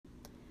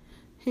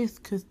His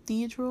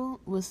cathedral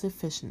was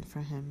sufficient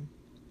for him.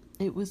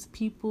 It was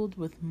peopled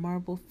with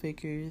marble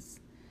figures,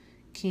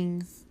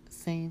 kings,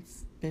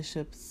 saints,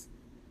 bishops,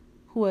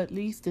 who at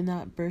least did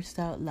not burst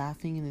out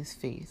laughing in his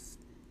face,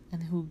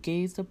 and who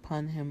gazed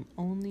upon him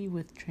only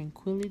with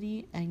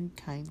tranquillity and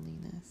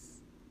kindliness.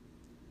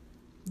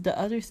 The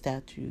other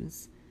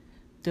statues,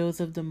 those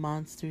of the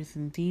monsters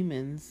and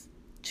demons,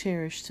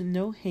 cherished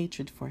no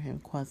hatred for him,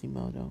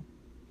 Quasimodo.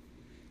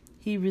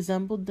 He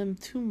resembled them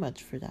too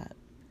much for that.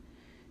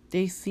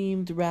 They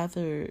seemed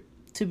rather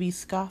to be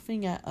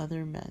scoffing at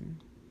other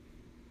men.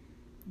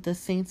 The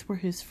saints were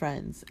his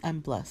friends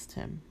and blessed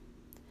him.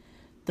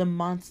 The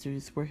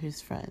monsters were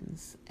his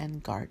friends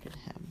and guarded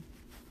him.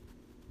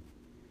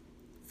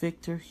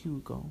 Victor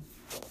Hugo,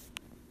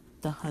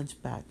 The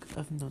Hunchback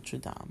of Notre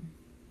Dame.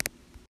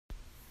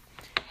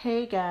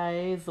 Hey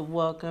guys,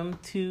 welcome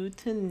to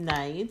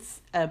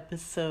tonight's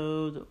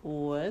episode.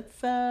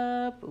 What's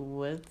up?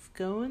 What's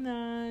going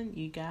on?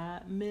 You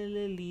got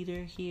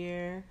Milliliter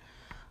here.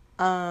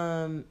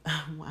 I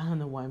don't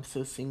know why I'm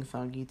so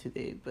sing-songy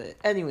today, but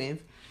anyways.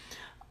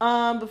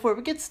 Before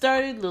we get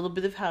started, a little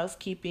bit of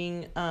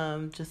housekeeping,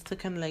 just to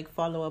kind of like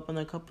follow up on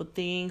a couple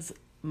things.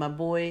 My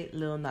boy,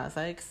 Lil Nas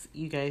X,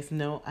 you guys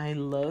know I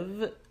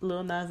love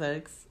Lil Nas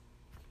X.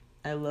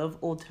 I love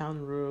Old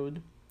Town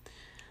Road.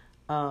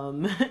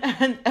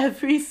 And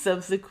every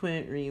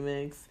subsequent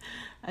remix,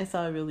 I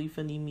saw a really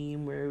funny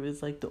meme where it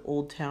was like the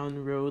Old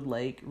Town Road,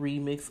 like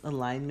remix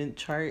alignment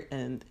chart,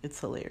 and it's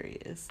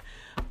hilarious.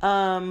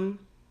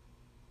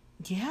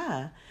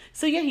 Yeah.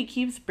 So yeah, he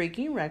keeps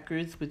breaking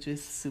records, which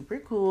is super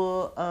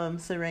cool.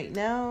 So right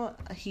now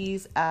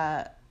he's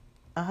at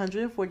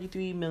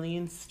 143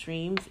 million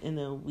streams in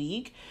a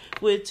week,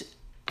 which,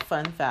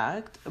 fun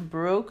fact,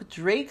 broke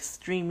Drake's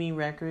streaming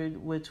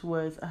record, which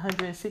was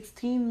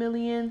 116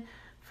 million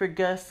for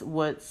guess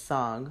what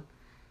song?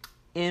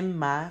 In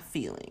My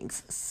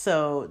Feelings.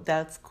 So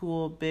that's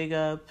cool. Big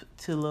up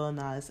to Lil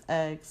Nas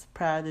X.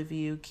 Proud of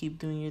you. Keep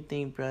doing your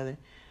thing, brother.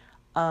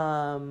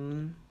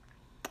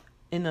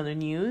 In other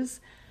news,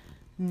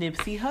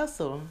 Nipsey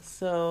Hussle.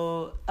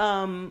 So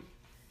I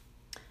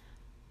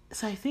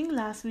think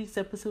last week's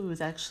episode was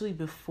actually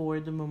before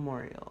the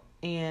memorial.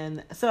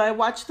 And so I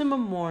watched the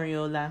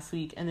memorial last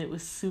week and it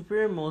was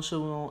super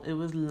emotional. It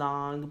was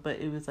long, but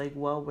it was like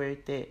well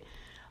worth it.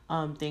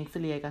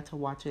 Thankfully I got to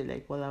watch it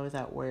like while I was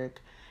at work.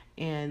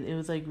 And it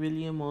was like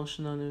really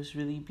emotional and it was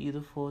really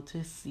beautiful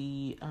to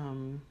see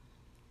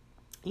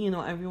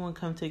everyone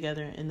come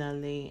together in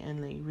LA and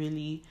like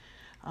really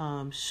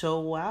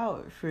show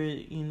out for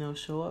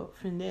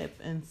Nip.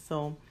 And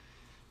so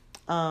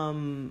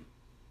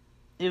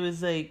it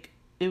was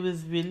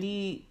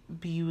really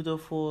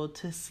beautiful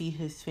to see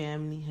his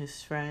family,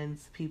 his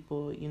friends,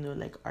 people,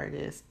 like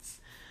artists,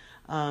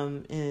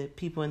 and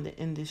people in the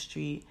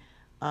industry,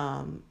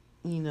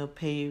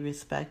 pay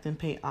respect and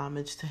pay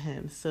homage to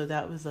him. So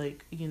that was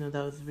that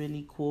was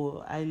really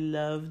cool. I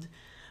loved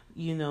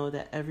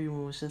that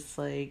everyone was just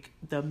like,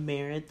 the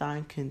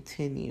marathon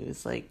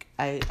continues. Like,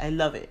 I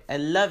love it. I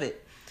love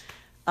it.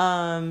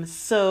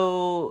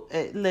 So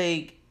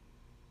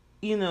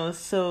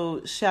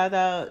shout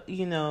out,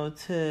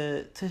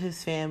 to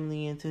his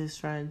family and to his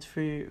friends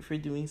for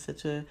doing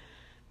such a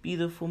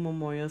beautiful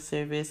memorial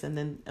service. And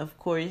then of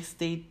course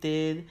they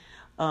did,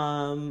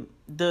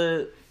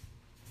 the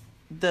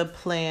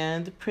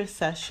planned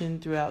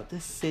procession throughout the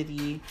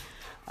city.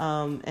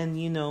 And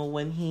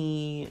when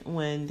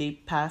they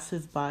passed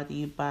his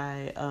body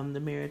by the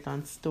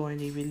Marathon store and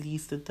they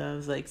released the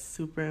doves, like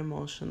super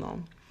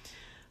emotional.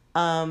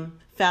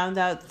 Found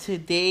out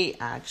today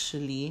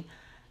actually,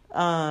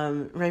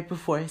 right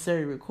before I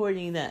started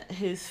recording, that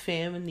his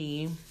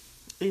family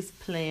is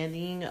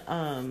planning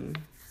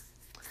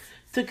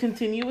to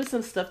continue with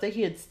some stuff that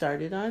he had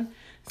started on.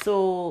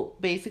 So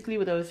basically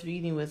what I was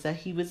reading was that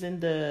he was in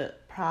the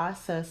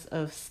process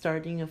of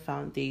starting a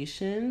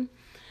foundation.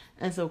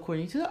 And so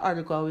according to the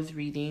article I was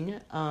reading,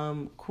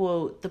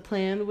 quote, the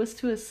plan was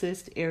to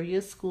assist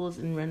area schools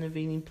in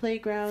renovating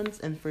playgrounds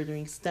and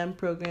furthering STEM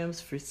programs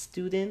for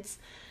students,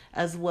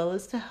 as well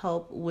as to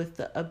help with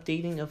the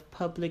updating of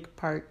public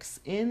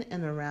parks in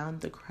and around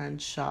the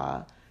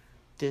Crenshaw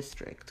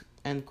district,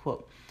 end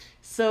quote.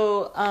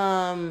 So,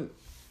 I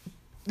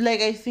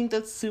think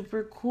that's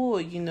super cool,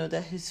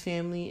 that his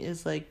family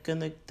is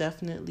gonna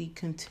definitely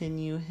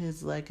continue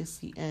his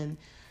legacy and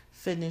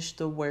finish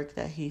the work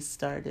that he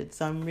started.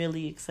 So I'm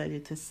really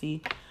excited to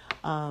see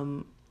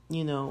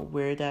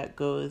where that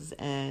goes,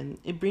 and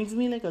it brings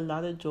me a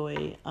lot of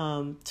joy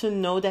to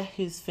know that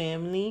his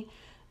family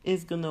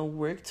is gonna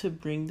work to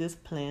bring this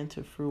plan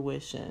to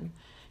fruition.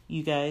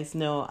 You guys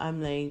know I'm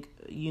big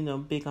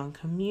on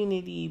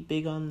community,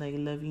 big on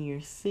loving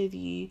your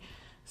city.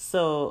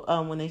 So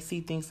when I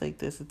see things like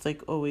this, it's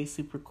always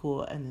super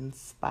cool and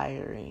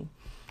inspiring.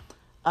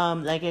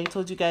 Like I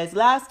told you guys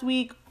last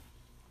week,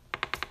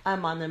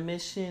 I'm on a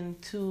mission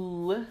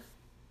to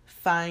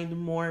find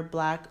more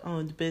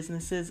Black-owned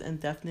businesses and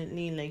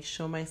definitely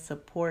show my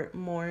support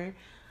more.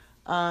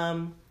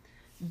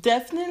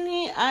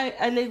 Definitely,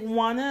 I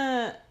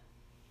wanna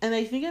and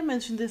I think I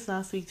mentioned this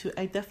last week too.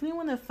 I definitely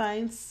want to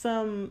find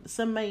some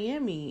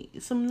Miami,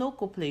 some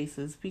local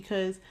places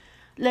because,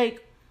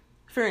 like,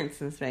 for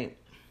instance, right,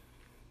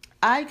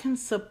 I can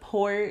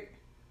support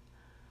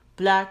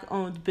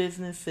Black-owned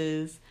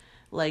businesses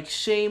like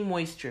Shea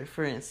Moisture,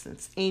 for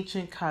instance,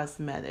 Ancient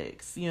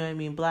Cosmetics, you know what I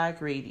mean,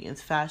 Black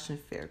Radiance, Fashion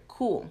Fair,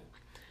 cool.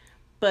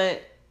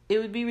 But it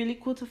would be really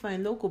cool to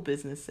find local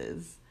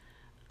businesses.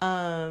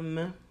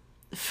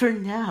 For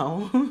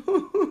now,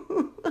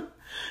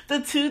 the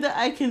two that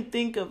I can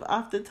think of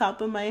off the top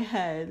of my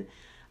head,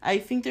 I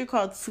think they're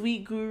called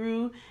Sweet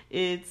Guru.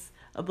 It's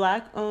a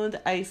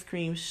Black-owned ice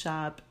cream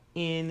shop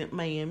in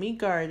Miami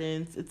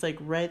Gardens. It's like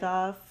right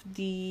off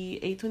the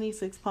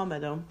 826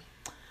 Palmetto.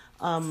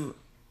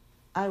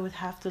 I would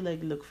have to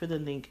like look for the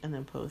link and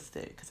then post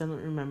it because I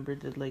don't remember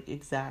the like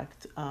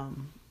exact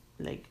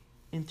like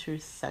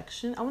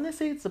intersection. I want to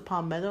say it's the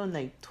Palmetto and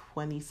like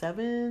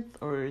 27th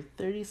or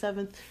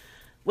 37th,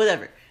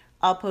 whatever.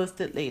 I'll post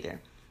it later.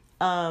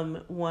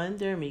 One,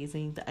 they're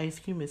amazing. The ice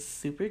cream is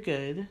super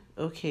good.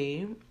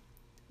 Okay.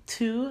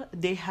 Two,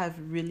 they have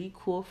really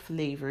cool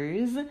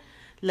flavors.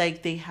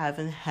 Like they have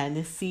a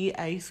Hennessy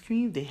ice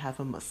cream. They have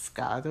a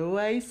Moscato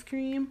ice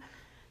cream.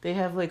 They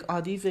have like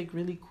all these like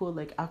really cool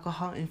like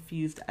alcohol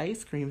infused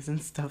ice creams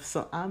and stuff.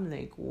 So I'm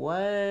like,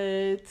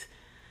 what?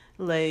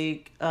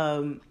 Like,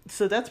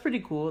 so that's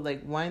pretty cool.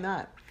 Like, why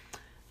not?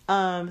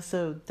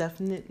 So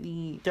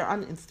definitely they're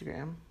on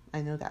Instagram.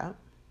 I know that.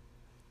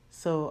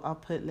 So I'll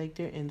put like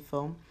their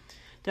info.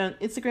 They're on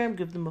Instagram,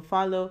 give them a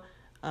follow.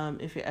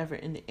 If you're ever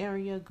in the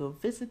area, go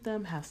visit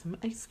them, have some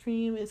ice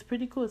cream. It's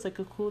pretty cool. It's like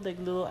a cool like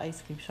little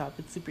ice cream shop.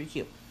 It's super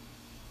cute.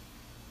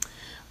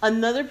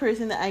 Another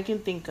person that I can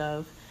think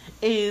of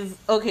is,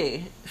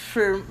 okay,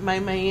 for my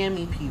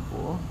Miami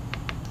people,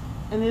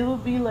 and it will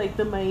be like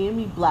the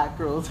Miami Black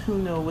girls who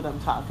know what I'm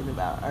talking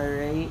about, all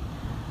right?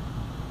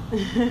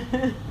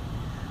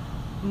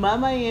 My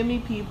Miami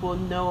people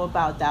know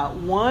about that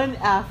one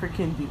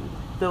African dude.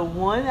 The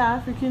one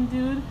African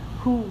dude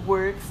who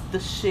works the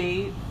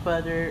shea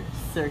butter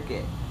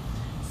circuit.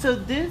 So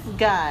this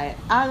guy,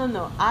 I don't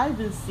know, I've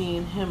been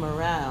seeing him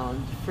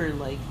around for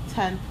like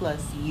 10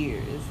 plus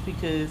years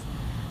because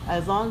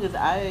as long as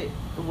I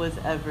was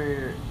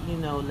ever, you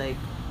know, like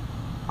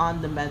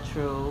on the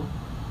metro,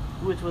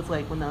 which was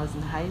like when I was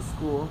in high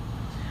school,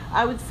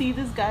 I would see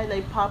this guy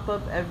like pop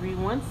up every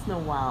once in a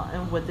while.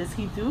 And what does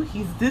he do?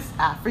 He's this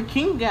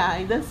African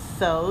guy that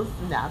sells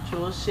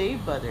natural shea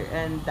butter.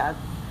 And that's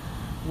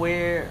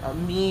where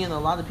me and a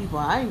lot of people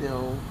I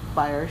know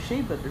buy our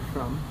shea butter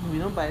from. We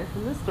don't buy it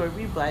from the store.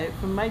 We buy it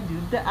from my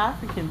dude, the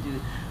African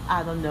dude.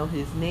 I don't know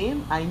his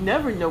name. I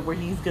never know where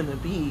he's gonna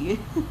be.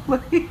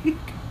 Like,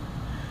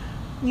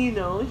 you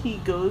know, he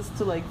goes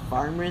to like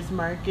farmers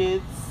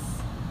markets.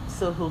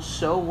 So he'll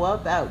show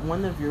up at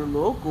one of your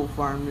local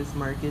farmers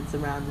markets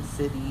around the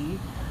city.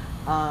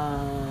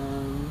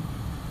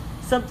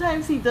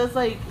 Sometimes he does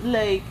like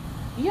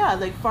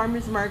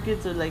farmers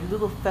markets or like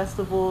little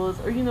festivals,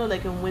 or you know,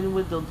 like in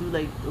Wynwood they'll do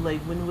like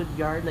Wynwood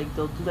Yard, like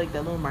they'll do like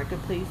that little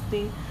marketplace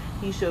thing.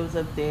 He shows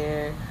up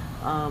there.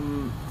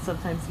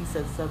 Sometimes he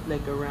sets up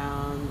like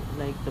around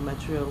like the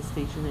Metro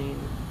station in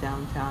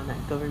downtown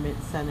at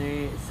Government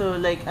Center. So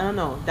like, I don't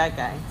know, that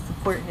guy,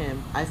 support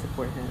him. I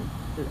support him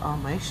with all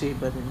my shea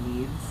butter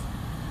needs,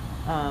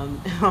 and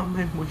all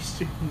my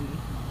moisture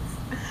needs.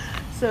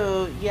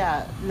 So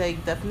yeah,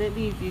 like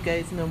definitely if you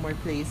guys know more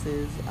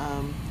places,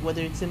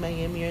 whether it's in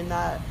Miami or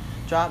not,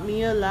 drop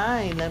me a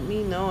line, let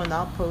me know and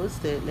I'll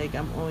post it. Like,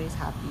 I'm always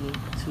happy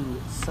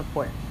to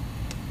support.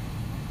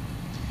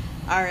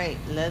 Alright,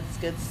 let's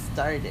get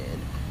started.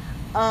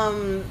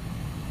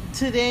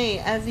 Today,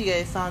 as you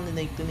guys saw in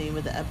the name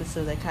of the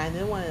episode, I kind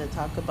of wanted to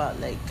talk about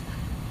like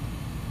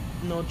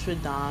Notre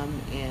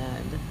Dame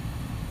and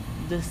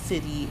the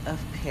city of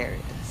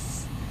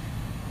Paris.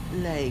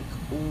 Like,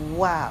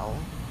 wow,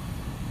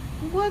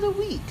 what a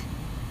week.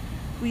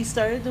 We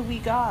started the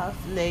week off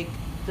like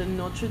the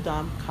Notre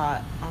Dame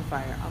caught on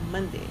fire on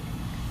Monday.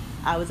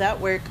 I was at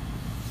work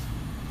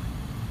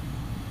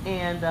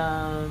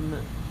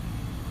and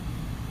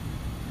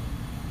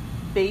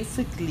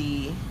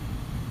basically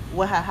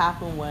what had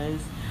happened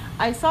was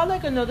I saw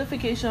like a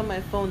notification on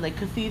my phone like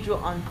cathedral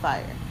on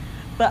fire,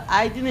 but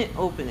I didn't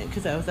open it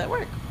because I was at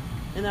work.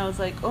 And I was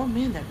like, oh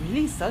man, that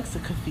really sucks, a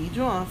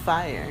cathedral on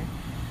fire.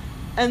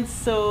 And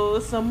so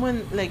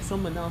someone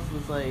else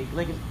was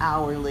like an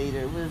hour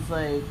later was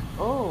like,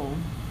 oh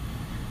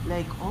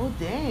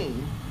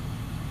dang,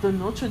 the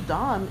Notre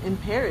Dame in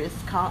Paris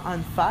caught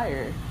on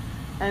fire.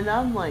 And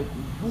I'm like,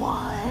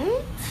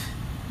 what?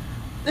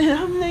 And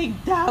I'm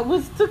like, that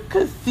was the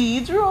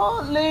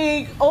cathedral?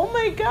 Like, oh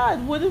my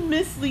God, what a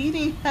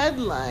misleading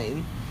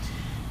headline.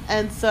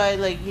 And so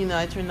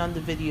I turned on the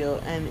video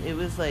and it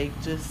was like,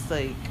 just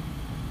like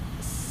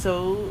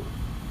so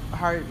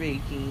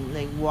heartbreaking,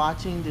 like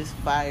watching this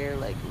fire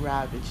like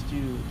ravage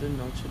through the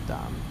Notre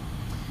Dame.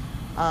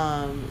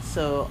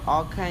 So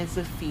all kinds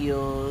of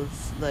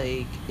feels,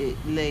 like it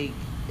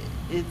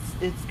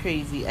it's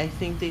crazy. I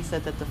think they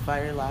said that the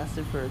fire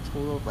lasted for a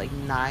total of like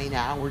 9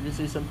 hours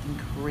or something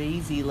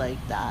crazy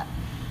like that,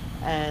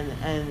 and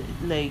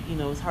like, you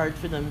know, it's hard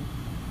for them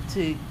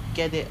to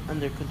get it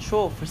under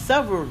control for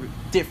several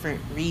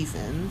different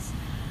reasons.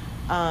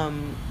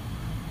 Um,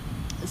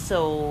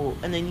 so,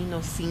 and then, you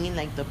know, seeing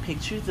like the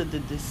pictures of the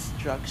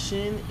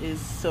destruction is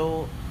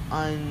so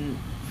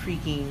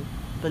unfreaking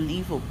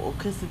believable,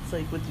 because it's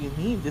like, what do you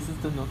mean? This is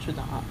the Notre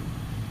Dame,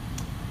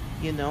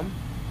 you know?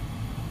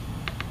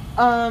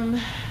 Um,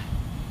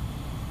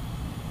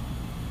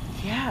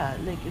 yeah,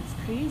 like it's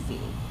crazy.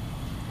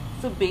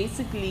 So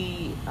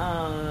basically,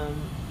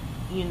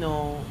 you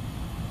know,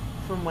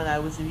 from what I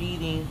was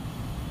reading,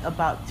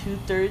 about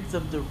 2/3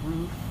 of the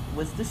roof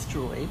was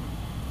destroyed,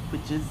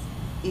 which is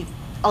it,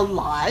 a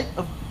lot,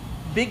 a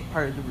big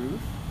part of the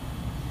roof.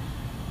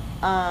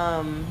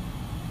 Um,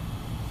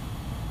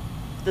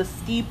 the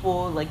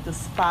steeple, like the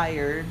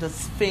spire, the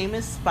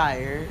famous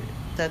spire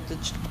that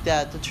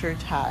the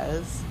church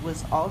has,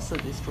 was also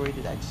destroyed.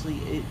 It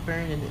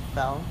burned and it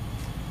fell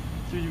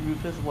through the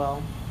roof as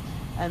well.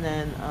 And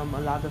then a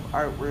lot of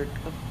artwork,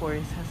 of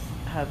course,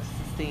 have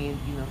sustained,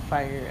 you know,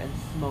 fire and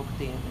smoke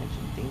damage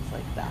and things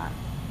like that.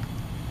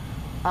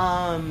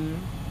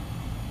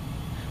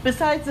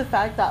 Besides the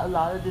fact that a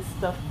lot of this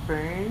stuff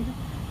burned,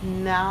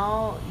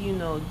 now, you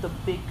know, the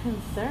big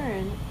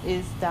concern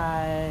is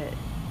that,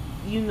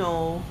 you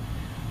know,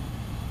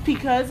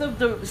 because of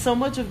the so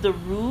much of the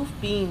roof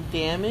being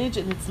damaged,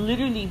 and it's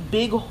literally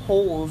big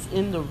holes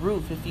in the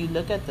roof if you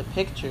look at the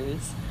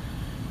pictures.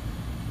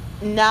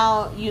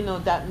 Now, you know,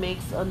 that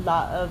makes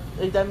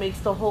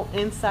the whole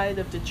inside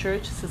of the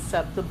church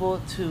susceptible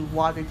to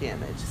water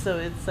damage. So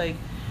it's like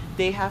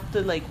they have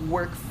to like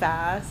work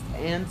fast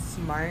and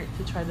smart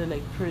to try to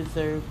like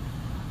preserve,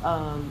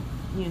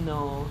 you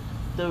know,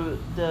 the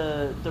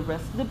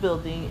rest of the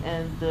building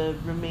and the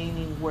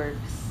remaining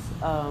works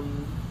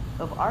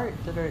of art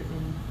that are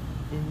in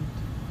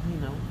you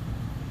know,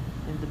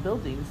 in the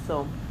building.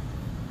 So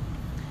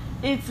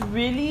it's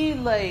really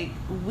like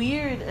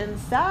weird and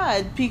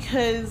sad,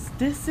 because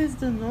this is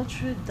the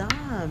Notre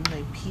Dame,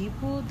 like,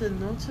 people, the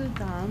Notre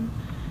Dame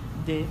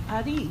de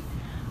Paris,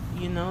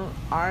 you know,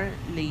 Our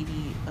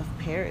Lady of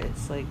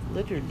Paris, like,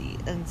 literally.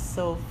 And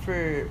so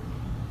for,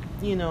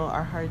 you know,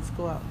 our hearts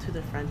go out to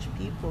the French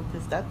people,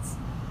 because that's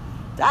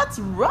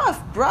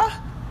rough, bruh.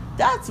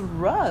 That's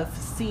rough,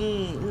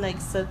 seeing like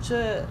such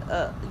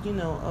a you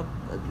know,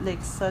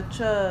 like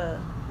such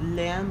a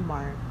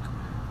landmark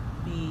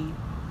be,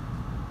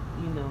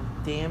 you know,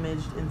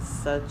 damaged in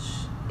such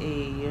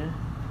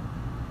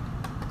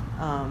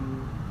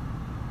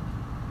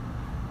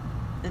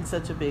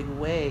a big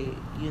way,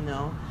 you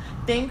know.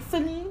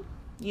 Thankfully,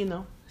 you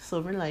know,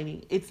 silver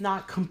lining, it's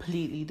not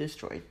completely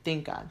destroyed,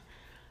 thank God,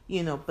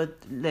 you know.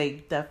 But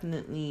like,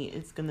 definitely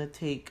it's gonna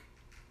take,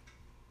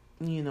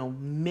 you know,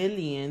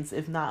 millions,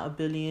 if not $1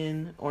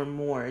 billion or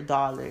more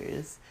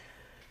dollars,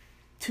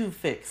 to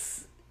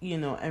fix, you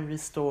know, and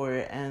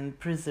restore and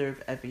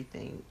preserve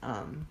everything.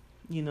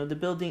 You know, the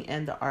building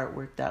and the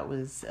artwork that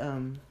was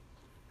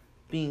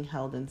being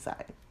held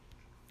inside.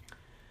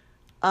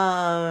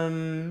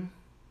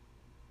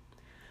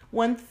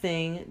 One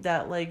thing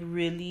that like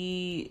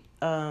really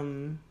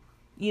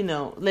you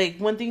know, like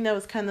one thing that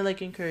was kind of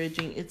like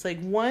encouraging, it's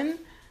like, one,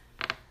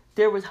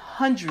 there was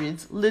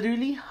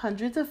literally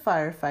hundreds of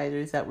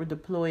firefighters that were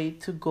deployed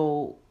to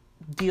go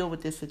deal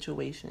with this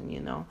situation, you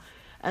know.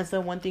 And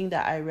so one thing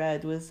that I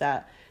read was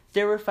that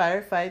there were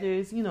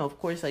firefighters, you know, of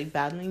course, like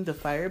battling the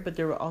fire, but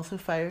there were also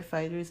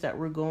firefighters that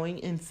were going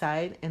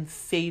inside and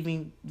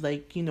saving,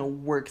 like, you know,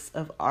 works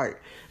of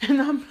art.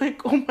 And I'm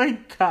like, oh my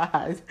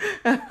God.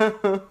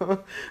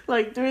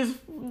 Like, there's,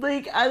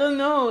 like, I don't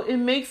know. It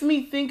makes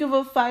me think of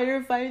a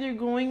firefighter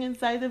going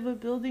inside of a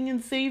building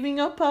and saving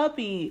a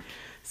puppy.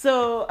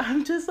 So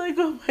I'm just like,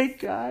 oh my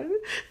God,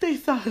 they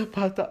thought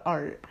about the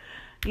art.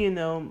 You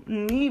know,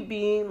 me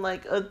being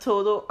like a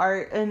total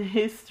art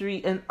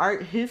history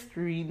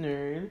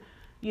nerd,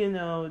 you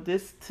know,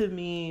 this to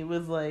me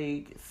was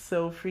like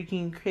so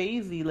freaking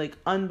crazy, like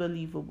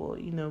unbelievable.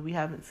 You know, we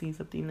haven't seen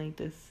something like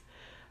this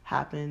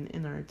happen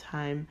in our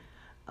time.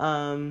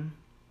 To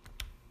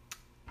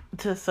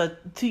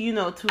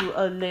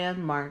a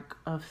landmark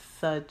of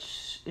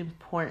such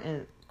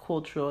important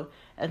cultural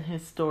and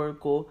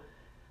historical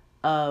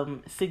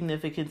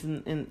significance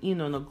in, you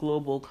know, in a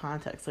global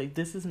context. Like,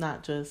 this is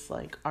not just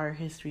like our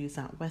history, it's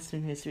not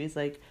Western history, it's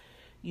like,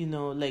 you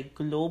know, like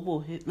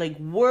global like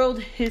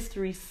world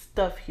history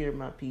stuff here,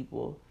 my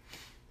people.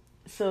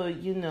 So,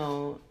 you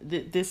know,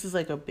 this is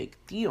like a big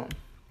deal.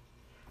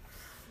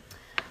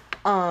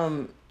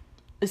 So,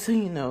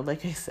 you know,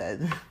 like I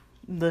said,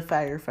 the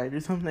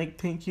firefighters, I'm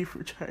like, thank you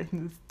for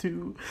trying to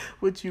do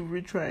what you were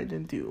trying to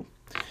do.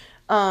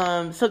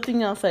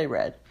 Something else I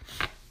read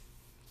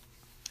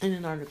in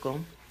an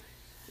article,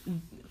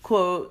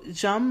 quote,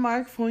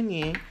 Jean-Marc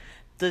Fournier,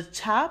 the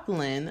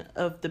chaplain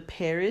of the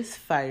Paris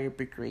Fire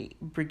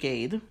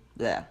Brigade,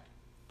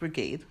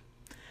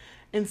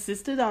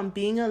 insisted on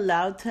being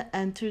allowed to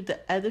enter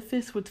the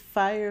edifice with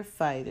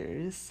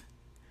firefighters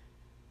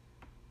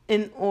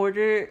in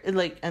order,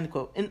 like, end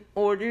quote, in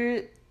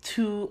order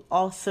to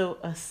also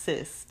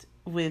assist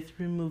with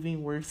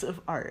removing works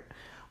of art.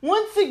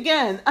 Once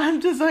again,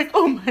 I'm just like,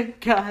 oh my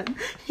God,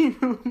 he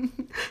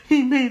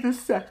made a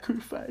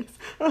sacrifice.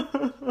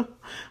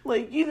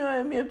 Like, you know what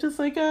I mean? I'm just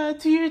like,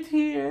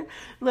 tear.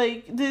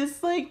 Like,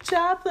 this, like,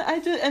 chaplain,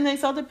 and I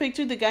saw the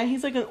picture, the guy,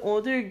 he's like an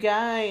older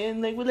guy,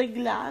 and like, with like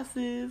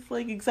glasses,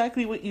 like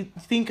exactly what you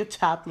think a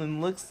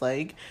chaplain looks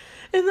like.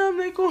 And I'm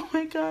like, oh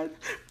my God,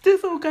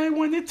 this old guy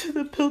went into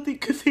the building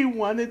because he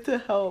wanted to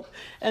help.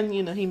 And,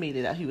 he made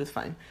it out. He was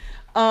fine.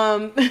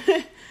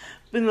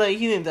 But, like,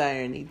 he didn't die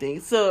or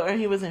anything. So, or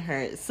he wasn't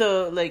hurt.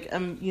 So, like,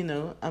 I'm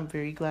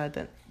very glad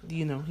that,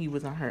 he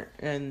wasn't hurt.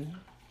 And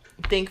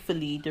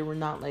thankfully, there were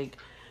not, like,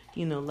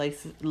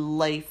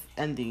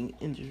 life-ending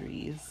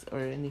injuries or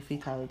any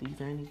fatalities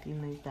or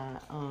anything like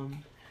that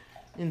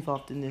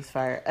involved in this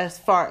fire, as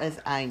far as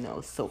I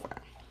know so far.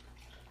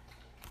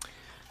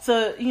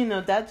 So,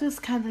 that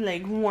just kind of,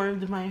 like,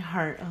 warmed my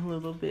heart a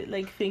little bit.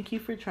 Like, thank you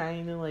for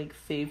trying to, like,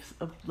 save,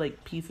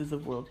 like, pieces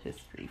of world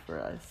history for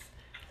us.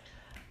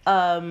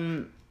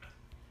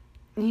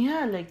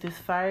 Yeah, like, this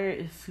fire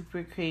is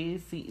super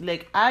crazy.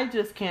 Like, I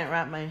just can't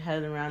wrap my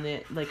head around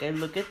it. Like, I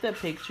look at the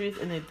pictures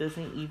and it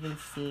doesn't even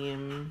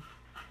seem,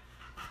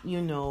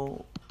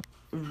 real.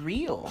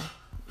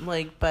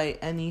 Like, by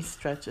any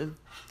stretch of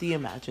the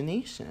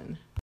imagination.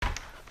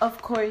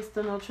 Of course,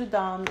 the Notre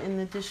Dame, in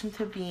addition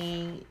to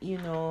being,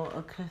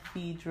 a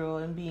cathedral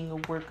and being a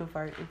work of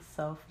art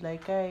itself,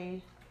 like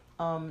I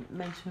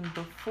mentioned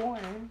before,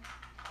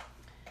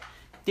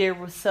 there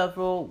were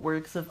several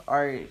works of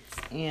art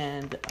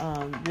and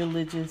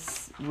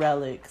religious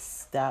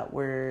relics that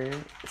were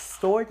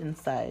stored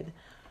inside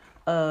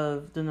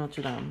of the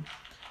Notre Dame.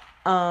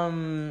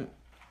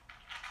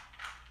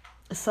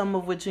 Some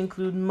of which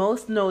include,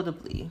 most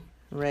notably,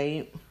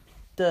 right,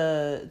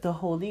 the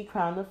Holy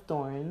Crown of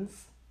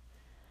Thorns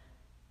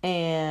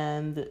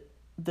and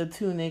the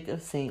tunic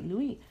of Saint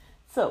Louis.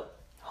 So,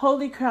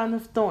 Holy Crown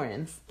of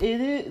Thorns. It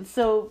is,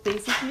 so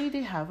basically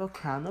they have a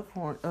crown of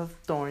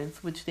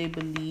thorns, which they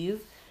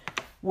believe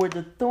were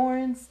the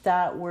thorns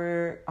that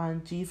were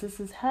on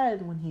Jesus's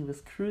head when he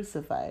was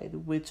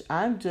crucified, which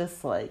I'm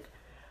just like,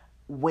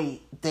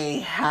 wait,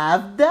 they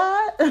have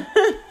that?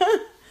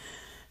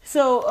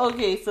 So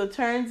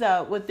turns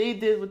out what they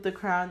did with the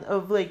crown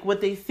of, like,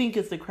 what they think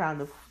is the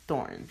crown of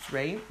thorns,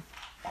 right?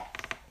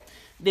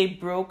 They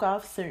broke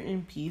off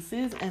certain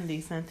pieces and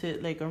they sent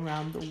it, like,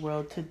 around the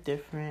world to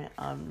different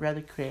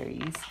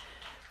reliquaries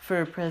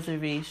for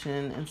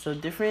preservation. And so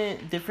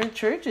different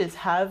churches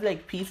have,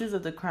 like, pieces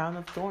of the crown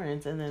of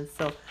thorns. And then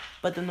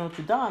but the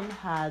Notre Dame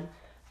had,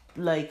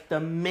 like, the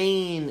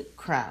main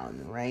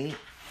crown, right?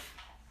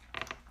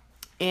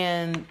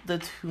 And the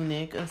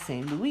tunic of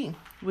Saint Louis,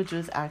 which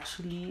was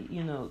actually,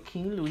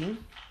 King Louis.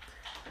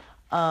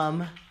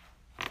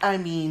 I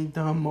mean,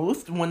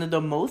 one of the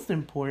most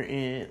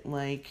important,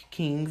 like,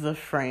 kings of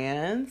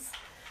France.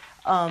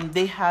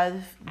 They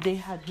had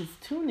his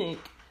tunic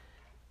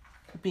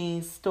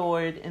being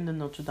stored in the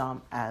Notre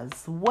Dame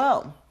as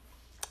well.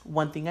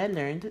 One thing I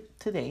learned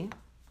today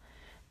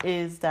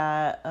is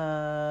that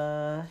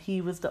he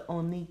was the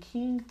only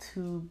king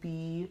to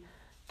be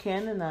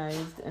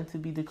canonized and to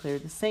be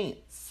declared a saint.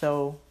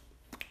 So,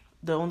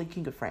 the only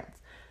king of France.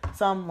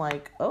 So I'm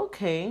like,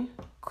 okay,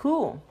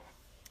 cool,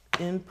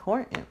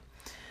 important.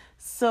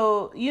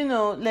 So,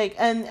 like,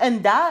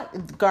 and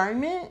that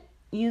garment,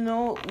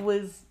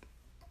 was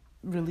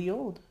really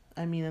old.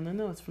 I mean, I don't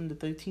know, it's from the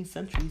 13th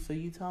century, so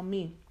you tell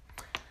me.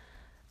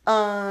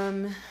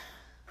 So,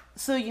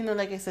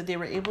 like I said, they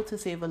were able to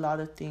save a lot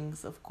of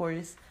things, of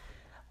course.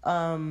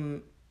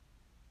 There's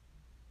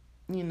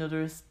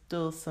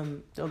still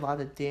a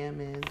lot of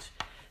damage.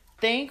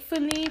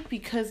 Thankfully,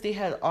 because they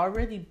had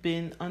already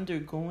been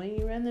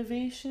undergoing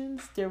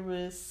renovations, there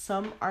was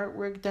some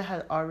artwork that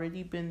had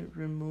already been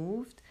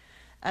removed.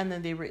 And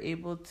then they were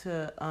able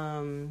to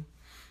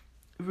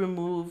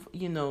remove,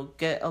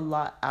 get a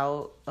lot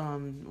out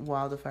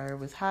while the fire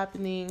was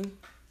happening.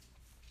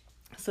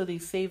 So they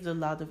saved a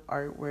lot of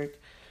artwork.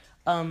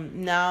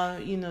 Now,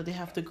 they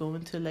have to go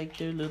into, like,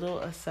 their little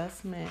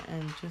assessment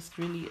and just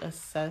really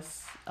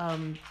assess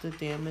the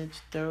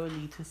damage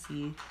thoroughly to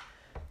see,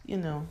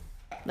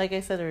 like I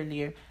said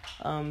earlier,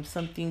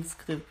 some things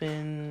could have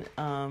been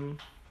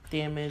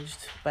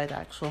damaged by the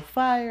actual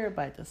fire,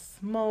 by the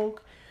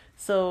smoke.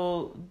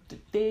 So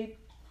they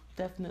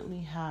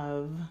definitely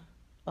have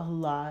a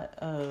lot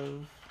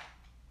of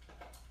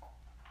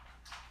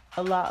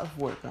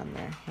work on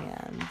their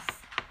hands.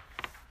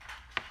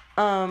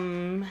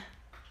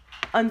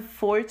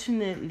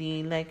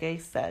 Unfortunately, like I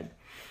said,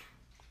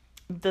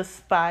 the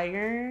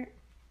spire,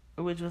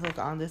 which was, like,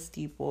 on the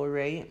steeple,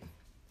 right?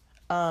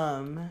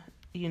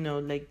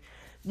 Like,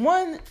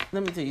 let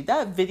me tell you,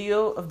 that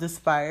video of the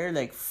spire,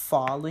 like,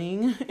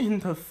 falling in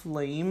the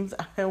flames,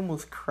 I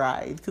almost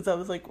cried because I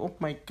was like, oh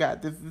my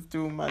God, this is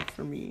too much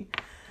for me.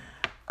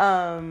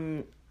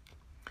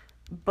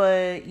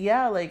 But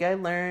yeah, like, I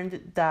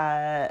learned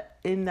that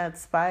in that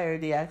spire,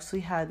 they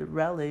actually had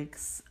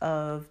relics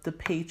of the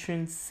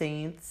patron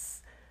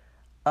saints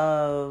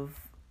of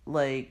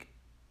like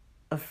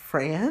of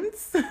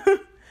France.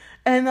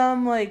 And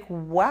I'm like,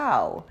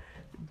 wow,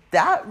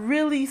 that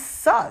really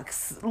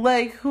sucks.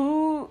 Like,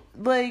 who,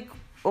 like,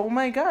 oh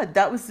my God,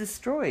 that was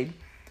destroyed.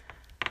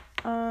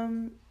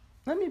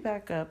 Let me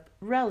back up.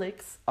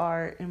 Relics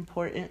are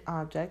important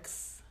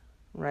objects,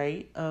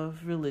 right,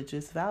 of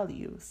religious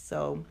value.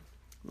 So,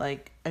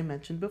 like I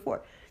mentioned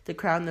before, the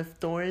crown of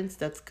thorns,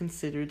 that's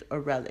considered a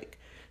relic.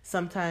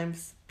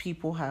 Sometimes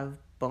people have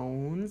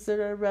bones that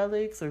are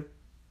relics, or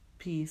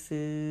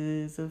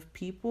pieces of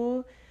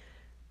people,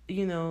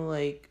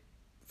 like,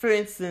 for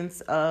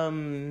instance,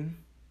 the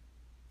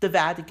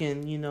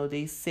Vatican,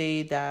 they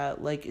say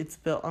that, like, it's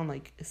built on,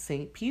 like,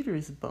 St.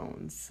 Peter's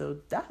bones. So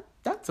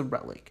that's a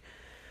relic.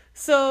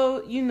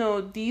 So,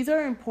 these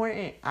are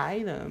important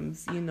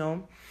items,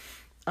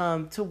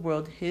 to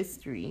world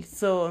history.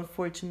 So,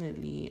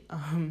 unfortunately,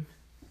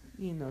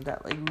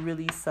 that, like,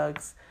 really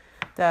sucks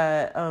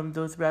that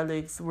those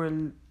relics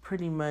were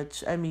pretty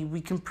much, I mean,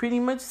 we can pretty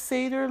much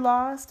say they're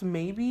lost.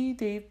 Maybe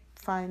they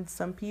find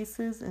some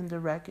pieces in the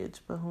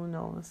wreckage, but who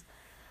knows?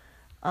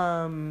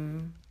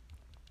 Like,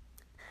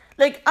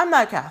 I'm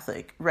not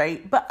Catholic,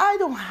 right? But I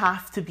don't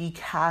have to be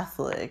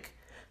Catholic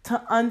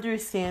to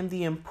understand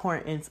the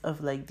importance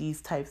of, like,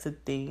 these types of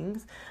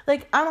things.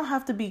 Like, I don't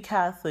have to be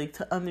Catholic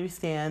to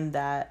understand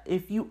that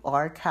if you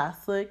are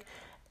Catholic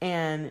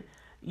and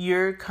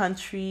your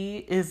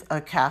country is a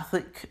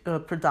Catholic,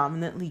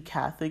 predominantly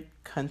Catholic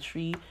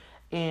country,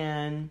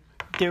 and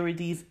there were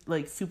these,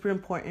 like, super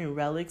important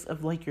relics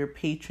of, like, your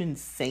patron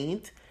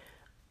saint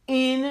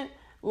in,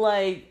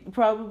 like,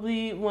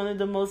 probably one of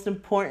the most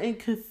important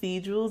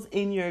cathedrals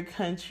in your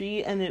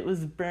country, and it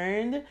was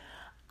burned.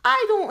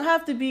 I don't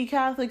have to be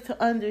Catholic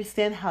to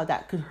understand how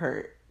that could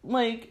hurt.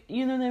 Like,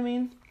 you know what I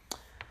mean?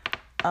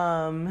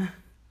 I'll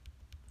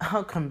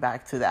come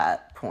back to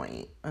that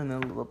point in a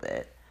little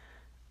bit.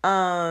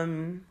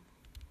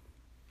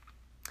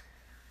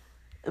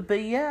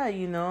 But yeah,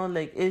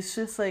 like, it's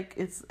just, like,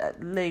 it's,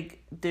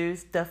 like,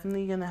 there's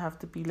definitely gonna have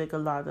to be, like, a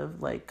lot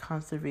of, like,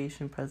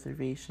 conservation,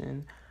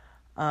 preservation,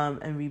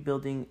 and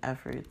rebuilding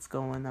efforts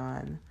going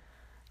on,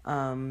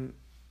 for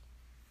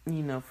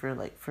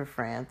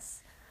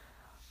France.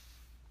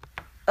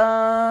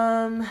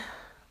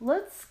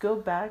 Let's go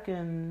back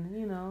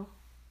and,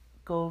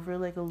 go over,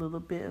 like, a little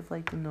bit of,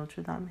 like, the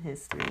Notre Dame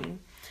history.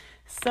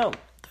 So,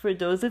 for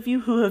those of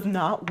you who have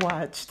not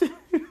watched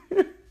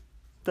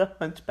The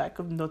Hunchback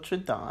of Notre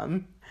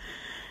Dame,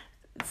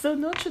 so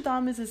Notre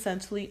Dame is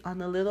essentially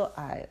on a little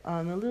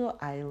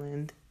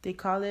island. They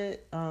call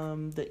it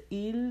the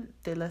Île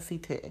de la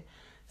Cité.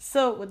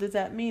 So what does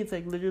that mean? It's,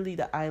 like, literally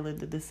the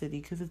island of the city,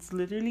 because it's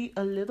literally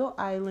a little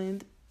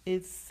island.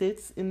 It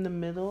sits in the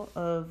middle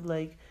of,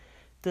 like,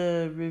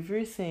 the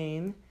River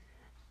Seine,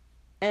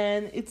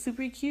 and it's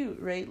super cute,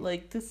 right?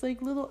 Like, this,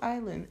 like, little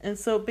island. And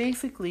so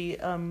basically,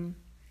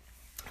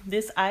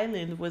 this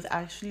island was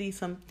actually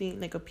something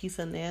like a piece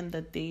of land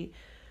that they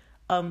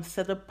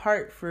set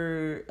apart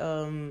for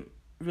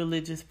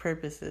religious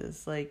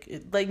purposes. Like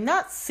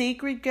not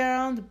sacred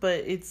ground,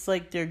 but it's,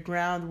 like, their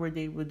ground where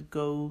they would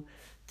go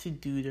to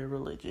do their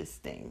religious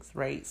things,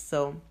 right?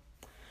 So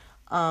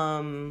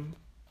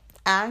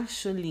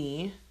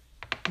actually,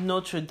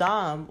 Notre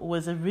Dame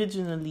was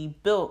originally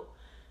built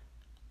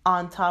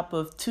on top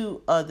of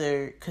two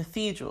other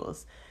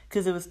cathedrals,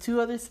 because it was two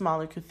other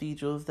smaller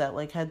cathedrals that,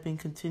 like, had been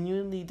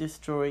continually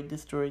destroyed.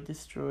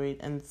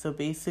 And so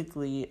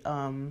basically,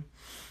 one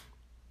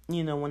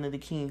of the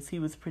kings, he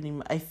was pretty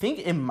much, I think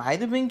it might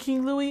have been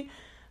King Louis,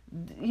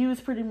 he was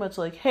pretty much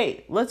like,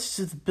 hey, let's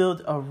just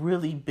build a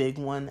really big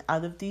one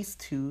out of these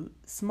two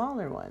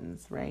smaller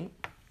ones, right?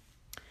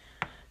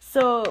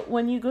 So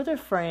when you go to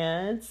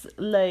France,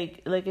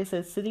 like I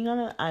said, sitting on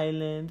an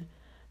island,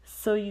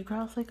 so you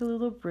cross, like, a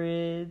little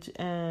bridge,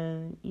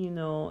 and,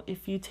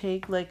 if you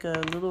take, like,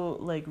 a little,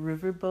 like,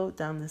 river boat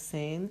down the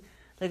Seine,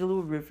 like a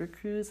little river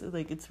cruise,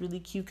 like, it's really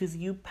cute, because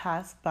you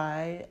pass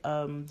by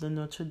the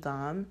Notre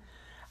Dame.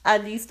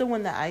 At least the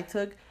one that I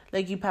took,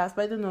 like, you pass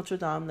by the Notre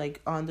Dame,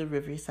 like, on the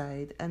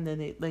riverside, and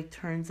then it, like,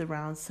 turns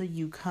around, so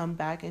you come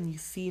back and you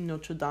see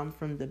Notre Dame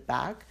from the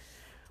back.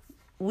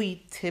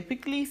 We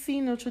typically see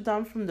Notre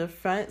Dame from the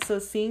front, so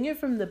seeing it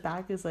from the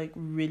back is, like,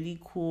 really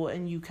cool,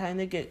 and you kind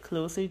of get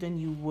closer than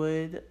you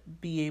would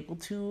be able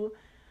to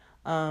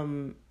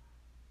on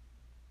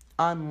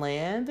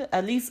land,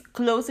 at least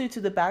closer to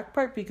the back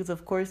part, because,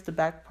 of course, the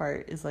back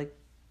part is, like,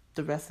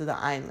 the rest of the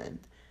island.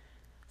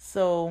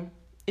 So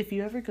if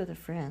you ever go to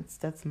France,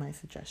 that's my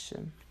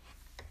suggestion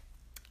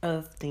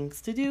of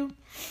things to do.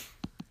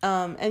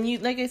 And you,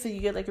 like I said, you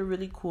get, like, a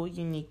really cool,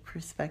 unique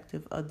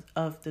perspective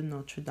of the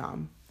Notre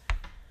Dame.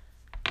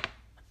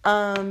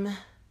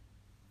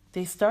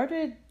 They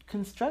started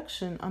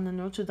construction on the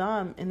Notre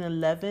Dame in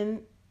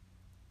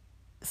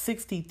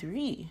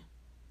 1163.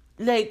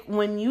 Like,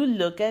 when you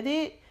look at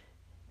it,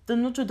 the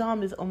Notre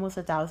Dame is almost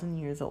 1,000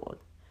 years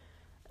old.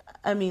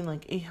 I mean,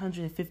 like,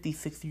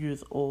 856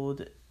 years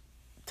old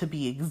to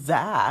be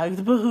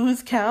exact, but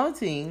who's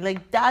counting?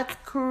 Like, that's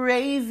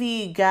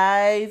crazy,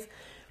 guys.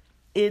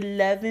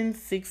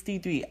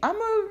 1163. I'm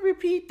going to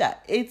repeat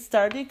that. It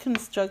started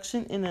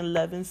construction in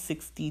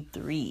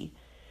 1163.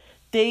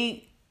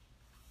 They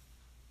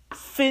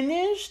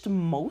finished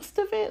most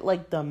of it,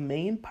 like the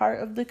main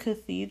part of the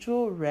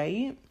cathedral,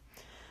 right,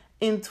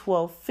 in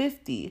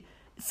 1250.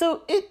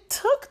 So it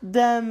took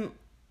them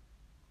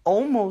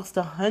almost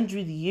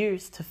 100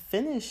 years to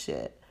finish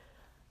it.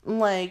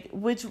 Like,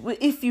 which,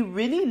 if you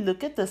really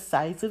look at the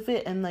size of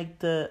it and like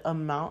the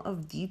amount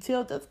of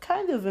detail, that's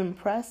kind of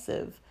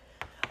impressive.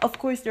 Of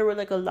course, there were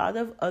like a lot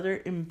of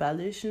other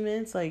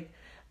embellishments, like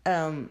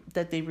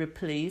that they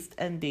replaced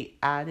and they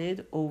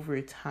added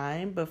over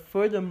time, but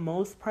for the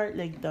most part,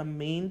 like the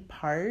main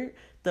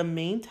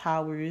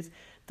towers,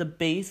 the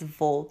base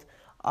vault,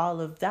 all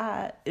of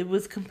that, it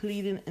was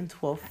completed in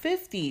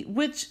 1250,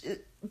 which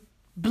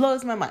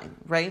blows my mind,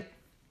 right?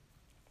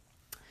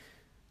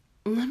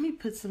 Let me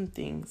put some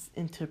things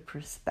into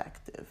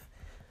perspective.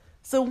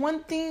 So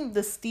one thing,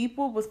 the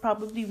steeple was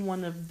probably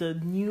one of the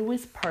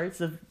newest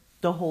parts of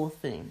the whole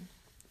thing,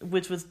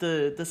 which was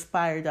the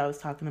spire that I was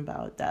talking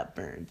about that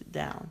burned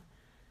down.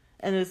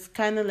 And it's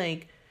kind of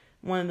like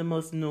one of the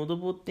most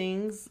notable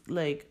things,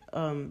 like,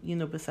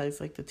 besides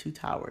like the two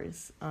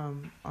towers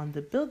on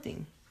the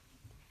building.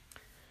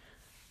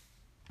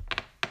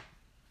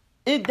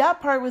 That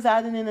part was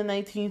added in the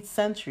 19th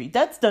century.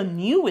 That's the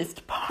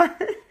newest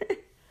part.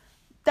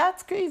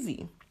 That's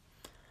crazy.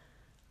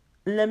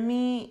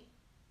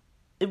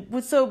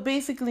 So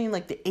basically in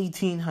like the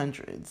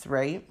 1800s,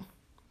 right?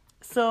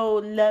 So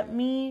let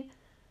me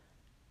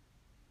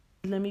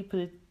put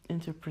it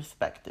into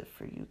perspective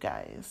for you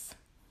guys.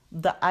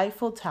 The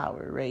Eiffel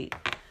Tower, right?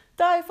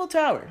 The Eiffel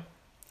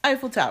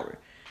Tower.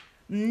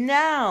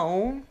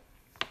 Now,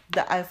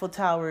 the Eiffel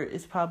Tower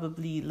is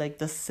probably like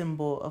the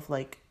symbol of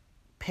like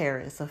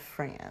Paris, of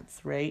France,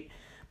 right?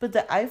 But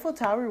the Eiffel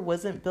Tower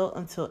wasn't built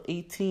until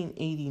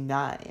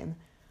 1889.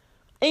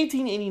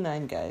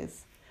 1889,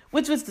 guys.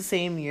 Which was the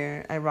same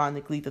year,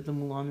 ironically, that the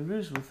Moulin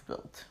Rouge was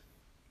built.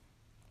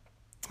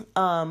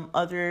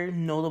 Other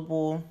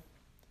notable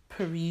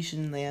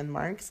Parisian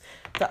landmarks.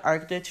 The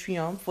Arc de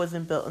Triomphe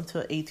wasn't built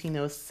until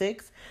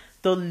 1806.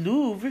 The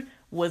Louvre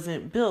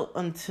wasn't built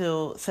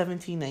until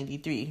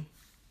 1793.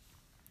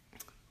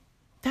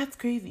 That's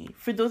crazy.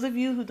 For those of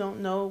you who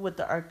don't know what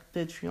the Arc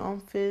de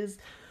Triomphe is,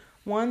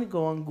 one,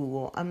 go on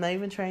Google. I'm not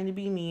even trying to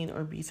be mean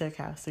or be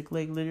sarcastic.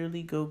 Like,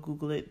 literally go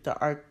Google it.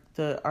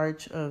 The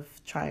Arch of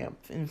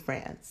Triumph in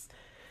France.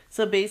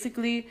 So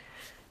basically,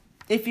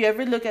 if you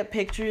ever look at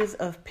pictures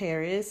of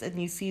Paris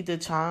and you see the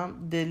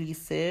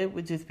Champs-Élysées,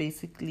 which is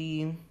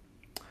basically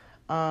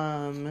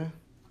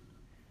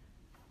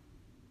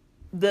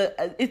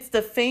it's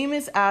the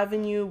famous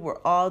avenue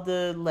where all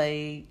the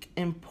like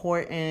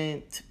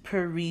important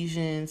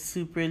Parisian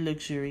super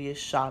luxurious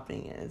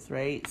shopping is,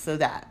 right? So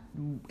that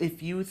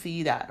if you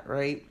see that,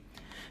 right,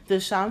 the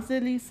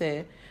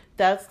Champs-Élysées,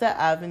 that's the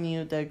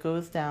avenue that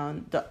goes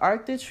down. The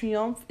Arc de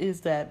Triomphe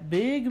is that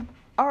big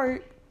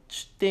arch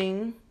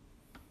thing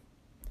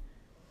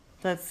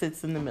that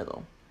sits in the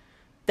middle.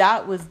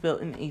 That was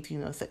built in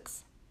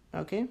 1806.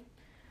 Okay?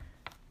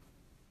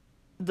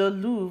 The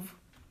Louvre,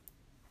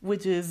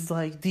 which is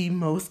like the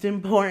most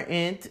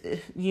important,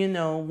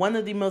 one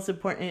of the most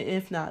important,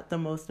 if not the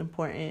most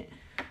important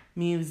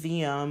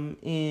museum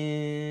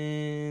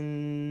in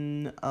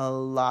a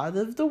lot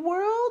of the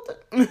world.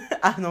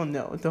 I don't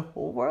know. The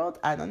whole world?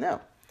 I don't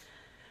know.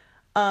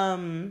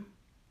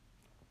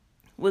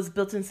 Was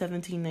built in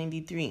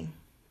 1793.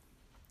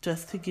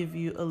 Just to give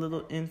you a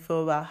little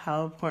info about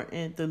how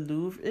important the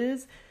Louvre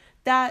is,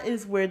 that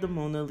is where the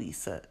Mona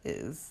Lisa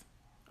is.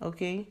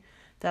 Okay?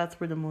 That's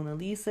where the Mona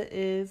Lisa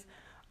is.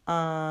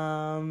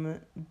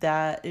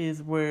 That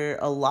is where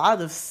a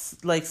lot of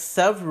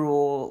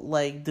several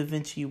Da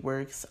Vinci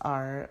works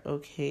are.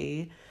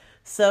 Okay,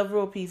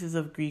 several pieces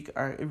of Greek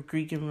art,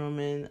 Greek and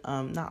Roman,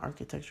 not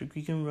architecture,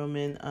 Greek and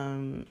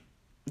Roman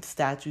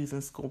statues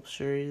and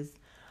sculptures.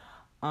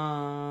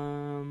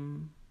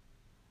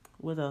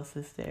 What else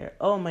is there?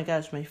 Oh my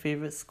gosh, my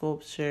favorite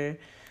sculpture,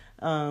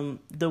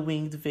 the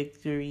Winged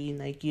Victory,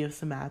 Nike of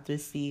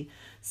Samothrace.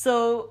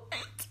 So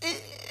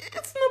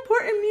it's an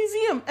important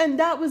museum, and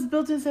that was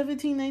built in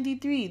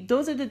 1793.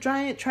 Those are the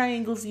giant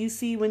triangles you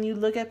see when you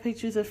look at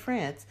pictures of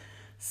France.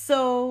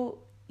 So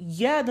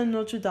yeah, the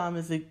Notre Dame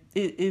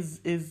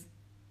is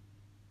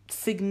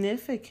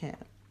significant.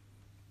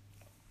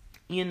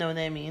 You know what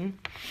I mean?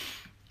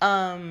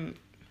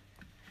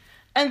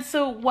 And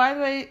so why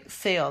do I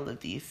say all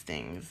of these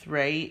things,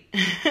 right?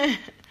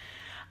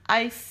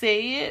 I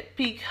say it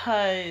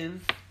because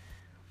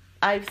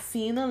I've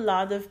seen a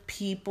lot of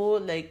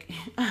people,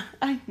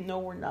 I know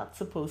we're not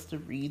supposed to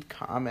read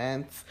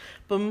comments,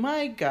 but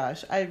my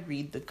gosh, I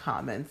read the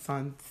comments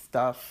on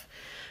stuff.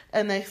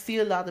 And I see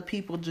a lot of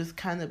people just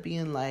kind of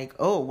being like,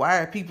 oh, why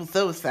are people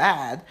so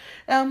sad?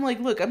 And I'm like,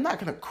 look, I'm not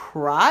going to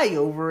cry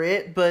over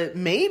it, but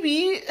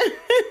maybe...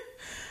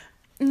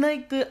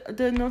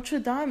 the Notre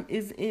Dame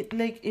is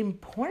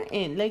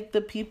important.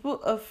 The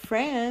people of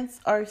France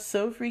are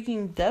so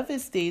freaking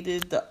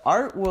devastated. The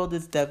art world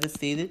is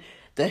devastated.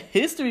 The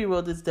history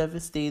world is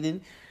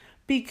devastated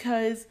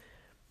because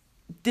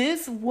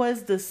this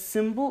was the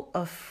symbol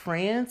of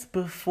France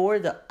before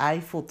the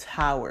Eiffel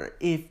Tower,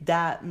 if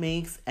that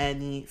makes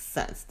any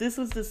sense. This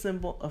was the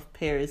symbol of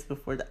Paris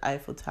before the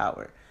Eiffel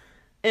Tower.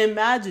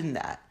 Imagine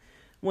that.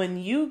 When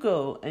you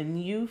go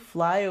and you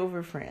fly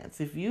over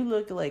France, if you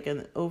look like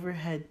an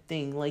overhead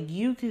thing, like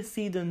you can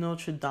see the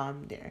Notre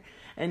Dame there.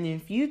 And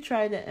if you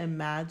try to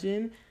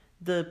imagine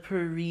the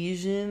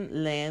Parisian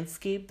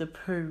landscape, the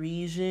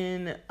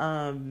Parisian,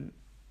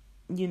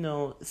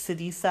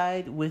 city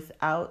side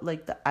without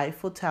like the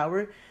Eiffel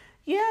Tower,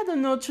 yeah, the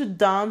Notre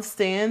Dame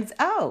stands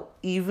out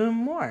even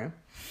more.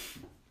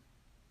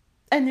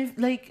 And if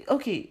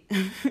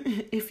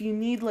if you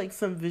need like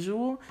some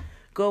visual,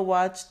 go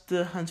watch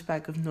The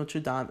Hunchback of Notre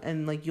Dame,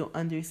 and like you'll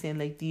understand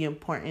like the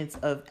importance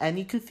of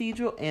any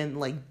cathedral and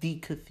like the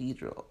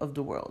cathedral of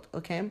the world,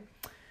 okay?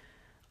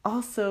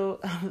 Also,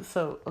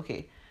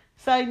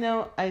 side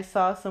note, I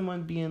saw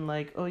someone being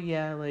like, oh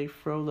yeah, like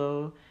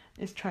Frollo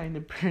is trying to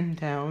burn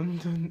down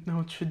the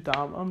Notre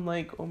Dame. I'm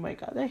like, oh my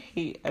god, I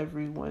hate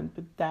everyone,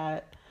 but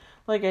that,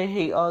 like, I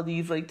hate all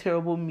these like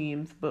terrible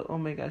memes, but oh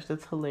my gosh,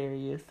 that's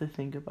hilarious to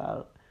think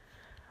about.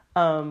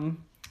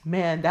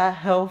 Man, that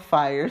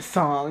Hellfire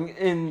song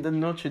in the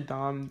Notre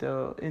Dame,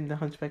 though, in the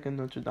Hunchback of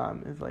Notre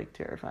Dame, is like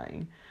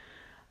terrifying.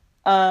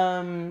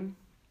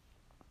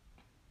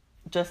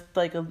 Just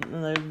like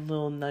another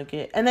little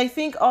nugget. And I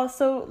think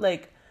also,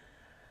 like,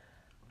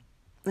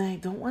 I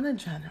don't want to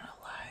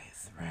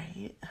generalize,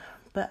 right?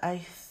 But I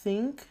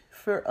think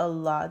for a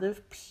lot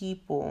of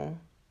people,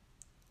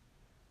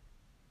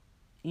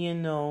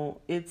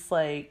 it's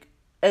like,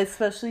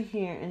 especially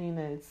here in the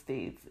United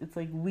States, it's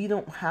like we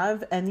don't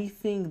have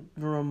anything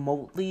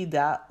remotely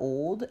that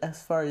old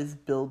as far as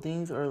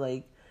buildings or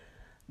like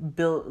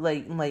built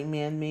like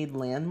man-made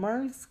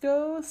landmarks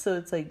go. So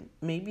it's like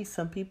maybe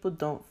some people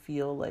don't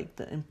feel like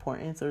the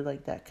importance or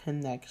like that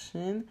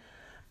connection.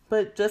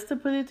 But just to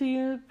put it to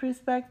your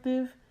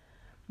perspective,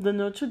 the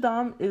Notre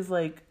Dame is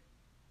like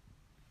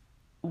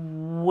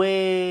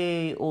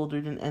way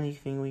older than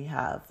anything we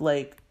have.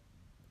 Like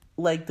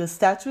the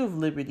Statue of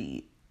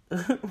Liberty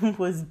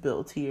was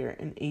built here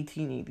in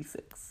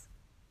 1886.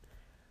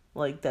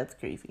 Like, that's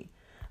crazy.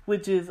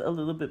 Which is a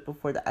little bit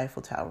before the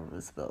Eiffel Tower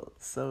was built.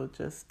 So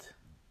just,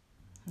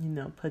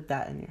 put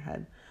that in your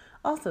head.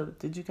 Also,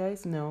 did you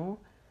guys know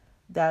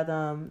that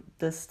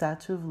the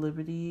Statue of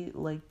Liberty,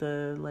 like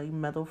the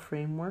metal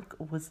framework,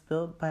 was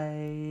built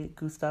by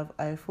Gustave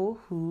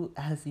Eiffel, who,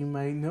 as you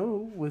might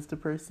know, was the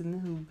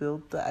person who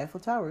built the Eiffel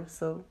Tower.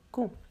 So,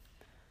 cool.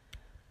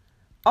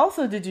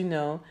 Also, did you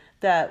know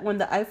that when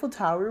the Eiffel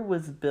Tower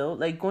was built,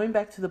 like going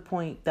back to the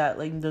point that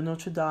like the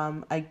Notre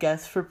Dame, I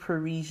guess for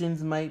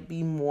Parisians might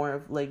be more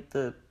of like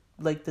the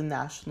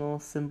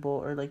national symbol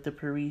or like the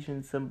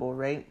Parisian symbol,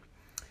 right?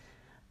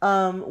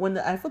 When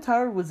the Eiffel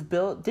Tower was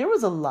built, there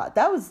was a lot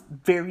that was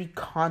very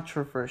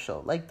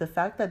controversial. Like the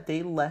fact that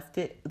they built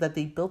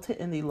it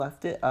and they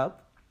left it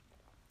up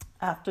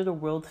after the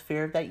World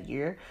Fair that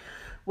year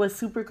was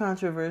super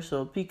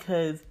controversial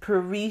because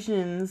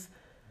Parisians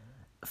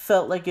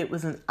felt like it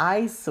was an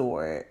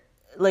eyesore.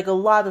 Like a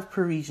lot of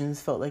Parisians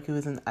felt like it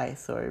was an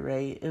eyesore,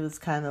 right? It was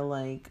kind of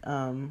like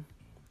the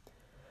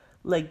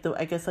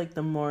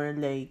more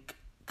like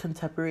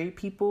contemporary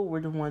people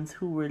were the ones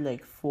who were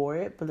like for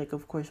it, but like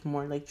of course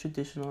more like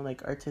traditional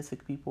like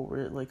artistic people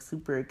were like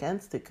super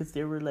against it because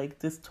they were like,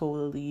 this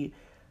totally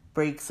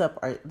breaks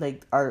up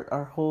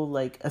our whole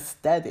like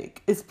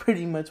aesthetic is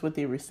pretty much what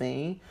they were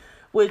saying,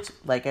 which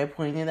like I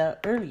pointed out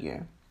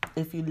earlier,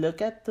 if you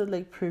look at the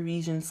like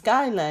Parisian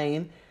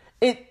skyline,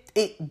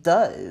 it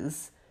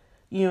does,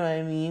 you know what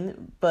I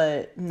mean?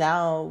 But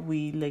now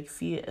we like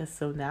see it as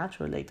so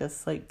natural,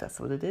 that's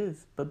what it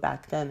is. But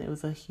back then it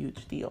was a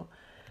huge deal.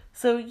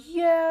 So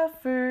yeah,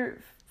 for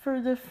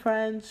the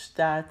French,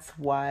 that's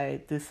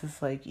why this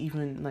is like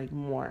even like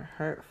more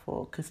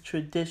hurtful, because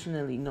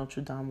traditionally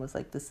Notre Dame was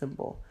like the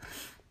symbol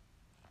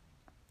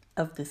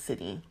of the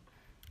city.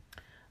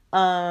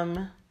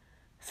 Some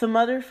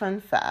other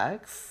fun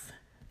facts.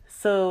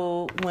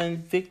 So when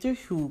Victor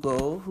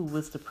Hugo, who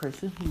was the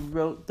person who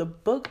wrote the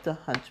book The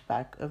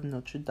Hunchback of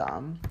Notre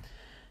Dame,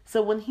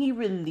 so when he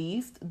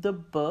released the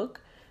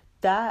book,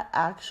 that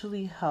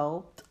actually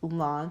helped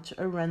launch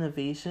a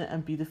renovation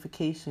and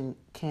beautification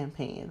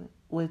campaign,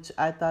 which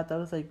I thought that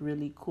was like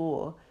really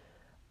cool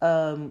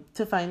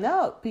to find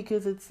out,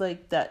 because it's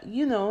like that,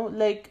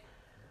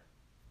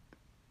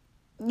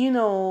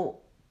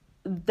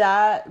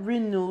 that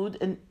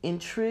renewed an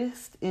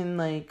interest in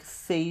like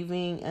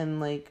saving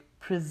and like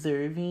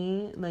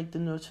preserving like the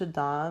Notre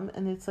Dame.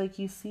 And it's like,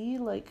 you see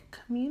like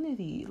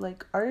community,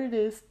 like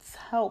artists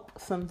help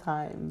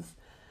sometimes.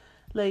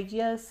 Like,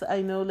 yes,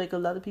 I know like a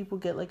lot of people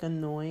get like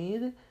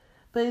annoyed,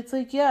 but it's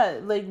like, yeah,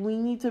 like we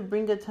need to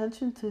bring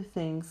attention to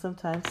things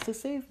sometimes to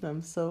save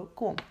them. So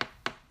cool.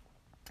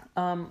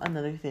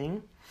 Another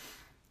thing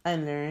I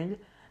learned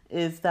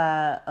is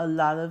that a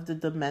lot of the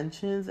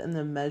dimensions and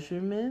the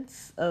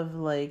measurements of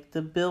like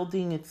the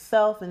building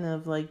itself and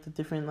of like the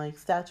different like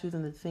statues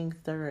and the things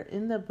that are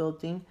in the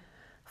building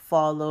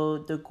follow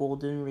the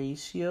golden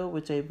ratio,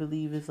 which I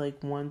believe is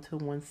like 1 to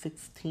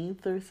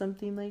 1/16 or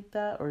something like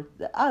that. Or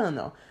I don't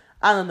know.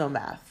 I don't know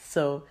math.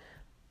 So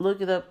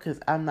look it up, because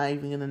I'm not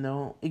even going to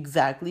know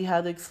exactly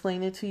how to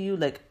explain it to you.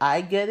 Like,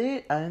 I get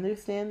it. I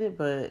understand it.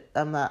 But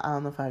I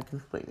don't know if I can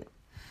explain it.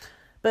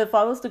 But it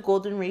follows the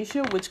golden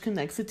ratio, which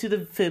connects it to the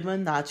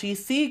Fibonacci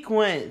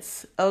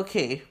sequence.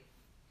 Okay.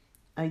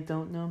 I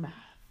don't know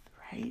math,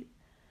 right?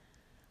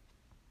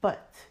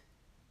 But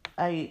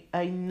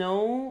I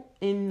know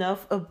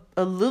enough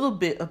a little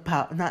bit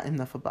about, not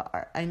enough about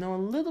art. I know a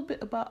little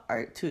bit about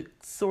art to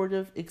sort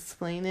of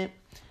explain it.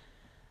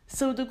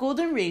 So the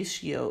golden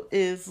ratio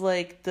is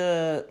like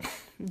the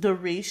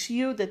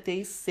ratio that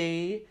they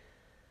say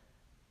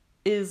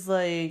is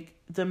like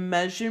the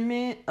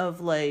measurement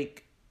of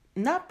like,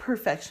 not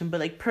perfection, but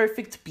like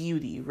perfect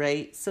beauty,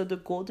 right? So the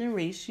golden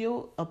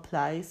ratio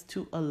applies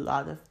to a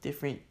lot of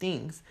different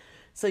things.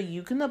 So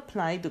you can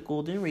apply the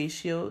golden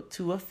ratio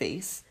to a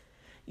face.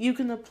 You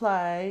can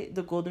apply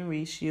the golden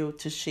ratio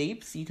to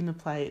shapes. You can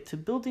apply it to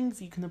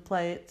buildings. You can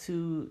apply it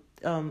to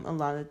a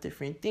lot of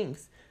different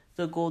things.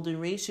 The golden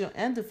ratio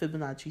and the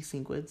Fibonacci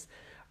sequence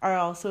are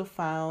also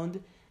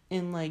found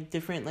in like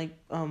different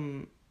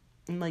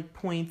like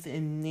points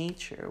in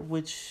nature,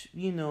 which,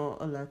 you know,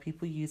 a lot of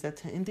people use that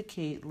to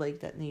indicate like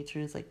that nature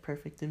is like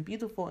perfect and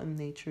beautiful, and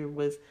nature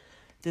was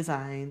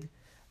designed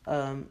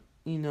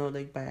you know,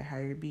 like by a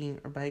higher being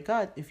or by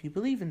God, if you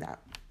believe in that.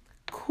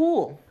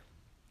 Cool.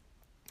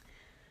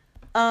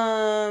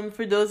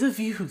 For those of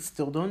you who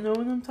still don't know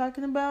what I'm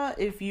talking about,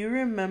 if you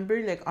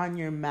remember, like on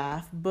your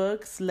math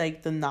books,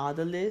 like the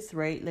nautilus,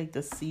 right? Like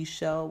the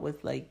seashell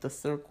with like the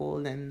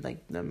circle and like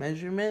the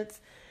measurements,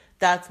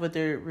 that's what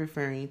they're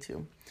referring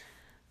to.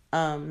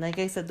 Like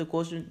I said, the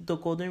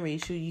golden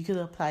ratio, you could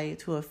apply it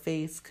to a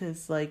face,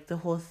 because like the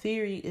whole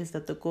theory is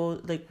that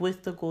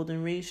with the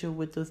golden ratio,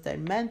 with those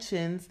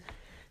dimensions,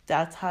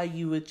 that's how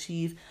you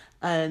achieve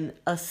an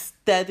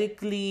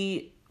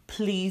aesthetically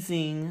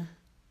pleasing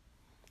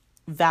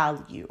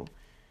value.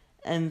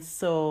 And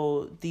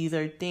so these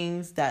are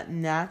things that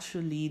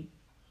naturally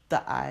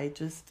the eye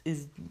just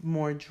is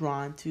more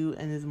drawn to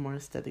and is more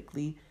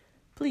aesthetically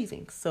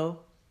pleasing.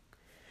 So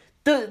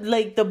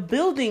the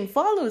building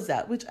follows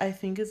that, which I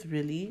think is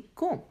really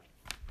cool.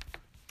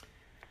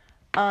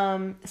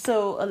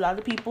 So a lot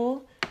of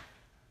people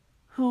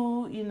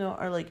who, you know,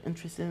 are like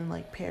interested in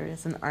like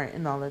Paris and art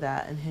and all of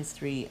that and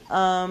history,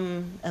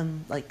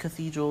 and like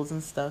cathedrals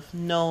and stuff,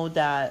 know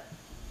that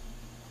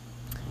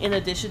in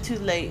addition to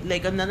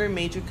like another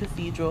major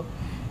cathedral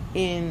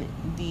in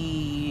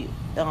the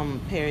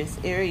Paris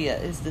area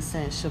is the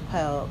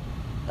Sainte-Chapelle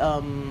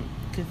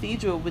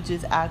cathedral, which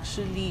is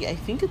actually, I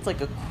think it's like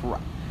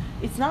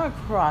it's not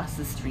across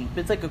the street,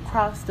 but it's like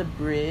across the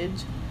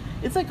bridge.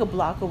 It's like a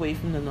block away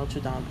from the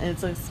Notre Dame, and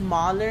it's a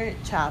smaller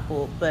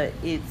chapel, but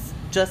it's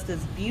just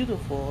as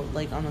beautiful,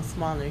 like on a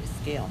smaller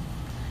scale.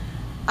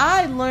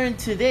 I learned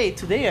today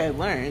I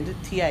learned,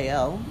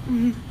 TIL,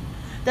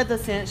 that the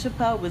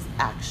Sainte-Chapelle was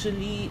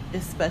actually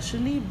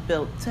especially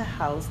built to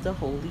house the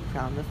Holy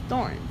Crown of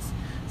Thorns.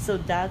 So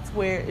that's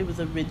where it was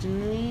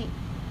originally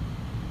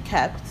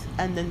kept,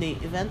 and then they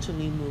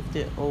eventually moved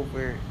it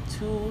over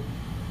to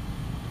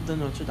the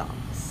Notre Dame.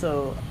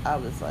 So I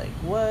was like,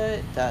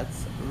 what?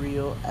 That's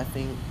real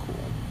effing cool.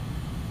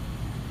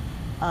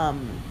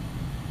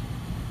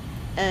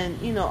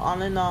 And, you know,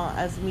 all in all,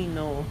 as we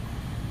know,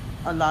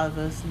 a lot of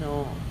us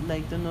know,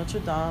 like the Notre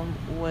Dame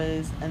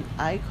was an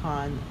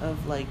icon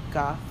of like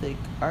Gothic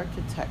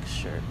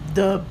architecture.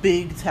 The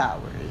big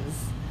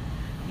towers,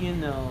 you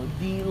know,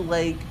 the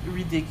like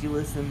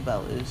ridiculous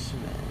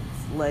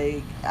embellishments.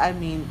 Like, I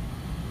mean,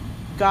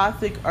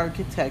 Gothic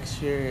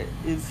architecture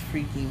is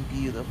freaking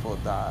beautiful,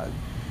 dog.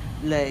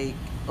 Like,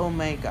 oh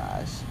my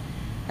gosh.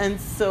 And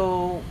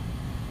so,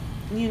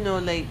 you know,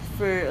 like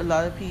for a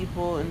lot of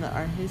people in the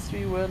art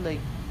history world,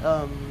 like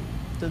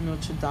the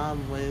Notre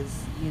Dame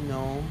was, you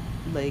know,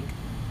 like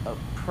a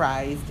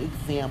prized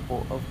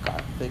example of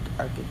Gothic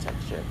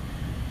architecture.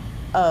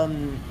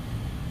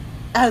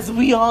 As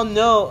we all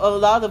know, a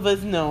lot of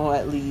us know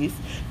at least,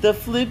 the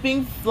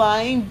flipping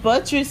flying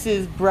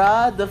buttresses,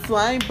 bruh. The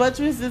flying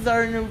buttresses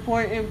are an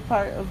important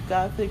part of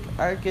Gothic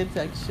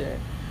architecture.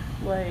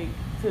 Like,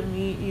 to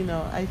me, you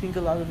know, I think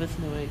a lot of us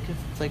know it because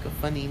it's like a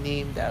funny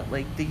name that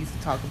like they used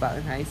to talk about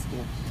in high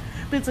school.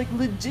 But it's like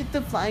legit,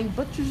 the flying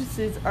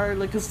buttresses are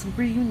like a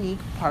super unique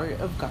part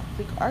of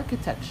Gothic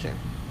architecture.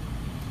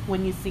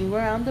 When you see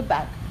around the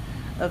back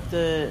of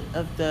the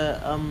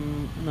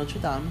Notre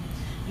Dame,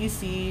 you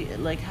see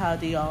like how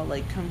they all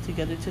like come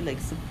together to like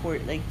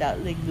support like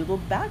that like little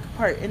back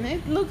part, and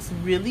it looks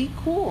really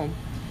cool,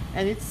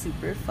 and it's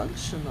super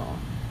functional.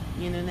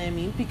 You know what I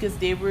mean? Because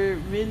they were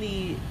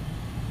really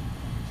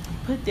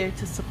put there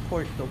to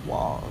support the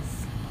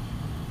walls.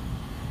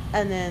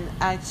 And then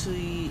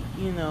actually,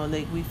 you know,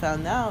 like we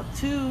found out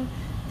too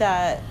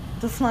that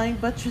the flying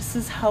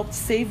buttresses helped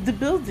save the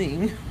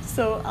building.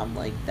 So I'm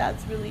like,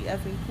 that's really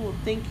effing cool.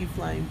 Thank you,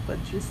 flying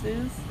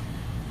buttresses.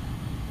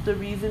 the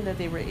reason that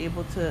they were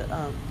able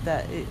to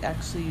that it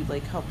actually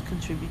like helped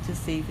contribute to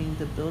saving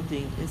the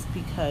building is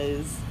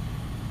because,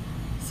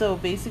 so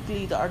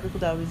basically the article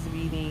that I was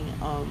reading,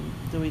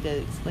 the way that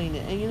it explained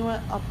it, and you know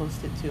what, I'll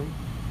post it too,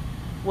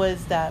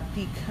 was that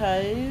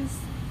because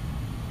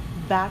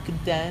back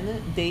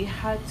then they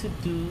had to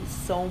do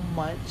so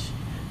much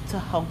to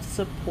help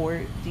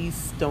support these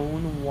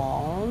stone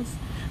walls,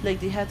 like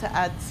they had to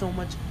add so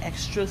much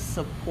extra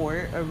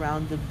support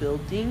around the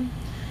building.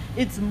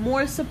 It's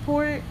more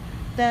support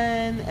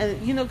than,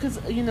 because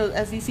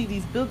as you see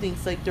these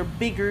buildings, like they're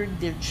bigger,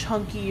 they're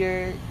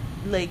chunkier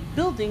like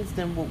buildings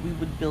than what we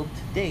would build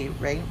today,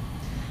 right?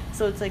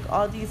 So it's like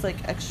all these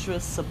like extra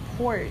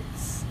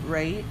supports,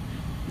 right?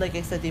 Like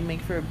I said, they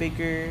make for a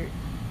bigger,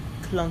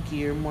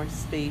 clunkier, more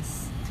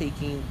space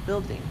taking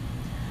building.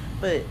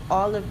 But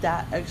all of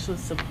that extra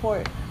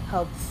support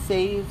helped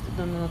save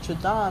the Notre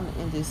Dame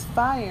in this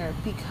fire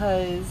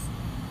because,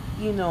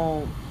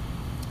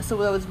 so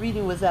what I was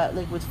reading was that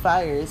like with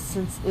fires,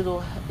 since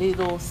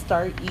it'll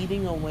start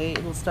eating away,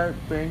 it'll start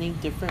burning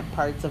different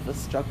parts of a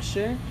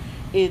structure,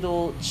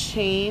 it'll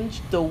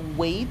change the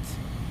weight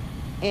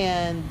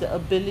and the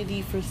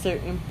ability for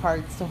certain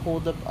parts to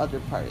hold up other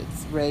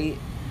parts, right?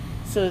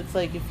 So it's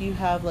like if you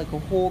have like a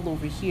hole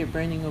over here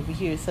burning over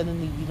here,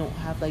 suddenly you don't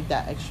have like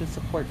that extra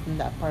support from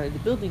that part of the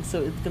building,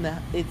 so it's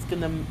gonna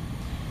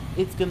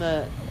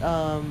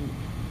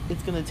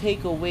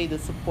take away the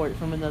support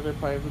from another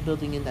part of the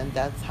building, and then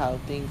that's how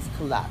things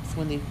collapse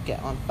when they get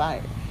on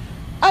fire.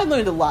 I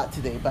learned a lot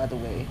today, by the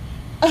way.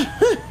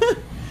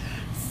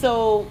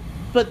 So,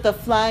 but the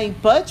flying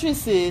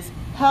buttresses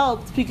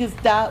helped because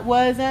that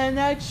was an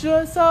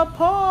extra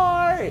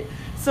support.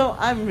 So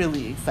I'm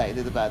really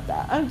excited about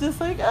that. I'm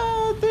just like,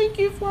 oh, thank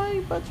you,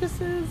 flying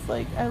buttresses.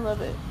 Like, I love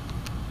it.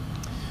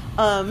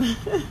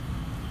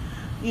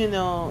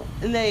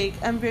 Like,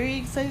 I'm very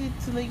excited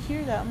to like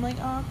hear that. I'm like,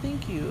 oh,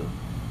 thank you.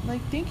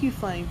 Like, thank you,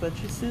 flying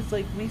buttresses.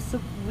 Like, we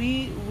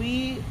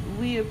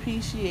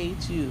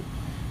appreciate you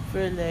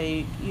for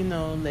like,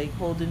 like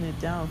holding it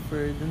down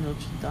for the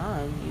Notre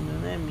Dame. You know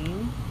what I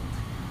mean?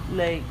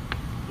 Like,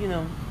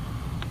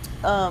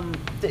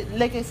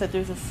 like I said,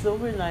 there's a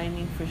silver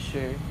lining for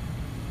sure.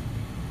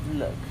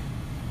 Look,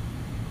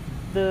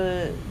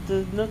 the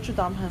Notre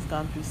Dame has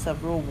gone through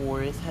several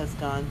wars, has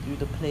gone through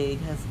the plague,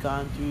 has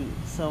gone through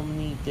so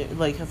many,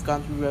 has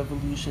gone through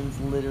revolutions,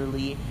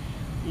 literally.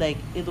 Like,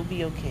 it'll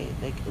be okay.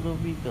 Like, they'll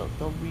rebuild.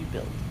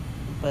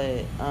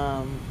 But,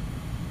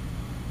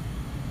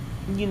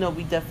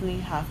 we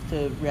definitely have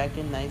to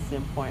recognize the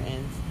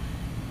importance.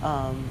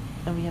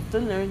 And we have to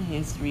learn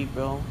history,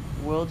 bro.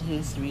 World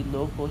history,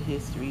 local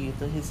history,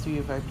 the history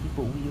of our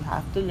people. We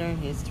have to learn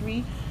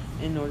history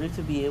in order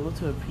to be able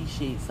to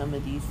appreciate some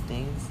of these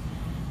things.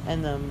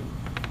 And,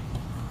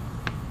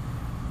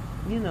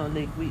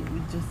 like, we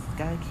just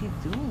gotta keep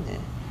doing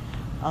it.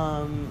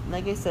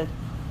 Like I said,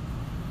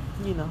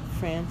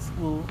 France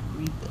will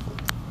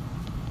rebuild.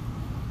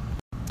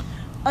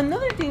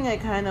 Another thing I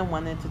kind of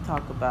wanted to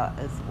talk about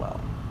as well.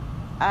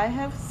 I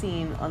have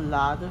seen a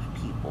lot of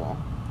people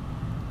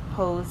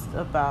post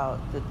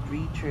about the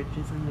 3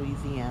 churches in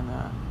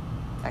Louisiana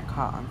that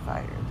caught on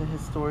fire. The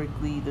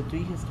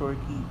 3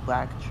 historically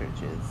black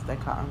churches that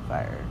caught on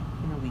fire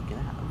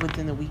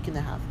within a week and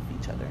a half of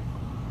each other.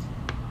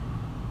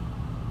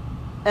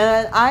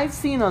 And I've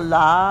seen a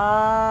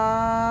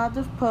lot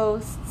of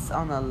posts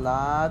on a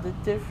lot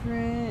of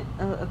different,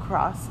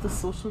 across the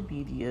social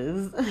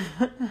medias,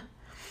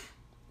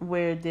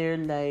 where they're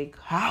like,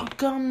 how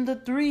come the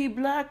 3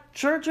 black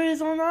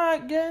churches are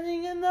not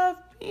getting enough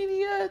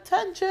media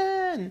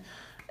attention?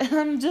 And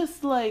I'm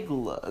just like,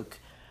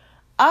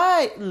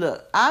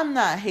 I'm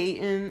not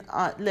hating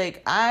on,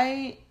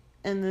 I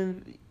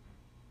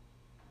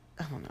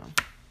don't know.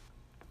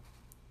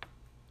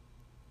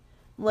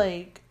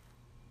 Like,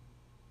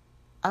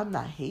 I'm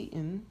not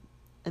hating,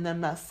 and I'm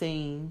not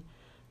saying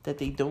that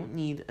they don't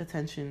need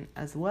attention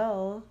as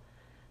well.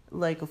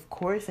 Like, of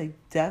course, I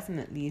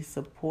definitely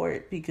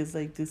support, because,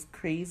 like, this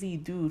crazy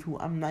dude who,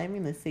 I'm not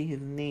even gonna say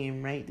his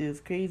name, right? This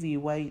crazy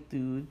white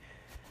dude,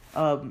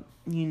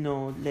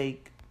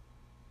 like,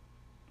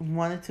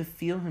 wanted to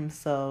feel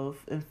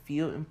himself and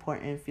feel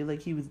important and feel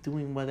like he was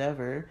doing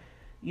whatever,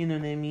 you know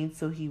what I mean?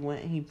 So he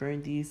went and he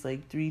burned these,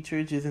 like, 3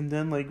 churches, and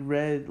then, like,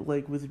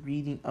 was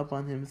reading up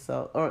on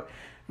himself, or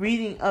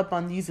reading up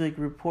on these, like,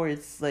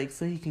 reports, like,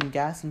 so he can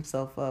gas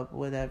himself up,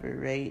 whatever,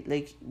 right?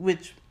 Like,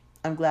 which,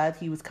 I'm glad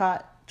he was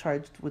caught,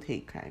 charged with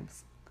hate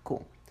crimes.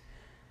 Cool.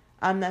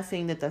 I'm not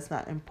saying that that's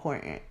not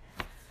important.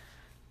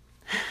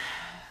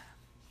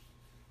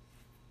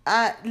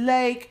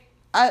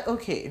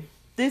 Okay.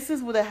 This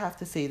is what I have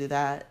to say to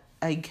that,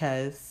 I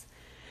guess,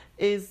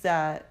 is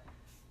that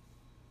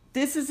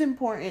this is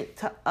important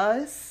to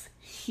us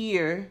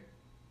here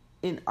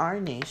in our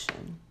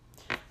nation.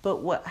 But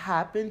what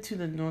happened to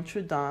the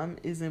Notre Dame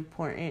is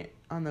important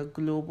on a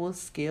global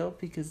scale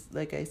because,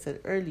 like I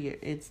said earlier,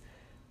 it's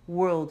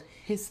world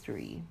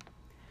history.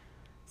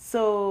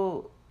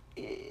 So,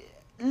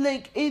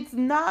 like, it's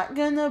not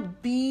gonna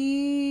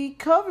be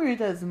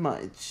covered as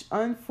much,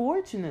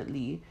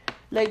 unfortunately.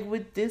 like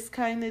with this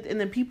kind of, and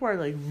then people are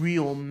like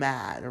real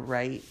mad,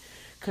 right?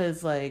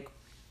 Because like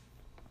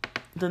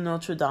the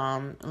Notre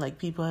Dame, like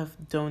people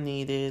have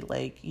donated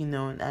like, you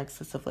know, in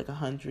excess of like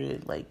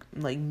 100, like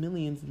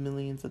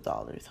millions of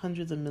dollars,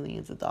 hundreds of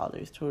millions of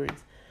dollars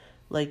towards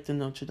like the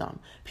Notre Dame.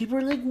 People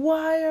are like,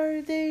 why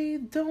are they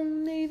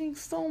donating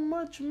so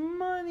much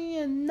money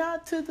and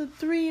not to the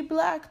 3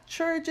 black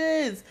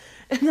churches?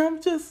 And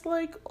I'm just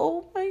like,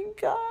 oh my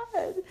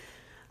God.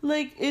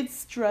 Like, it's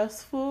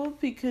stressful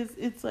because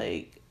it's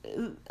like,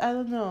 I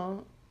don't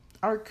know,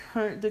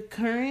 the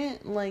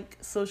current like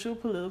social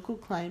political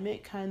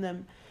climate kind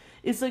of,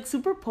 it's like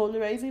super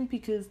polarizing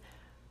because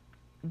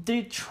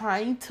they're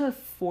trying to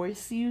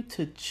force you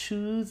to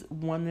choose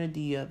one or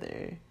the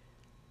other.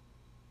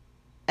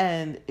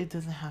 And it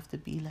doesn't have to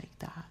be like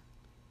that.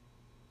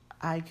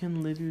 I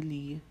can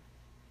literally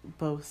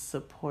both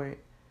support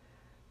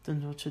the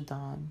Notre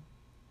Dame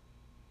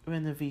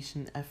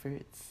renovation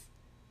efforts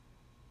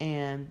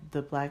and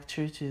the black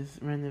churches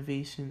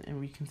renovation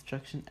and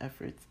reconstruction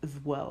efforts as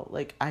well.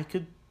 Like, I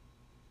could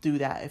do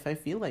that if I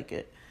feel like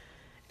it.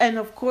 And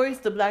of course,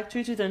 the black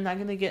churches are not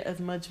going to get as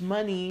much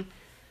money.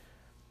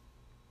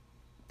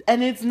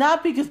 And it's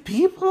not because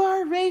people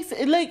are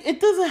racist. Like, it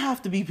doesn't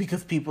have to be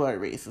because people are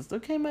racist.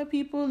 Okay, my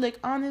people? Like,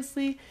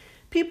 honestly,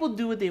 people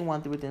do what they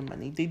want with their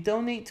money. They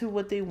donate to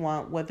what they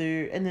want,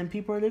 and then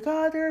people are like,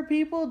 oh, there are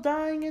people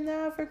dying in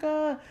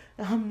Africa.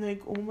 And I'm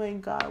like, oh my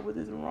God, what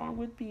is wrong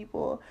with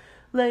people?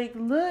 Like,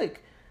 look,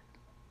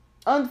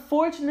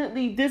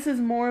 unfortunately, this is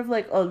more of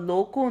like a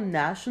local,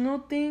 national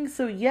thing.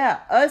 So yeah,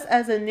 us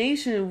as a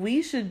nation,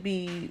 we should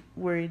be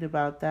worried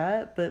about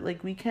that. But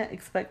like, we can't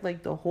expect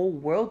like the whole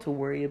world to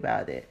worry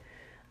about it.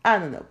 I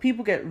don't know.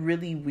 People get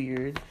really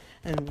weird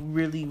and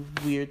really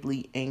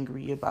weirdly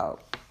angry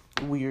about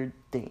weird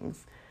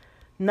things.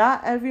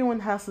 Not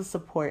everyone has to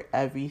support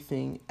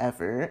everything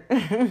ever.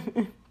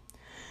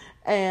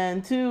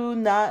 And 2,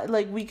 not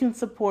like we can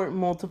support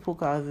multiple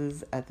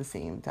causes at the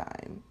same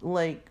time.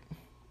 Like,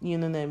 you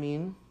know what I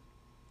mean?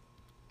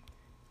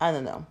 I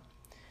don't know.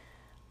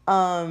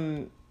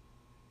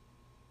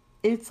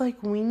 It's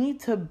like we need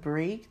to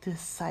break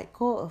this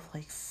cycle of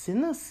like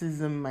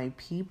cynicism, my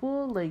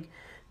people. Like,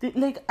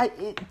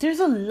 there's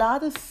a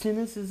lot of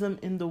cynicism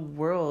in the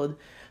world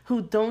who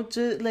don't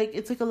just like,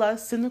 it's like a lot of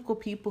cynical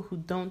people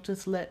who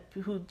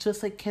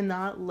just like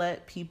cannot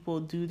let people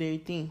do their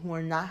thing, who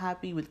are not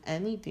happy with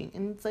anything.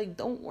 And it's like,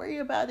 don't worry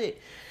about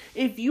it.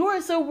 If you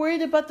are so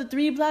worried about the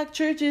 3 black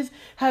churches,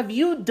 have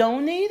you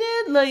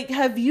donated? Like,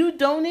 have you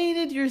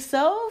donated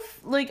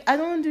yourself? Like, I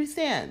don't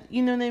understand.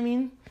 You know what I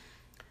mean?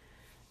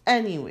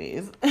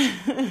 Anyways,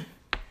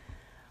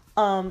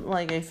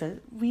 like I said,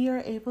 we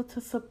are able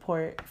to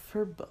support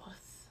for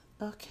both.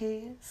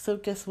 Okay, so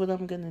guess what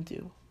I'm gonna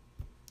do?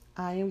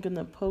 I am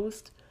gonna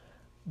post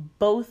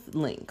both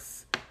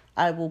links.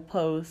 I will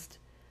post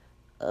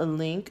a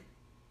link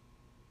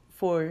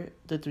for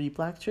the 3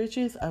 black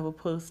churches. I will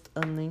post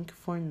a link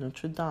for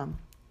Notre Dame.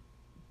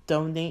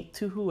 Donate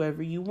to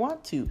whoever you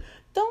want to.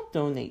 Don't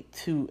donate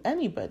to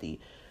anybody.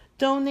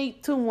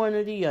 Donate to one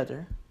or the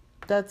other.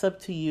 That's up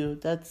to you.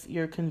 That's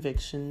your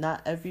conviction.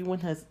 Not everyone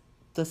has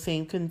the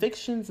same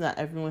convictions. Not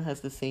everyone has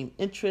the same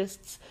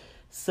interests.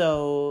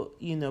 So,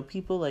 you know,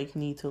 people like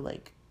need to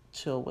like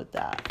chill with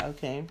that,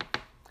 okay?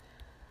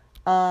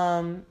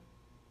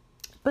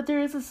 But there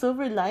is a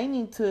silver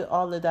lining to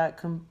all of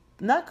that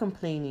not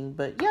complaining,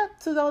 but yeah,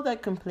 to all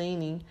that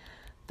complaining.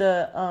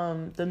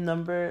 The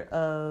number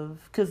of,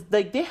 because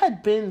like they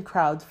had been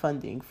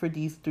crowdfunding for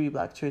these 3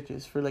 black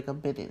churches for like a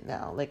minute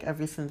now, like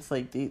ever since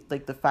like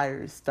the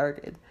fires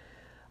started,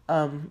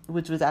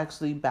 which was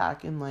actually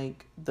back in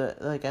like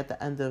at the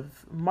end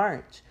of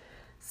March.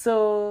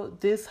 So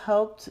this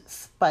helped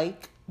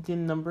spike the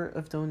number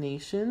of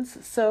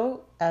donations.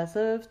 So as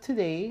of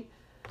today,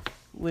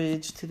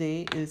 which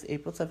today is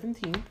April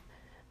 17th,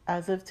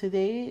 as of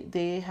today,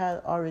 they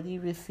had already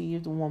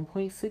received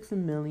 $1.6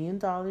 million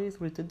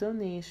worth of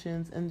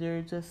donations, and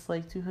they're just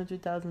like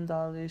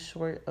 $200,000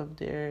 short of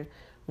their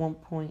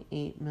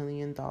 $1.8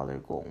 million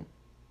goal.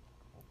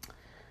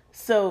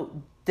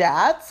 So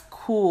that's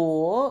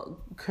cool.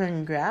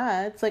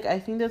 Congrats. Like, I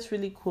think that's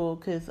really cool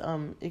because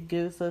it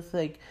gives us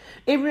like,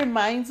 it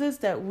reminds us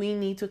that we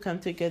need to come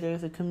together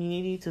as a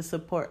community to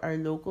support our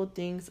local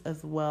things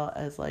as well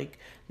as like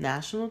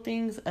national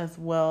things as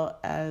well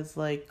as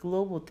like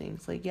global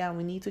things. Like, yeah,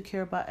 we need to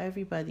care about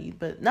everybody,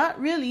 but not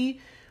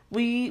really.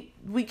 We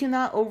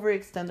cannot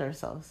overextend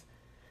ourselves.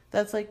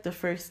 That's like the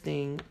first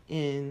thing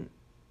in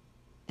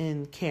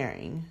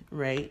caring,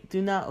 right?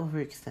 Do not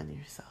overextend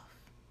yourself.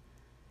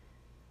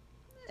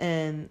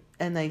 And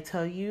I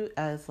tell you,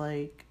 as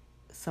like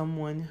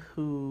someone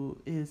who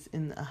is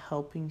in a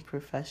helping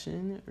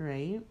profession,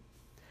 right?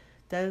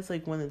 That is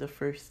like one of the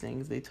first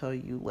things they tell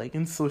you, like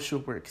in social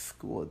work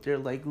school. They're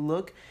like,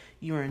 look,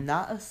 you are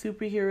not a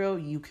superhero.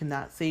 You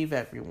cannot save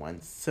everyone.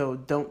 So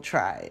don't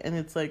try. And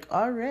it's like,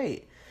 all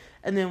right.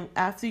 And then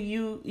after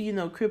you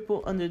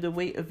cripple under the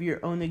weight of your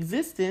own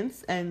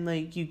existence and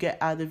like you get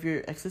out of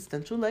your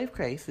existential life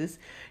crisis,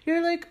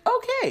 you're like,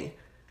 okay,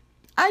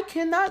 I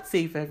cannot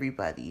save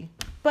everybody.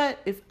 But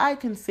if I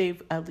can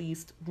save at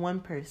least one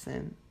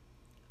person,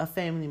 a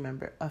family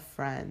member, a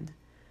friend,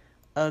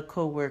 a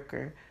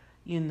coworker,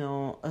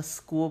 a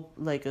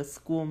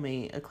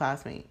schoolmate, a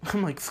classmate.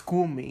 I'm like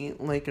schoolmate,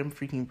 like I'm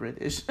freaking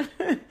British.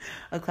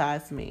 A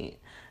classmate.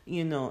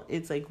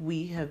 It's like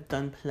we have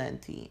done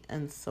plenty.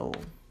 And so,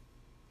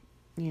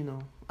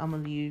 I'm gonna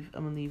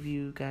leave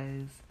you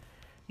guys,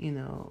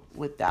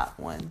 with that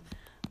one.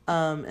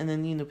 And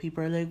then,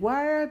 people are like,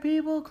 why are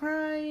people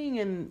crying?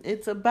 And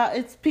it's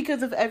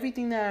because of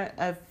everything that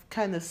I've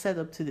kind of set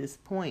up to this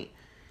point.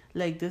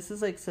 Like, this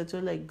is like such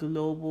a like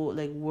global,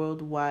 like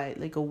worldwide,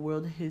 like a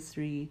world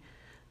history,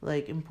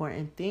 like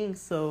important thing.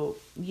 So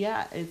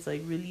yeah, it's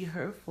like really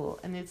hurtful.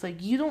 And it's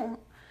like, you don't,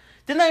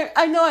 then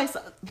I know I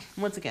saw,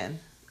 once again,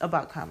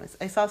 about comments,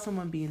 I saw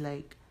someone be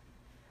like,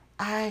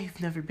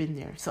 I've never been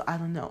there, so I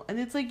don't know. And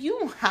it's like, you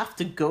don't have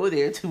to go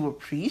there to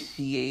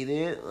appreciate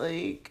it.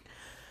 Like,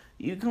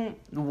 you can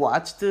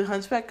watch The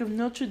Hunchback of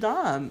Notre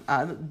Dame.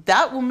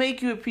 That will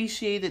make you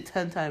appreciate it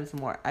 10 times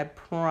more. I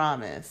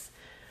promise.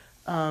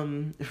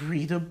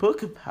 Read a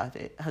book about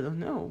it. I don't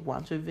know.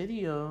 Watch a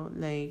video.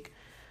 Like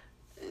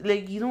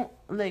you don't,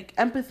 like,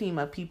 empathy,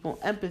 my people.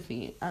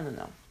 Empathy. I don't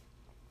know.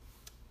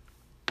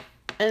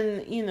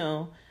 And,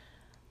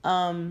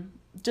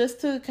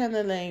 just to kind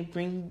of like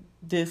bring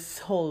this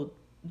whole,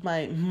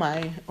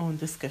 my own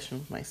discussion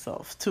with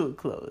myself to a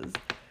close.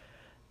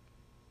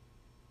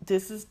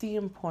 This is the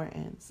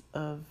importance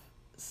of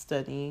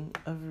studying,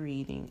 of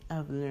reading,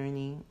 of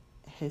learning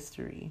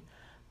history,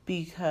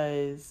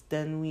 because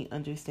then we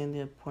understand the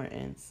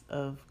importance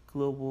of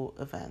global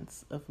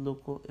events, of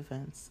local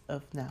events,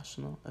 of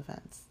national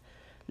events.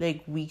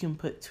 Like, we can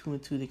put 2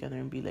 and 2 together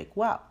and be like,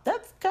 wow,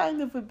 that's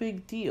kind of a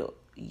big deal.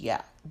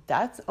 Yeah,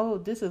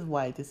 this is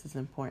why this is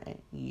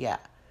important. Yeah.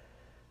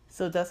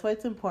 So that's why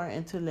it's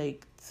important to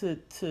like,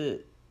 to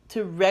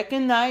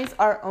recognize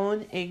our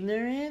own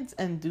ignorance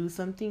and do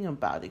something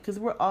about it. Because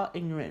we're all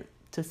ignorant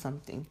to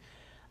something.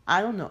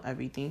 I don't know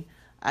everything.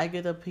 I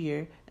get up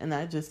here and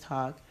I just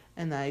talk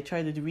and I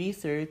try to do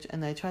research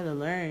and I try to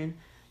learn.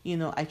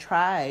 I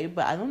try,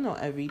 but I don't know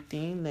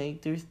everything.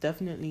 Like, there's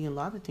definitely a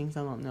lot of things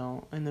I don't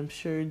know. And I'm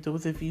sure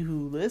those of you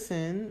who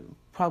listen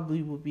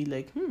probably will be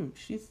like,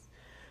 she's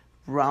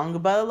wrong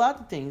about a lot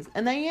of things.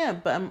 And I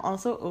am, but I'm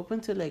also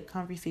open to like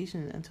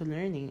conversation and to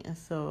learning. And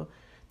so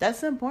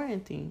that's the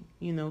important thing,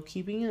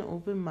 keeping an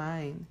open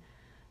mind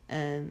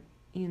and,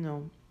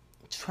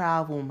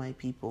 travel, my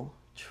people,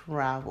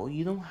 travel.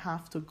 You don't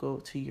have to go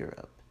to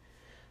Europe.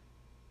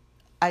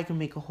 I can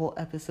make a whole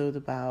episode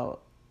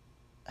about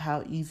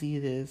how easy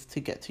it is to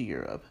get to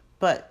Europe.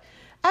 But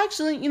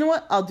actually, you know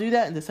what? I'll do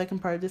that in the second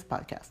part of this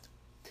podcast.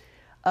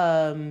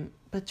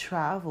 But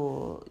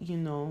travel,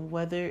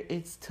 whether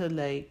it's to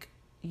like,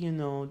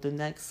 the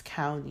next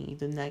county,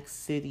 the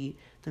next city,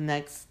 the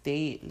next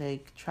state,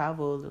 like,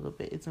 travel a little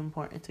bit. It's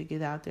important to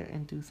get out there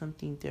and do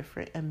something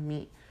different and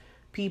meet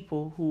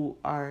people who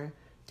are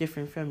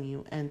different from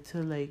you, and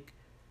to like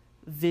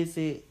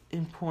visit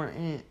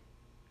important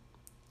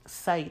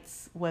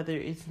sites, whether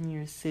it's in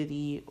your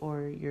city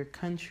or your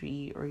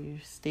country or your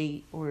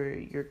state or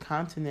your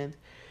continent.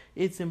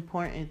 It's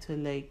important to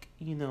like,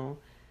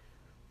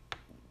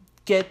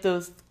 get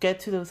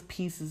to those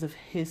pieces of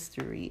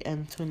history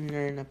and to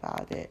learn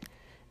about it.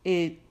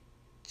 It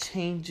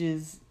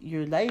changes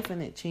your life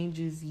and it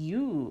changes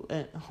you,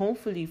 and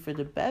hopefully for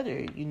the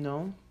better.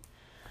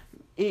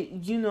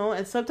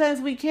 And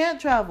sometimes we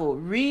can't travel.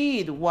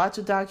 Read, watch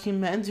a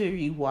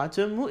documentary, watch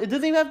a movie. It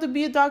doesn't even have to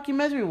be a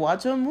documentary.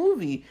 Watch a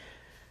movie.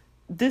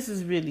 This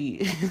is really,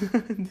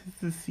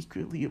 this is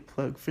secretly a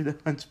plug for The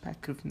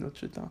Hunchback of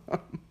Notre Dame.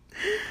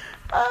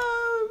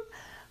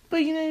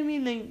 But you know what I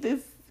mean? Like,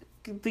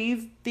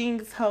 these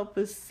things help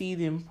us see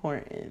the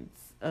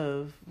importance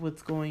of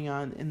what's going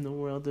on in the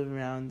world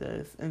around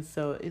us. And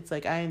so it's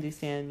like, I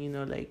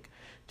understand, like,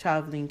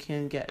 traveling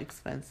can get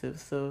expensive.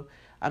 So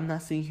I'm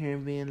not sitting here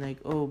and being like,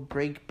 oh,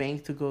 break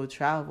bank to go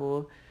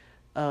travel.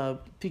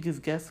 Because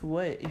guess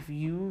what? If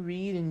you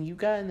read and you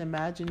got an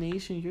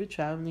imagination, you're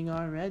traveling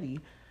already.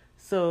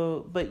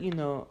 So, but,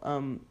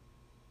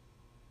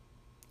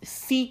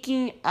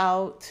 seeking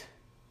out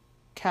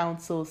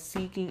counsel,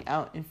 seeking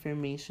out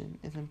information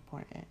is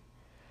important.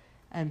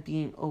 And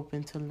being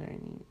open to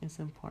learning is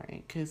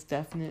important, because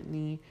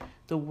definitely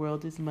the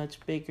world is much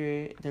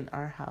bigger than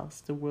our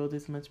house. The world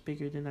is much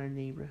bigger than our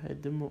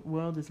neighborhood. The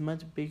world is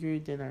much bigger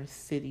than our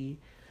city.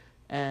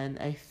 And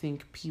I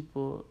think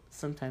people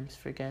sometimes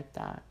forget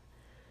that.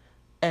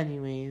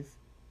 Anyways,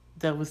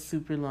 that was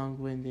super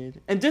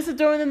long-winded. And just to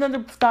throw in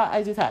another thought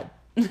I just had.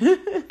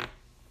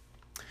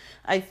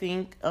 I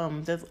think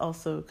that's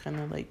also kind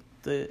of like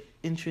the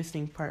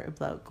interesting part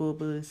about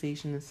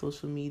globalization and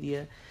social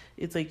media.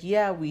 It's like,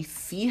 yeah, we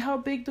see how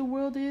big the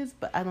world is,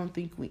 but I don't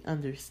think we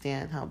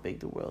understand how big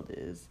the world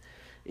is.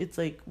 It's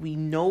like, we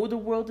know the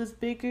world is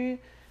bigger,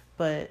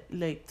 but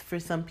like, for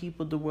some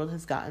people, the world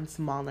has gotten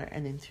smaller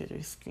and into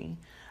their screen.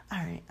 All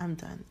right, I'm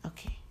done.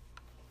 Okay.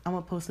 I'm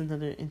going to post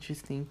another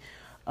interesting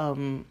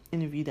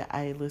interview that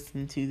I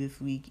listened to this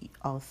week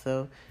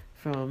also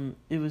from,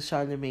 it was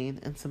Charlemagne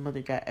and some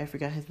other guy. I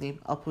forgot his name.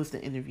 I'll post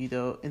the interview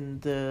though in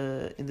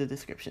the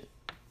description.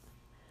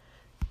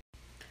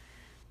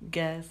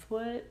 Guess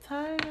what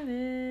time it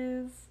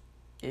is?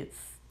 It's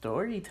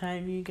story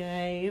time, you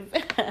guys.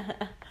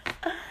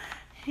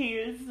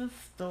 Here's the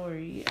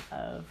story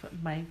of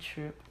my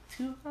trip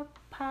to a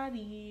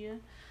party.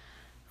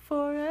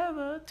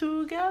 Forever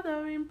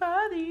together in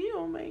party.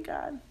 Oh my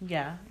god.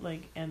 Yeah,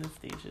 like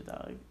Anastasia,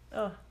 dog.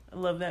 Oh, I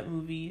love that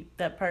movie.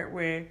 That part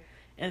where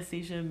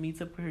Anastasia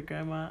meets up with her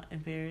grandma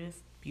in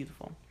Paris.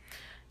 Beautiful.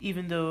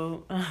 Even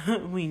though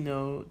we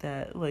know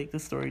that like the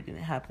story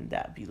didn't happen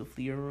that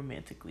beautifully or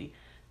romantically.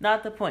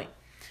 Not the point.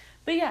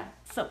 But yeah,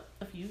 so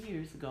a few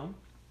years ago,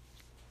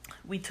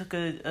 we took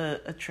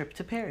a trip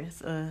to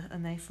Paris. A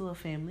nice little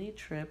family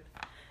trip.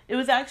 It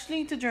was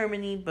actually to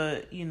Germany,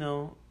 but, you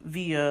know,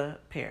 via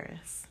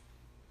Paris.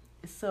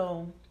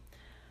 So,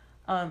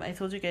 I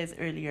told you guys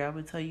earlier, I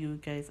would tell you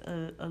guys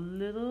a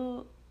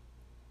little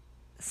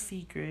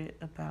secret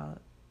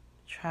about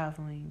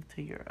traveling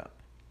to Europe.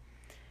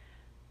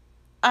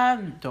 I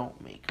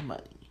don't make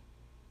money.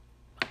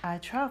 I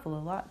travel a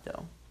lot,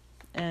 though.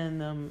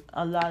 And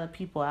a lot of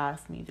people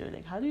ask me, they're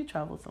like, how do you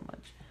travel so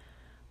much?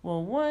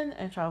 Well, 1,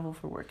 I travel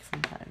for work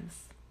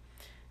sometimes.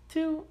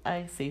 2,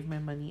 I save my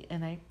money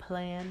and I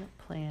plan.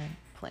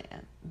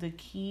 The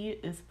key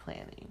is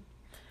planning.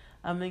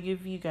 I'm going to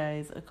give you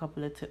guys a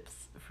couple of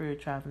tips for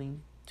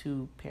traveling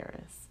to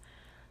Paris.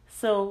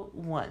 So,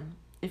 1,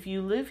 if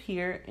you live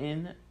here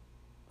in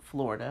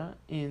Florida,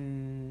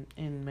 in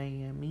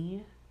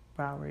Miami,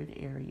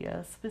 Broward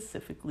area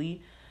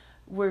specifically,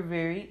 we're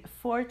very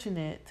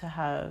fortunate to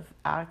have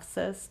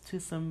access to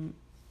some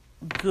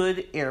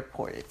good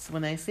airports.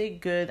 When I say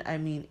good, I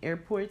mean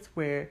airports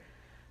where,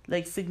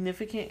 like,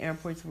 significant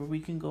airports where we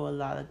can go a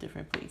lot of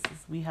different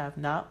places. We have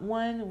not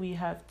 1, we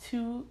have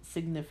 2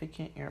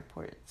 significant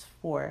airports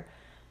for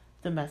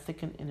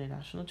domestic and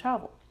international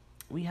travel.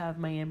 We have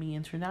Miami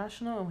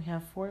International and we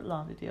have Fort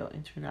Lauderdale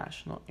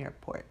International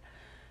Airport.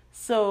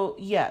 So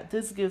yeah,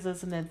 this gives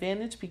us an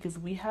advantage because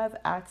we have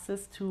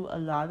access to a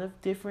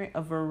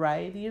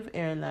variety of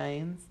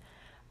airlines,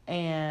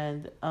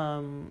 and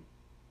so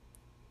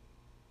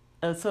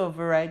a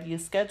variety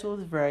of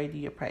schedules,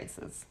 variety of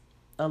prices.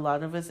 A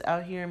lot of us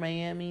out here in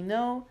Miami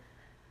know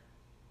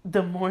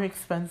the more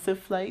expensive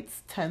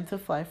flights tend to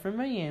fly from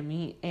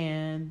Miami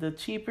and the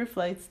cheaper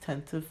flights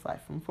tend to fly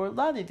from Fort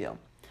Lauderdale.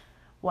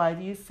 Why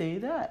do you say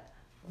that?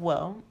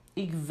 Well,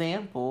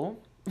 example,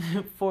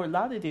 Fort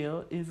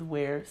Lauderdale is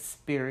where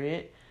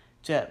Spirit,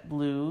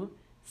 JetBlue,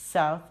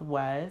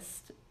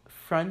 Southwest,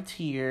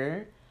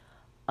 Frontier,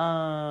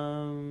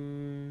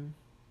 I'm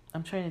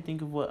trying to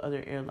think of what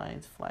other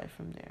airlines fly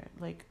from there.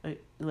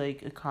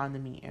 Like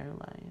economy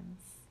airlines,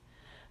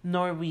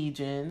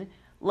 Norwegian,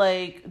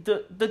 like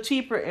the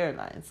cheaper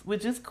airlines,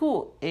 which is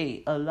cool.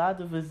 A lot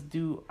of us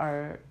do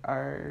are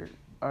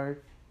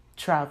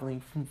traveling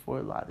from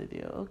Fort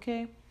Lauderdale,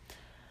 okay?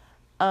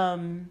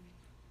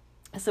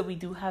 So we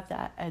do have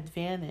that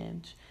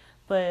advantage.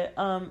 But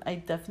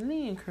I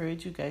definitely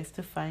encourage you guys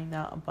to find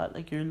out about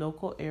like your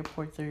local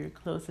airports or your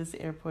closest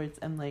airports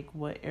and like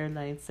what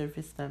airlines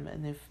service them,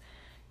 and if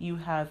you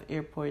have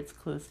airports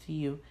close to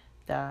you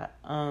that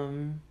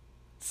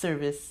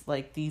service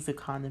like these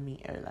economy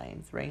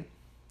airlines, right?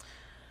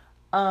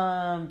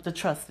 The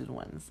trusted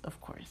ones, of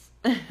course.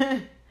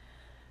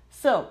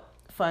 So,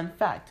 fun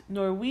fact,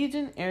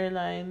 Norwegian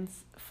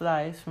Airlines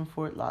flies from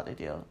Fort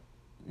Lauderdale.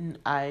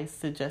 I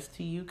suggest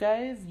to you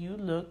guys, you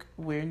look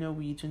where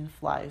Norwegian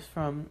flies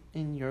from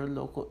in your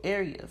local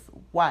areas.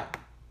 Why?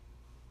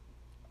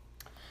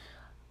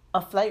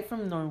 A flight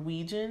from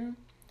Norwegian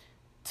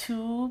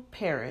to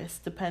Paris,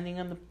 depending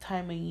on the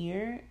time of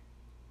year,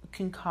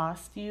 can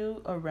cost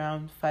you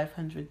around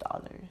 $500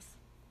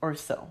 or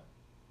so.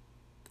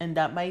 And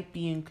that might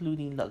be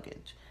including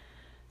luggage.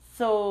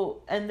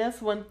 So, and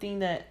that's one thing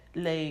that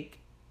like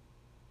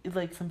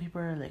some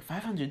people are like,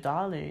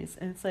 $500,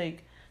 and it's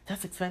like,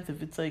 that's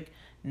expensive. It's like,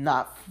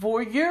 not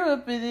for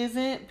Europe, it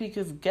isn't,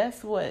 because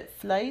guess what?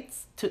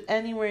 Flights to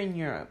anywhere in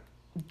Europe,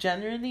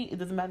 generally, it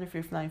doesn't matter if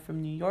you're flying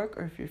from New York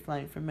or if you're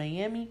flying from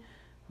Miami,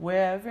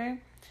 wherever,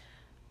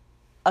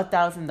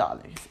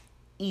 $1,000,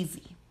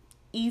 easy,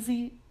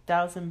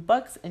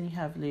 $1,000, and you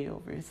have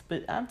layovers.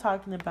 But I'm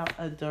talking about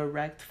a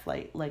direct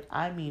flight, like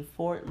I mean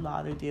Fort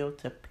Lauderdale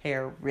to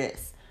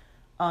Paris,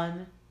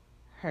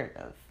 unheard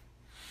of.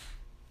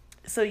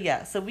 So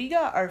yeah, so we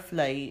got our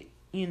flight.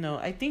 You know,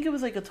 I think it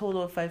was like a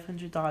total of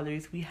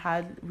 $500.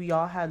 We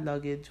all had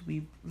luggage.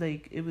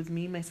 It was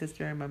me, my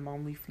sister, and my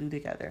mom. We flew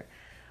together.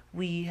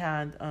 We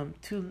had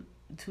two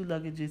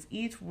luggages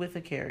each with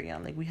a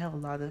carry-on. Like, we had a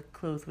lot of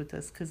clothes with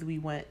us because we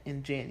went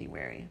in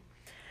January.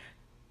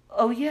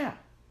 Oh yeah,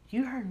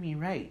 you heard me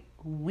right.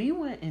 We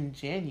went in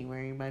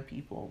January, my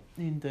people,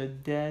 in the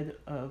dead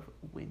of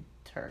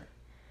winter.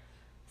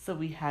 So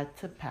we had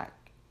to pack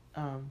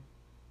a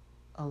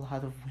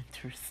lot of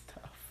winter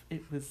stuff.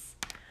 It was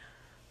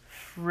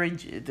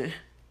frigid,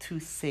 to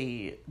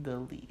say the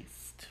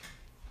least.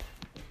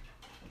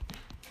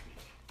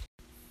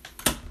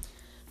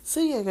 So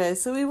yeah, guys.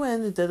 So we went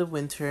in the dead of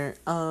winter.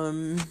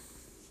 The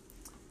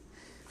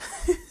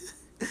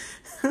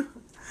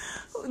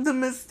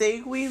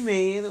mistake we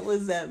made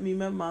was that me,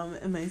 my mom,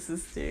 and my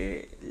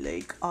sister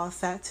like all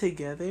sat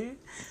together,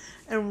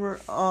 and we're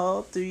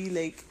all three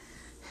like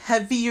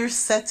heavier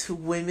set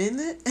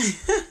women.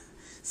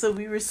 So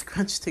we were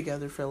scrunched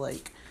together for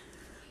like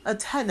a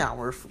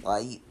 10-hour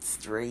flight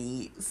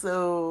straight.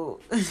 So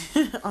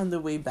on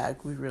the way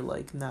back, we were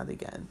like, not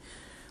again.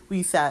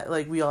 We sat,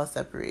 like, we all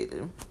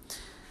separated.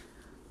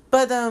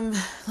 But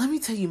let me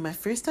tell you, my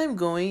first time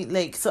going,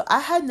 like, so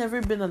I had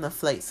never been on a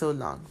flight so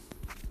long.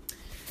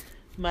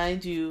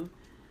 Mind you,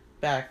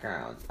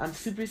 background, I'm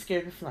super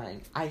scared of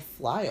flying. I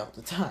fly all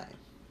the time,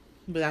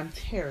 but I'm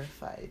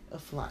terrified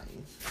of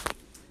flying.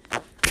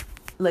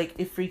 Like,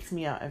 it freaks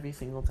me out every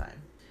single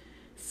time.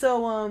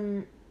 So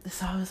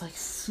I was like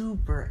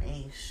super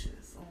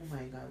anxious. Oh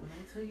my god, when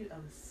I tell you I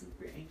was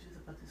super anxious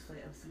about this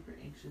flight, I was super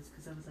anxious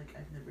because I was like,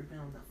 I've never been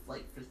on a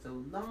flight for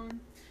so long.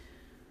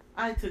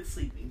 I took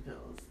sleeping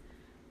pills.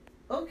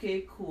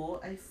 Okay,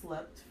 cool. I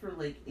slept for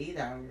like 8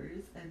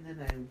 hours and then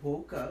I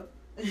woke up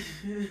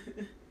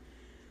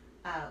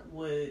at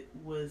what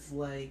was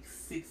like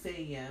 6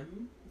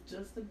 a.m.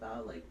 just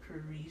about like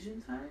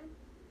Parisian time.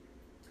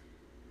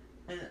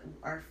 And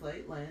our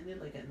flight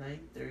landed like at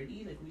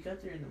 9:30. Like we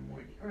got there in the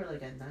morning, or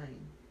like at 9.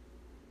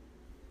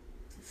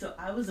 So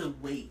I was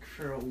awake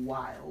for a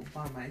while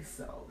by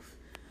myself.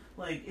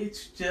 Like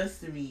it's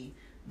just me.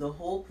 The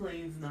whole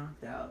plane's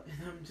knocked out, and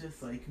I'm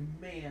just like,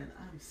 man,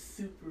 I'm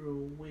super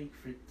awake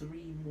for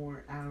 3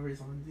 more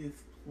hours on this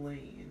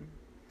plane.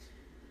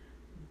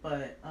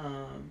 But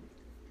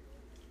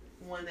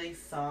when I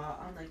saw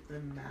on like the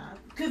map,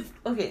 cause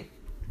okay,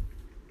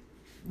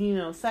 you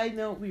know, side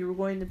note, we were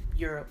going to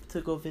Europe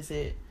to go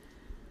visit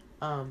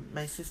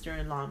my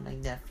sister-in-law and my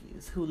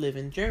nephews who live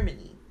in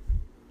Germany.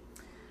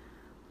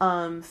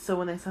 So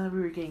when I saw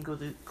we were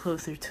getting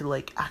closer to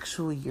like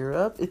actual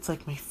Europe, it's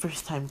like my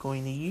first time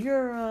going to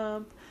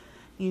Europe.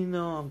 You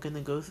know, I'm gonna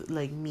go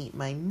like meet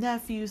my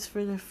nephews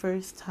for the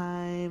first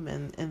time,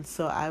 and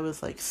so I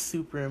was like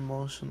super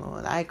emotional,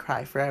 and I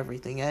cry for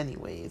everything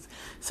anyways.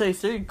 So I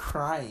started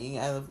crying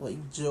out of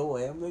like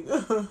joy. I'm like,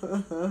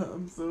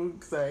 I'm so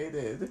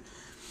excited.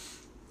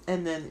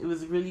 And then it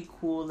was really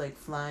cool, like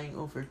flying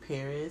over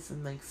Paris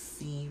and like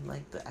seeing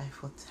like the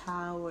Eiffel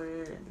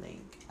Tower, and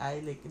like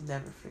I like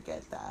never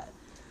forget that.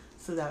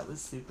 So that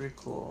was super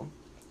cool.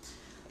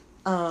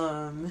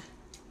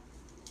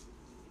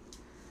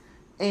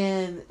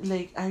 And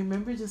like I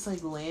remember just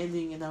like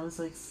landing, and I was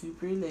like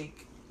super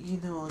like,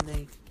 you know,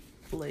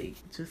 like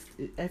just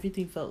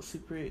everything felt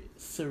super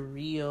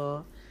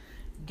surreal.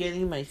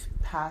 Getting my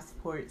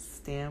passport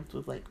stamped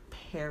with like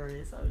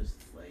Paris, I was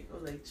just like, oh,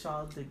 like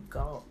Charles de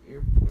Gaulle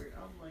Airport.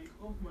 I'm like,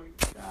 oh my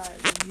god,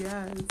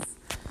 yes,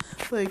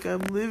 like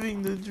I'm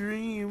living the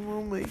dream.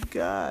 Oh my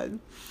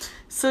god.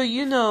 So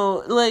you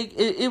know, like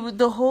it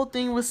the whole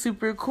thing was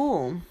super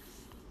cool.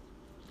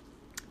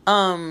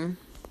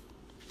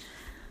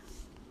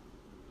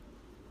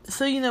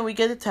 So you know, we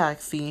get a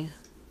taxi,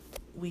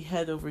 we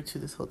head over to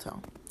this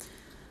hotel.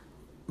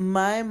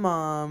 My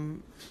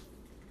mom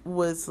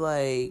was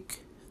like,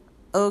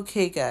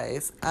 okay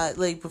guys,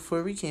 like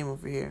before we came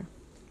over here,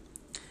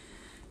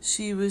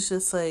 she was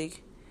just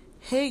like,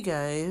 hey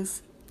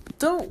guys,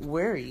 don't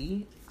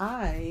worry,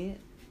 I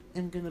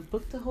am gonna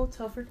book the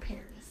hotel for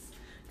Paris,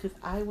 because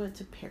I went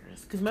to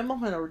Paris, because my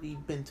mom had already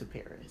been to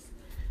Paris.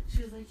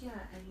 She was like,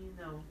 yeah, and you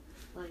know,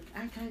 like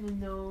I kind of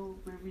know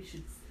where we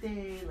should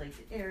stay, like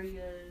the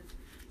areas,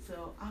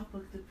 so I'll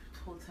book the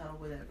hotel,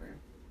 whatever.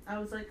 I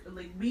was like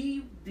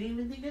we didn't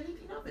even think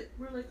anything of it.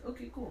 We're like,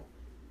 okay, cool.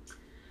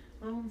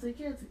 My mom's like,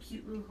 yeah, it's a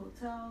cute little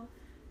hotel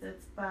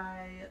that's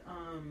by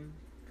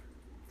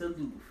the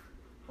Louvre.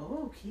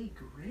 Oh, okay,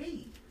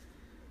 great.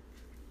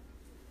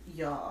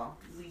 Y'all,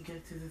 we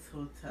get to this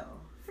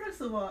hotel.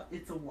 First of all,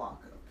 it's a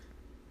walk up.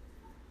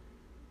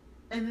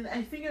 And then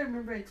I think I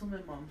remember I told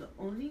my mom the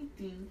only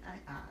thing I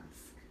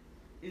ask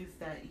is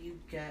that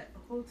you get a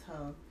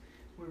hotel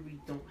where we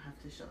don't have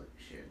to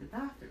share the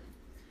bathroom.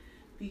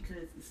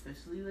 Because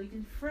especially like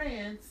in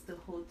France,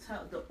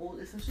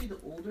 especially the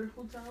older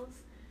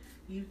hotels,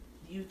 you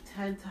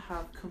tend to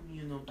have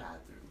communal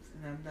bathrooms,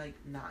 and I'm like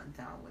not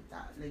down with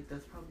that. Like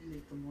that's probably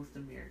like the most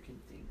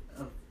American thing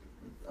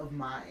of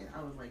mine.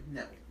 I was like,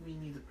 no, we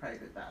need a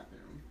private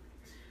bathroom.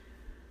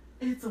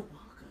 It's a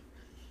walk up,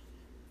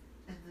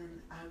 and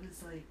then I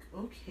was like,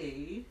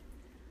 okay.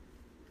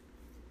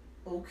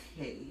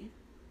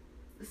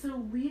 So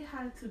we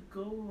had to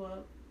go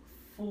up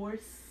 4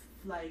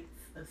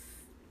 flights of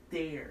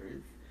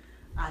stairs.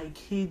 I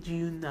kid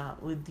you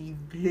not, with these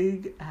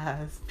big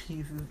ass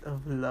pieces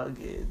of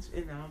luggage.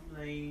 And I'm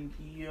like,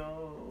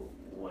 yo,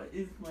 what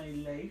is my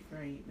life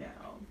right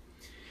now?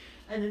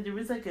 And then there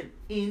was like an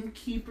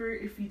innkeeper,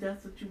 if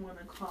that's what you want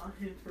to call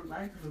him, for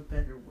lack of a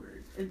better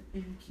word. An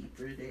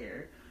innkeeper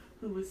there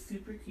who was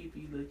super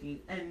creepy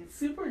looking and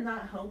super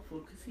not helpful,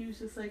 because he was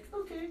just like,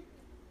 okay,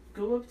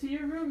 go up to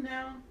your room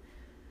now.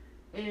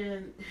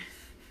 And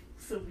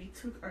so we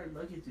took our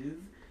luggages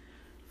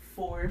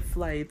 4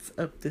 flights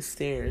up the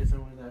stairs or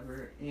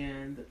whatever,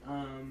 and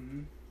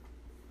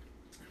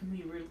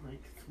we were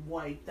like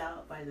wiped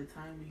out by the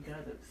time we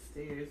got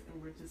upstairs,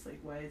 and we're just like,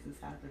 why is this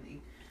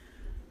happening?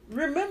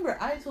 Remember,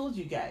 I told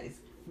you guys,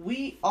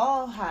 we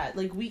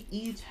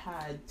each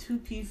had 2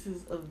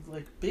 pieces of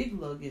like big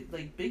luggage,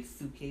 like big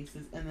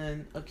suitcases, and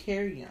then a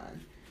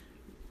carry-on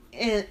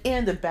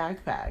and a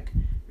backpack,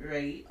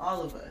 right?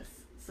 All of us.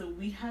 So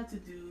we had to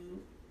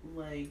do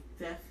like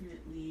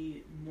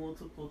definitely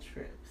multiple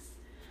trips.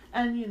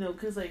 And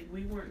cuz like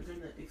we weren't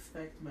going to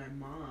expect my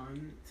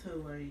mom to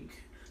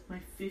like my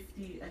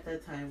 50 at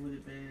that time would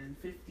have been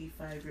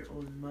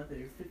 55-year-old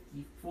mother,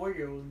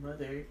 54-year-old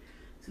mother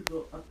to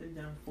go up and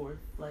down 4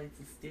 flights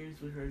of stairs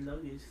with her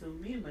luggage. So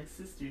me and my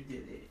sister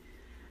did it.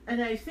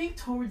 And I think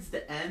towards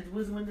the end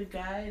was when the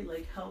guy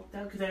like helped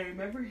out, because I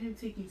remember him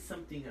taking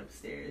something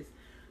upstairs.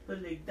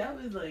 But like that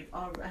was like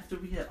after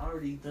we had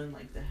already done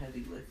like the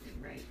heavy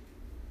lifting, right?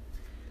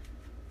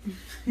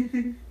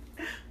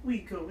 We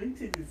go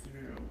into this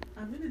room.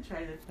 I'm gonna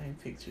try to find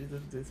pictures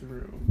of this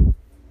room.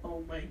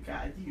 Oh my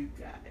god, you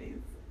guys.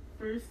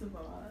 First of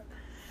all,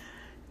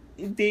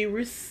 they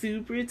were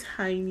super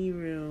tiny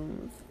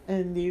rooms,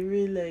 and they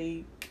were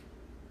like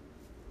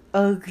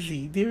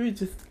ugly. They were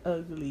just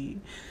ugly.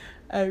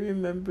 I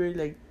remember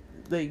like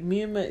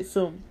me and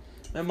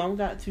my mom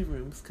got 2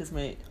 rooms because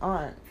my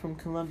aunt from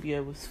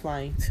Colombia was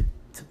flying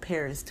to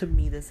Paris to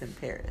meet us in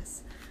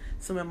Paris.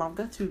 So my mom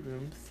got 2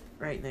 rooms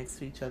right next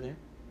to each other.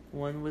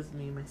 One was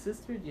me and my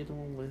sister. The other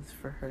one was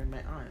for her and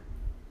my aunt.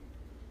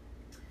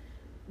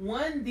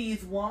 One,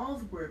 these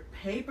walls were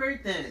paper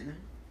thin.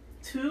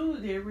 2,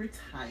 they were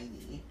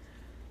tiny.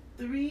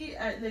 3,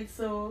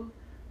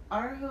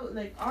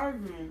 our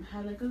room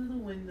had like a little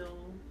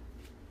window,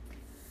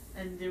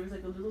 and there was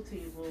like a little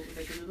table with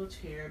like a little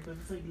chair, but it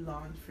was like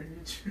lawn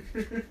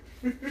furniture.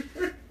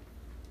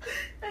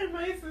 And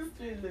my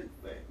sister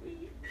looks at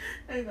me,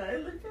 and I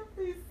look at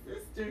my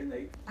sister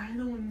like, I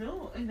don't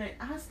know. And I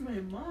asked my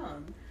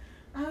mom,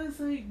 I was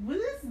like, what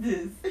is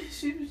this? And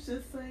she was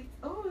just like,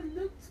 oh, it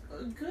looks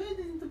good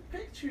in the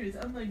pictures.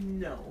 I'm like,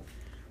 no.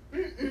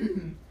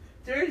 Mm-mm.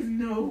 There is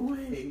no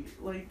way.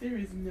 Like, there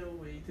is no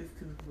way this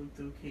could have looked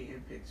okay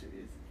in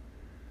pictures.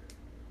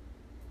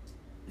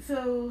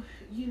 So,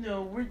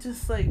 we're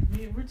just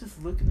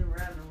looking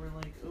around, and we're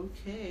like,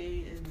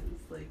 okay. And it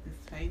was like this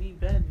tiny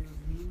bed. It was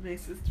me and my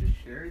sister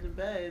sharing a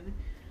bed.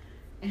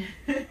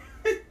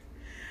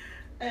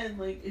 And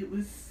like, it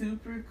was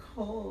super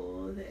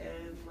cold.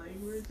 And like,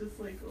 we're just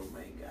like, oh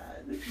my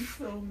god, this is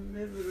so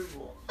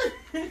miserable.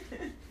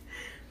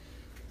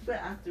 But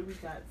after we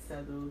got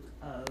settled,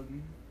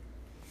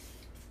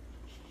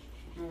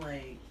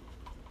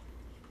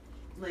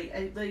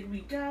 we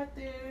got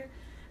there,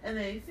 and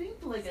I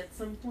think like at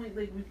some point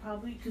like we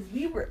probably, because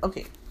we were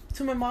okay,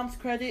 to my mom's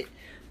credit,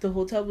 the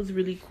hotel was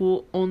really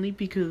cool only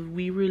because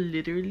we were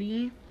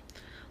literally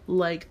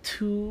like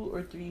 2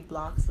 or 3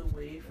 blocks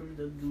away from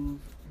the Louvre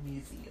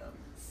Museum.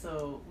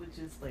 So which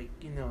is like,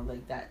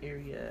 like that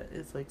area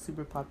is like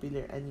super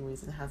popular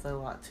anyways and has a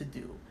lot to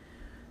do.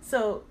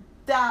 So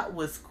that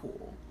was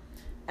cool.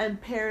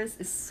 And Paris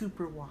is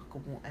super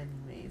walkable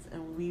anyways.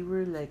 And we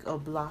were like a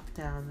block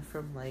down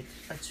from like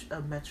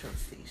a metro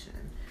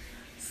station.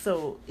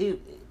 So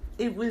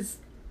it was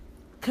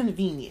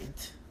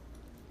convenient.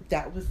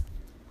 That was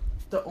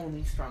the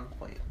only strong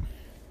point.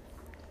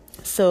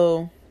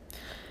 So,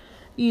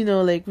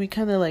 like we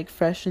kind of like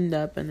freshened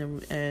up,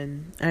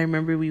 and I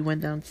remember we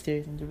went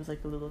downstairs and there was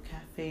like a little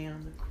cafe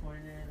on the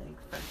corner, like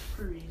French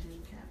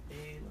Parisian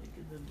cafe, like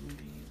in the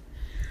movies.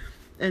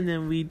 And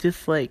then we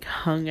just like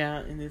hung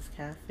out in this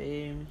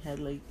cafe, and we had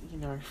like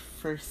our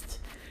first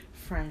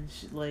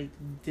French like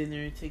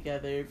dinner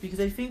together, because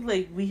I think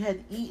like we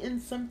had eaten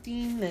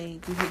something,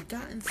 like we had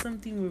gotten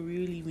something when we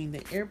were leaving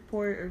the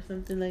airport or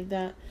something like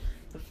that.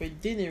 But for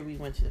dinner we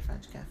went to the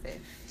French cafe,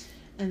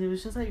 and it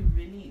was just like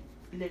really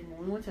like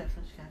when we went to a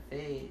French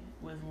cafe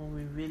was when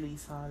we really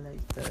saw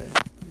like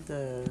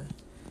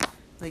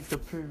the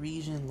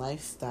Parisian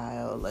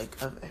lifestyle,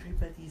 like of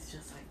everybody's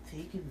just like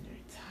taking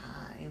their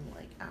time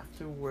like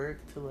after work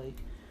to like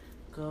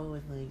go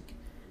and like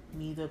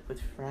meet up with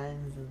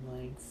friends and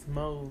like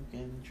smoke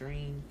and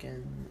drink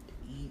and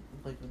eat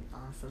like an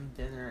awesome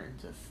dinner and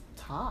just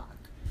talk.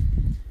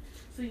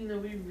 So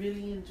we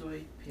really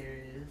enjoyed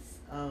Paris.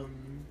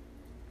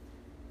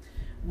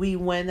 We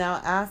went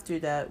out after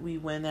that. We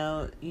went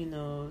out,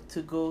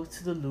 to go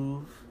to the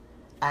Louvre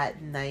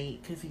at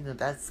night, because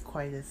that's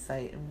quite a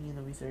sight.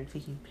 And we started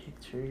taking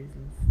pictures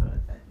and stuff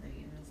at night,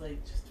 and it was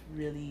like just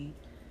really,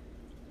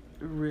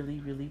 really,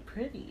 really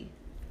pretty.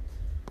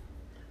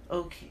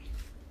 Okay.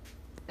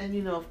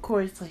 And of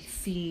course,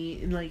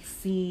 seeing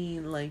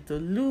the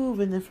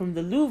Louvre, and then from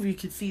the Louvre you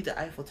could see the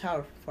Eiffel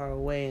Tower from far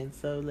away, and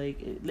so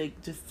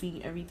just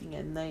seeing everything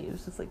at night, it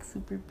was just like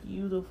super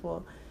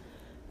beautiful.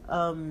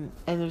 And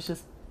it was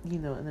just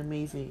an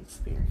amazing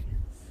experience.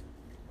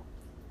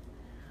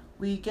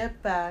 We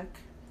get back,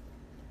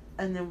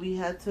 and then we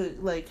had to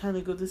kind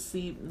of go to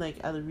sleep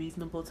at a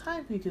reasonable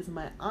time, because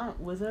my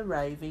aunt was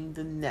arriving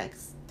the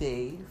next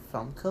day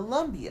from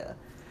Colombia.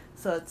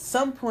 So at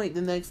some point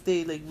the next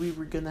day, like, we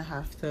were gonna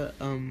have to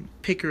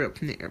pick her up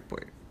from the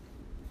airport.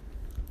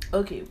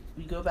 Okay,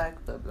 we go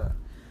back, blah blah.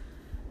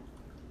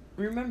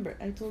 Remember,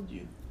 I told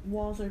you,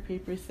 walls are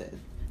paper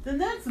thin. The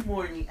next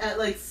morning at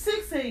like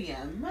 6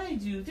 a.m.,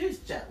 mind you, there's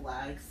jet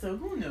lag, so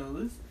who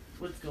knows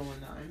what's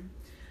going on.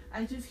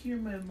 I just hear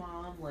my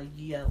mom like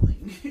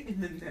yelling in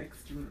the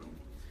next room.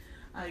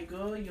 I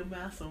go, yo me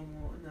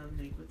asomo, and I'm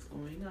like, what's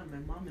going on? My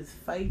mom is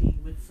fighting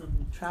with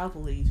some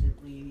travel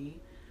agent lady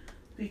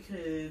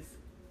because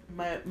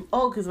my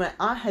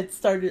aunt had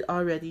started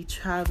already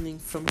traveling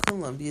from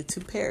Colombia to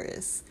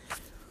Paris.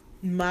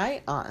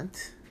 My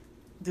aunt,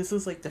 this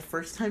was like the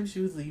first time she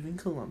was leaving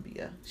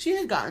Colombia. She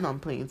had gotten on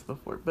planes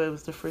before, but it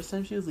was the first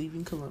time she was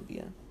leaving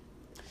Colombia.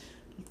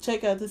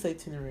 Check out this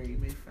itinerary,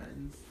 my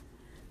friends.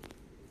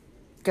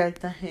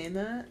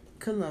 Cartagena,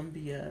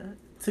 Colombia,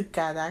 to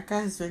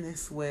Caracas,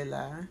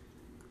 Venezuela.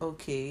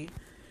 Okay.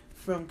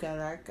 From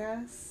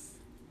Caracas,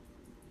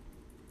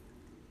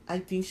 I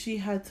think she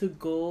had to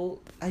go,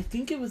 I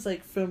think it was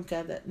like from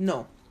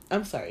Cartagena,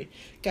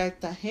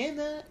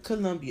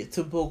 Colombia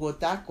to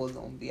Bogota,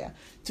 Colombia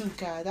to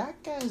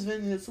Caracas,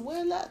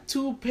 Venezuela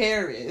to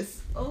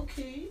Paris.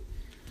 Okay.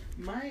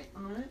 My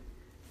aunt,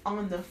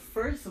 on the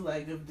first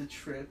leg of the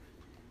trip,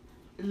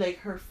 like,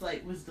 her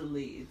flight was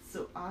delayed,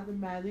 so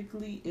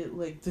automatically it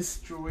like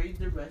destroyed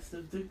the rest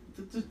of the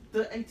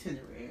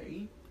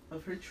itinerary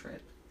of her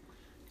trip.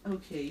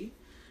 Okay.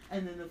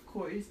 And then of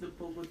course the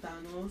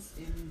Bogotanos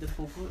in the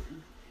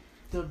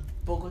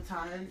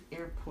Bogotan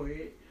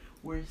airport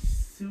were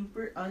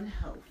super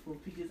unhelpful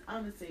because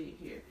I'm gonna say it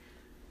here.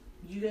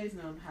 You guys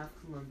know I'm half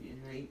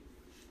Colombian, right?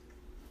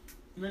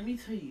 Let me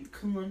tell you,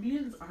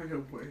 Colombians are the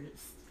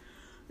worst.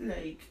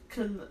 And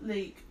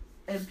Colombians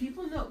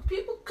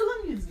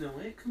know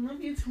it.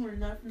 Colombians who are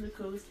not from the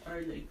coast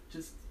are like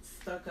just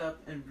stuck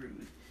up and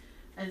rude.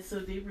 And so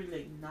they were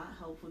like not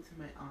helpful to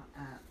my aunt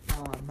at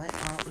all. My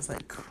aunt was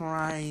like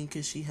crying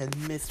because she had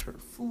missed her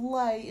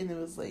flight, and it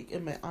was like,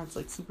 and my aunt's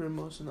like super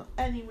emotional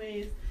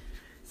anyways.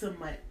 So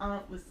my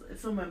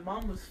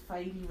mom was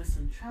fighting with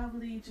some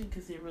travel agent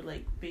because they were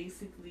like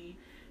basically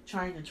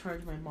trying to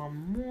charge my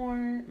mom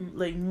more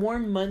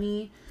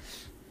money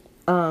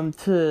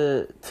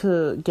to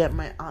get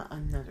my aunt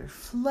another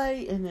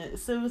flight. And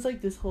so it was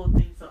like this whole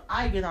thing. So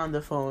I get on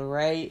the phone,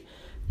 right?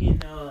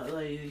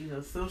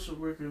 Social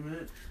worker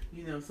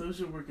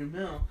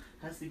Mill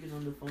has to get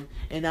on the phone,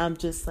 and I'm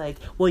just like,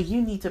 well,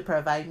 you need to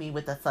provide me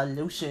with a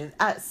solution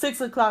at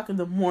 6:00 in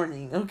the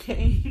morning,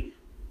 okay?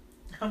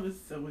 I was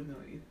so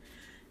annoyed,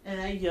 and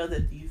I yelled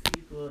at these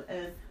people,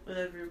 and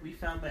whenever we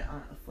found my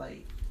aunt a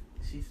flight,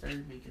 she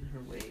started making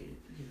her way,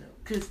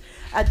 because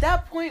at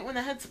that point when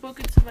I had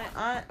spoken to my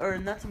aunt, or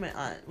not to my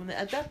aunt, when I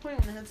had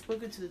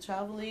spoken to the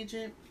travel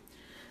agent,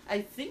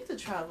 I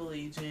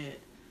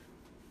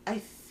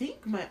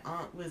think my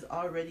aunt was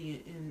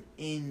already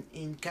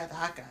in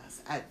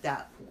Caracas at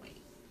that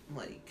point.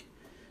 Like,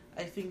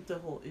 I think the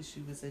whole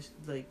issue was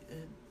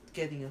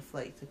getting a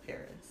flight to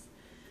Paris.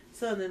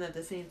 So then at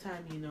the same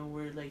time,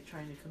 we're like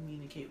trying to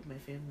communicate with my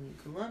family in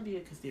Colombia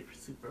because they were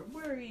super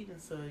worried,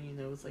 and so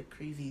it was like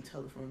crazy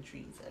telephone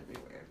trees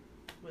everywhere.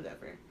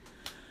 Whatever.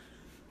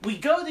 We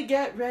go to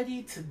get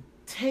ready to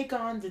take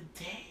on the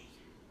day.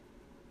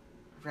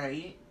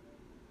 Right?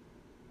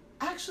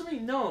 Actually,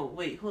 no.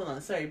 Wait, hold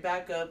on. Sorry,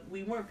 back up.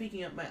 We weren't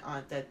picking up my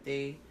aunt that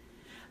day.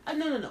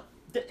 No.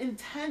 The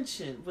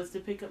intention was to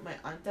pick up my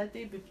aunt that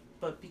day,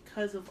 but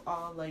because of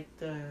all, like,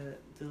 the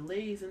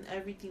delays and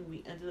everything,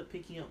 we ended up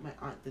picking up my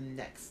aunt the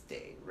next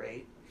day,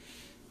 right?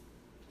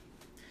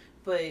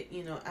 But,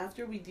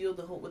 after we deal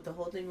with the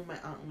whole thing with my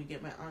aunt, and we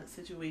get my aunt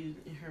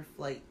situated in her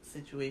flight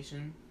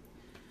situation,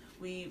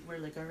 we were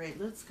like, all right,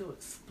 let's go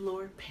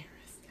explore Paris.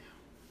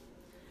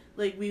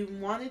 Like, we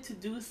wanted to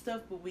do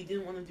stuff, but we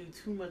didn't want to do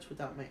too much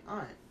without my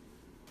aunt.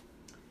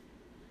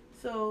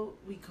 So,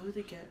 we go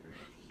to get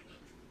ready.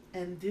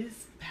 And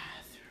this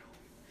bathroom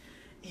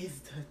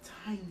is the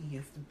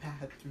tiniest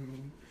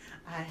bathroom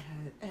I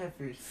had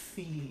ever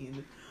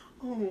seen.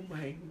 Oh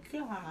my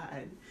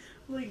god.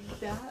 Like,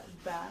 that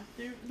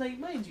bathroom, like,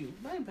 mind you,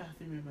 my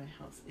bathroom in my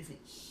house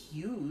isn't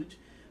huge,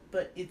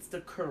 but it's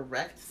the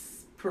correct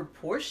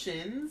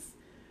proportions.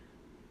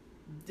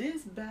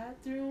 This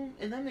bathroom,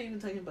 and I'm not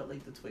even talking about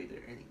like the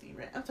toilet or anything,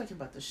 right? I'm talking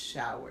about the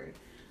shower.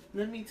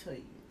 Let me tell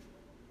you,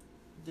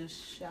 the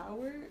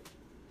shower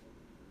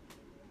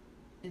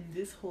in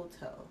this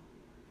hotel,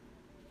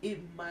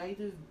 it might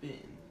have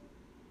been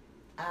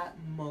at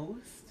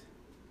most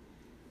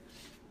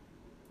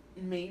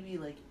maybe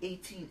like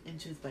 18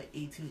 inches by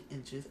 18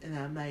 inches, and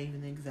I'm not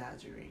even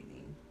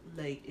exaggerating.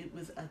 Like, it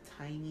was a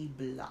tiny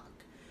block.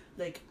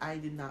 Like, I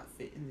did not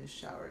fit in this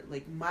shower.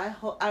 Like,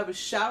 I was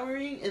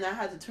showering and I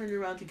had to turn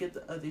around to get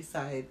the other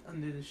side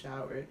under the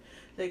shower.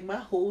 Like, my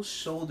whole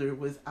shoulder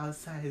was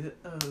outside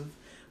of,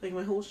 like,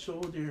 my whole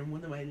shoulder and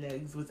one of my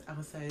legs was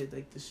outside,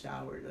 like, the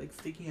shower, like,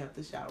 sticking out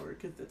the shower,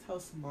 because that's how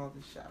small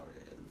the shower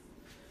is.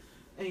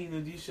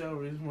 And,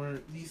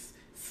 these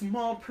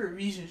small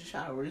Parisian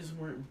showers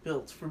weren't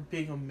built for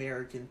big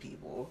American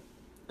people.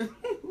 Like,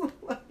 oh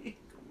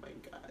my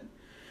god.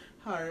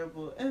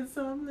 horrible. And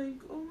so I'm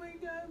like, oh my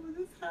god, what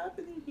is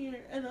happening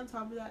here? And on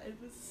top of that, it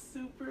was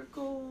super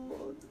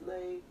cold.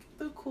 Like,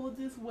 the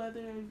coldest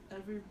weather I've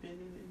ever been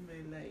in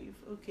my life,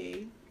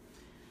 okay?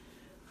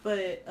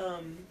 But,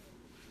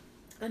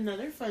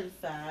 another fun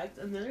fact,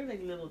 another,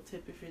 like, little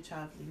tip if you're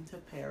traveling to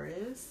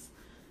Paris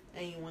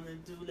and you want to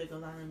do, like, a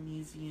lot of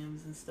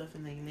museums and stuff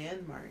and, like,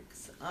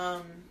 landmarks,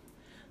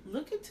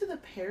 look into the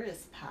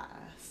Paris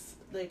Pass.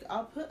 Like,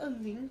 I'll put a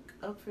link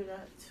up for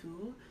that,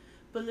 too.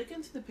 But look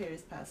into the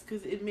Paris Pass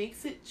because it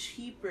makes it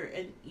cheaper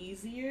and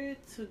easier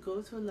to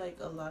go to like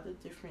a lot of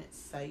different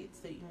sites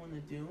that you want to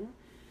do.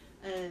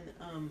 And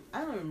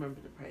I don't remember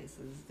the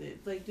prices.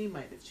 They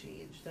might have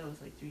changed. That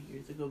was like 3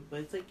 years ago. But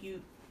it's like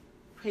you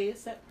pay a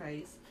set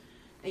price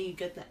and you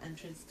get the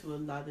entrance to a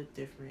lot of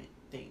different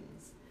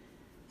things.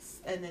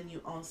 And then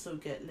you also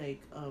get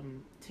like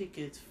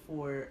tickets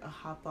for a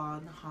hop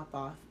on, hop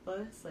off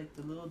bus, like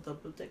the little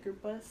double decker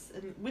bus,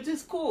 and which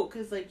is cool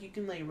because like you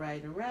can like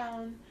ride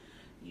around.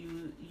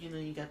 You know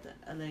you got the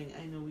like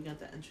I know we got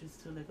the entrance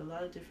to like a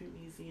lot of different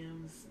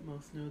museums,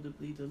 most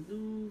notably the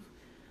Louvre.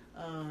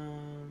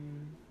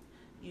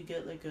 You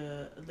get like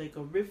a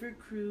river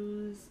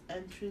cruise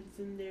entrance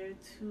in there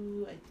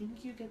too. I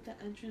think you get the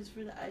entrance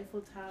for the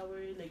Eiffel Tower.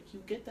 Like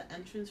you get the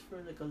entrance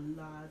for like a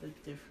lot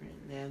of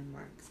different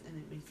landmarks, and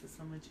it makes it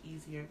so much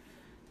easier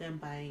than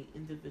buying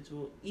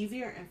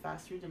easier and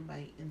faster than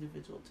buying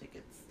individual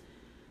tickets.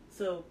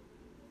 So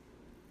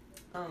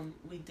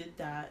we did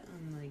that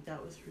and like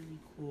that was really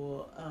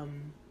cool.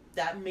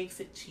 That makes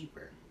it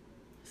cheaper.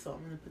 So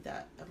I'm gonna put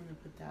that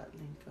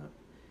link up.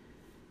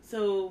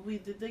 So we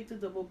did like the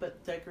double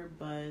decker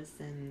bus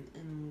and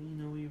you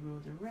know we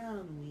rode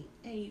around, we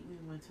ate, we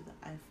went to the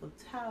Eiffel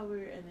Tower,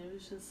 and it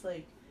was just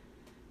like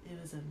it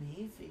was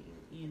amazing,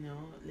 you know,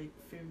 like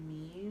for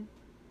me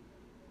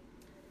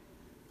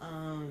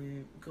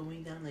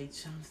going down like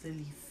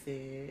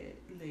Champs-Élysées,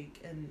 like,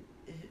 and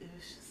it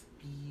was just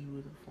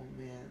beautiful,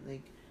 man.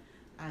 Like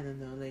I don't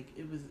know, like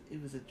it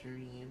was a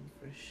dream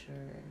for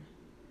sure.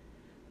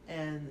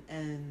 And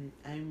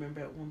I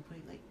remember at one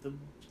point like the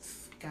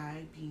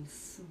sky being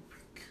super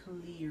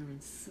clear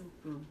and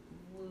super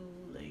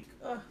blue, like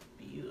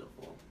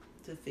beautiful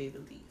to say the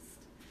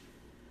least.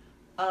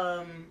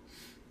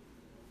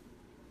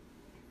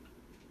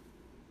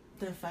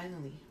 Then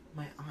finally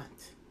my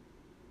aunt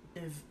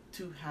is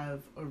to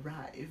have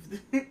arrived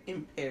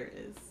in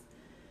Paris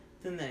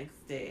the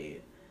next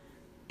day.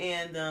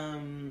 And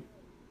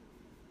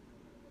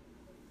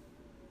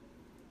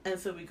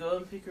so we go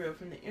and pick her up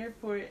from the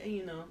airport, and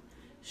you know,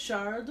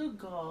 Charles de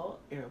Gaulle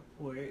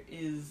Airport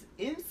is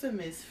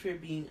infamous for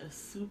being a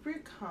super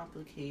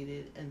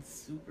complicated and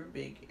super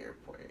big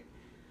airport.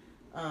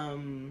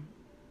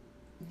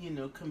 You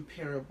know,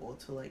 comparable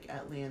to like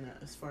Atlanta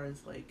as far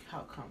as like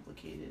how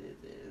complicated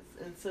it is.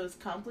 And so it's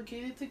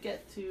complicated to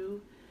get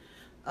to.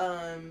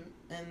 And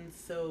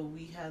so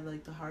we had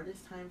like the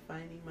hardest time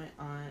finding my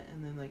aunt,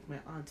 and then like my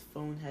aunt's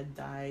phone had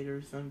died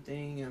or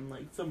something, and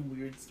like some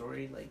weird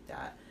story like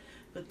that.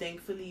 But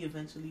thankfully,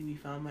 eventually we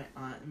found my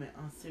aunt, and my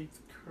aunt starts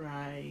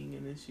crying,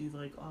 and then she's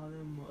like all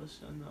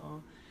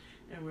emotional,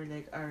 and we're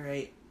like, all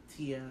right,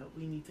 Tia,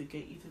 we need to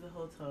get you to the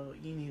hotel.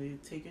 You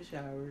need to take a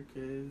shower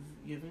because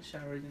you haven't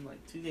showered in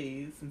like 2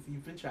 days since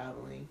you've been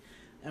traveling,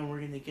 and we're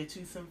gonna get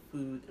you some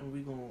food, and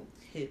we're gonna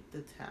hit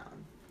the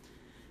town.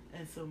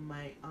 And so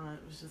my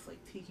aunt was just like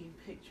taking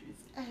pictures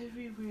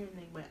everywhere, and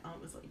like my aunt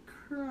was like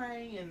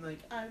crying, and like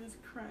I was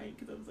crying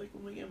because I was like, oh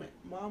my god,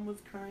 my mom was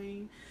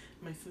crying,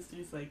 my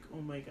sister's like, oh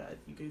my god,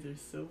 you guys are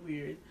so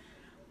weird.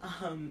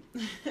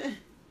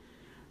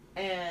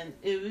 And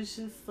it was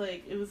just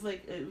like it was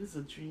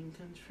a dream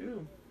come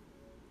true.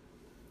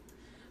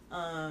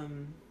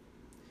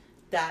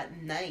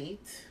 That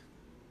night,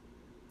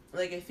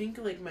 like I think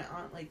like my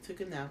aunt like took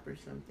a nap or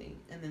something,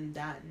 and then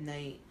that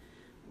night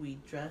we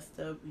dressed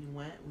up, we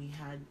went, we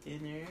had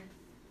dinner,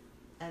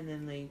 and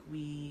then like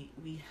we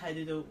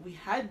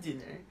had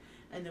dinner,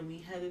 and then we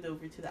headed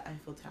over to the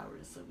Eiffel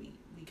Tower. So we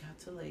got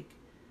to like,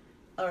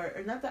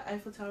 or not the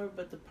Eiffel Tower,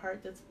 but the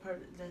part that's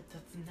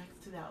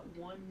next to that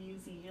one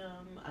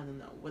museum. I don't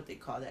know what they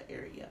call that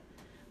area,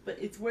 but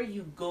it's where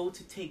you go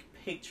to take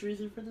pictures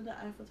in front of the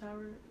Eiffel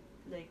Tower,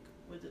 like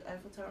with the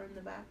Eiffel Tower in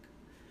the back.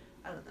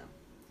 I don't know.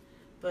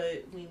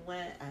 But we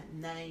went at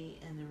night,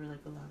 and there were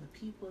like a lot of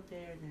people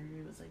there, and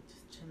everybody was like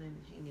just chilling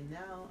and hanging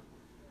out.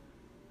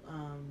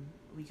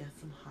 We got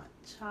some hot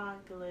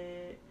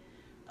chocolate.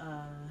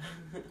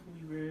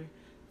 We were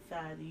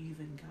fatties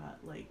and got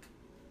like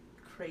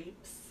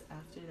crepes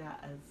after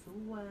that as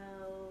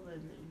well,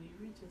 and we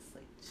were just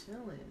like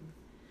chilling.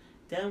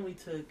 Then we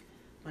took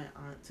my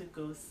aunt to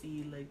go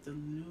see like the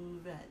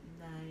Louvre at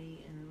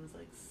night, and it was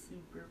like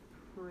super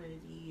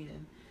pretty,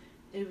 and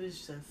it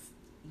was just,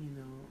 you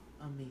know,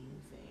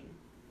 amazing.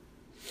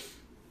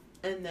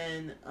 And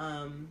then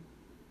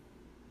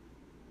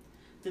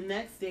the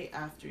next day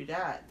after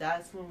that,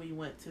 that's when we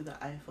went to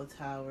the Eiffel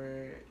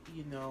Tower,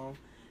 you know,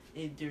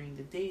 during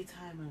the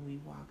daytime, and we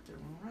walked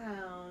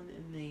around,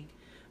 and like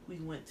we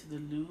went to the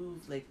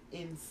Louvre, like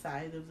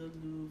inside of the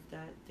Louvre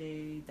that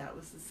day. That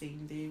was the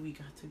same day we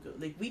got to go.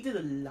 Like we did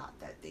a lot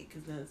that day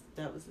because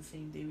that was the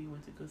same day we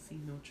went to go see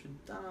Notre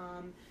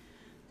Dame,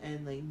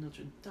 and like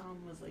Notre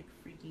Dame was like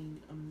freaking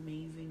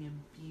amazing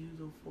and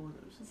beautiful. And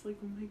I was just like,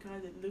 oh my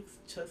god, it looks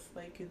just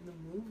like in the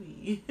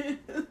movie,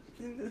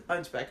 in the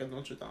Hunchback of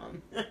Notre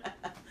Dame.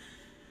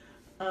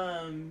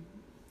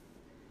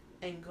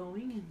 And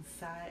going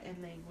inside,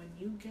 and like when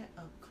you get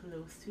up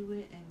close to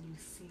it and you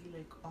see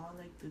like all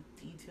like the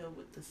detail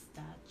with the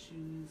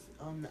statues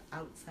on the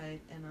outside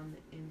and on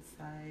the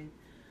inside,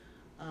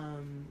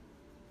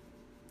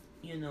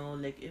 you know,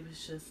 like it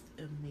was just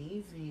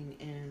amazing.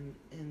 And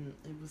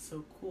it was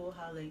so cool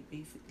how like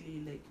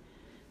basically like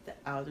the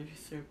outer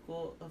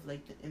circle of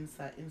like the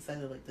inside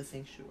of like the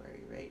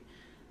sanctuary, right,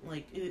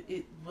 like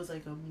it was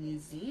like a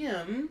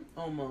museum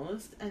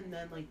almost, and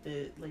then like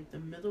the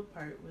middle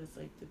part was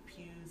like the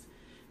pews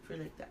for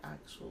like the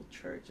actual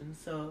church. And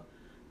so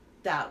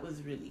that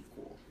was really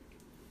cool.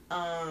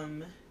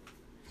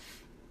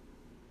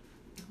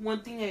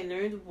 One thing I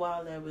learned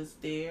while I was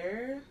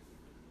there,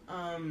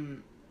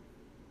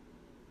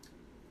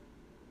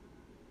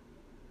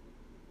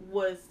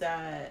 was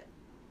that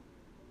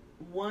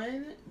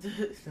one,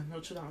 the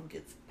Notre Dame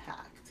gets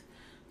packed.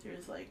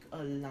 There's like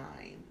a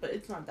line, but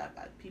it's not that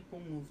bad.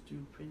 People move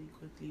through pretty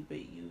quickly, but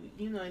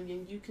you know, and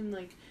then you can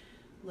like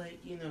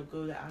you know,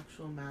 go to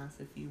actual mass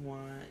if you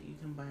want. You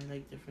can buy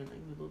like different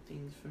like little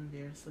things from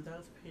there. So that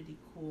was pretty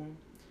cool.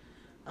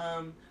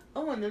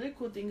 Another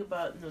cool thing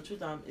about Notre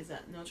Dame is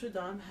that Notre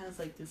Dame has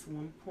like this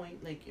one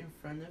point like in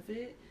front of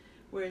it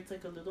where it's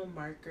like a little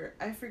marker.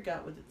 I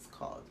forgot what it's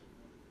called,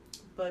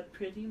 but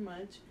pretty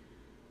much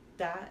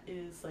that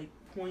is like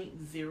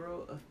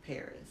 0.0 of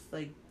Paris.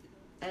 Like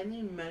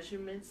any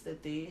measurements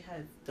that they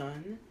had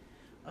done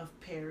of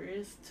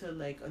Paris to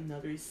like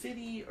another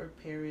city or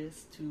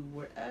Paris to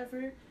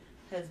wherever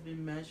has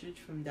been measured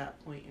from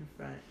that point in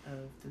front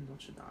of the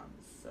Notre Dame.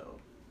 So,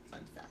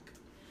 fun fact.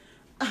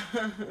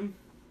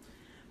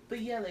 But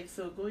yeah, like,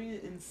 so going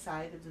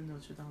inside of the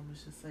Notre Dame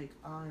was just like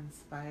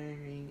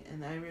awe-inspiring.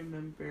 And I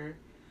remember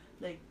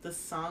like the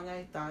song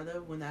I thought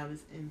of when I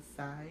was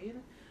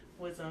inside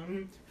was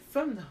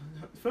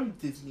from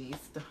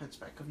Disney's The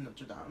Hunchback of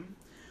Notre Dame.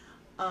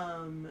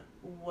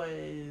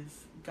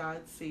 Was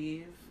God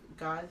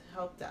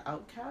Help the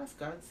Outcast,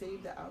 God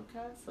Save the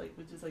Outcast, like,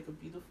 which is like a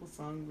beautiful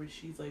song where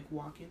she's like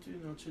walking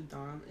through Notre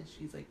Dame and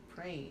she's like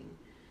praying,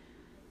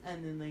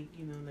 and then like,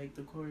 you know, like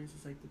the chorus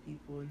is like the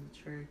people in the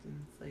church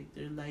and it's like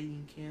they're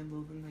lighting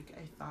candles, and like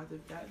I thought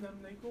of that and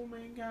I'm like, oh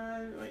my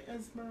god, my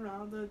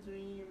Esmeralda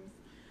dreams.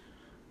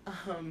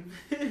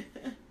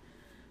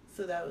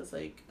 So that was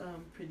like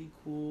pretty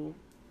cool.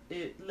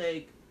 It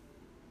like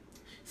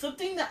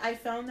something that I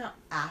found out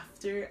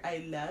after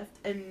I left,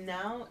 and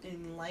now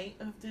in light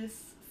of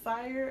this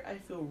fire, I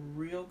feel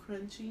real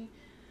crunchy.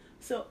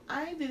 So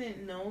I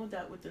didn't know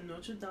that with the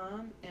Notre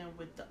Dame and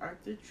with the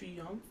Arc de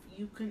Triomphe,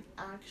 you can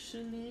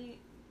actually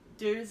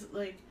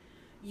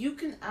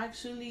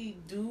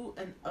do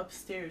an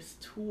upstairs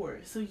tour.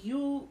 So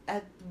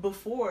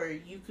before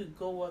you could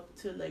go up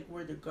to like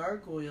where the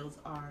gargoyles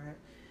are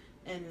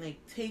and like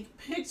take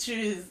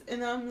pictures,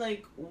 and I'm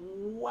like,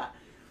 what?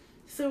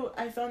 So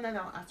I found that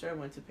out after I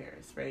went to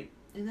Paris, right?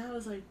 And I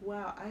was like,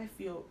 wow, I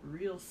feel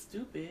real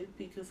stupid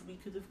because we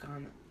could have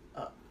gone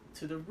up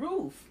to the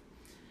roof.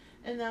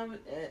 And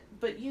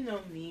but you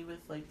know me with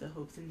like the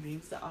hopes and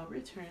dreams that I'll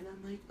return.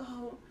 I'm like,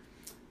 oh,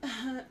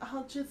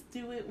 I'll just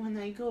do it when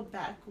I go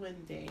back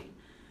one day.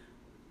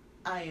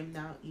 I am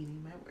now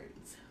eating my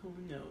words. Who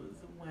knows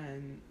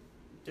when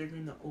they're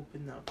going to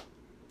open up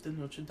the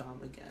Notre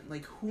Dame again?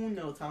 Like, who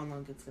knows how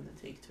long it's going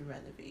to take to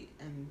renovate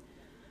and,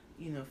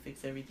 you know,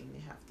 fix everything they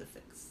have to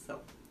fix.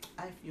 So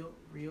I feel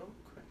real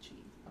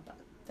crunchy about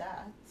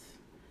that.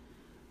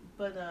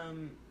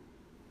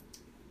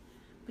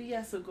 But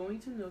yeah, so going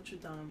to Notre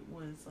Dame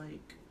was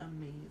like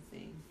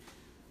amazing.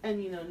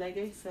 And you know, like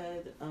I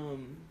said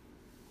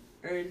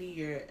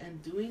earlier,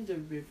 and doing the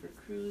river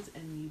cruise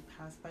and you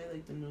pass by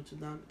like the Notre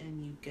Dame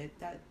and you get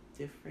that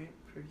different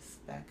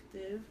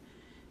perspective,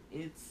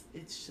 it's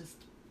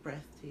just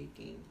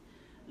breathtaking.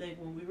 Like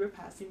when we were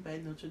passing by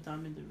Notre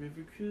Dame in the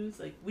river cruise,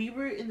 like we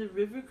were in the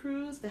river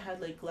cruise that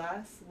had like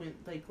glass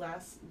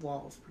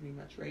walls pretty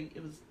much, right?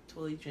 It was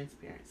totally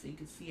transparent, so you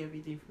could see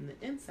everything from the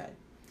inside.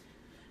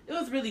 It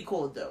was really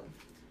cold though.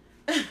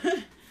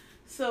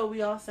 So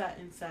we all sat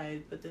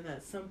inside, but then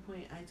at some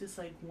point I just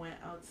like went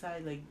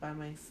outside like by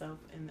myself,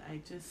 and I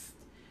just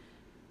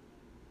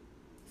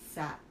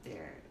sat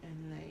there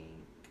and like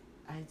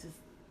I just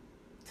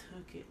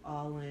took it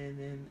all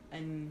in.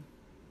 And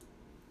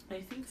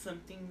I think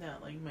something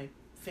that like my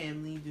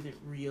family didn't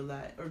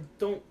realize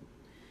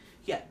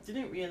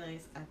didn't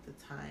realize at the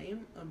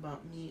time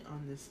about me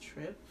on this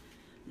trip,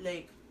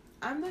 like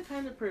I'm the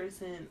kind of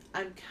person,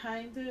 I'm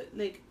kind of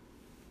like,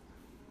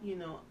 you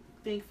know,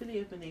 thankfully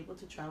I've been able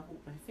to travel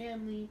with my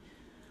family.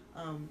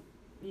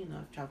 You know,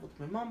 I've traveled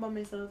with my mom by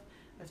myself.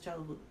 I've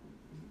traveled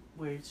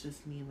where it's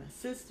just me and my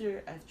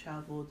sister. I've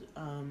traveled,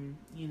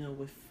 you know,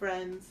 with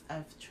friends.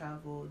 I've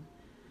traveled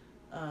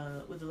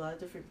with a lot of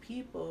different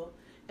people,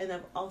 and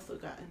I've also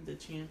gotten the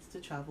chance to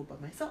travel by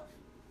myself.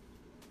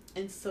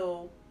 And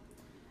so,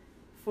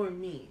 for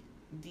me,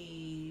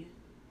 the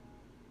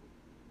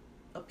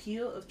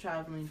appeal of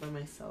traveling by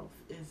myself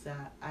is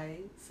that I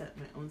set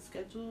my own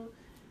schedule.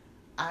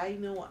 I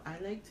know what I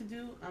like to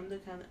do.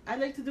 I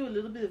like to do a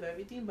little bit of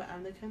everything, but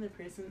I'm the kind of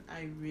person,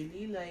 I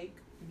really like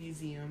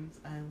museums.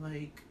 I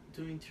like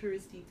doing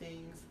touristy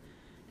things,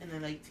 and I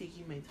like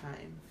taking my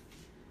time.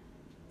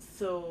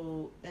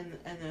 So, and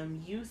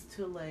I'm used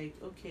to, like,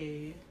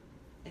 okay,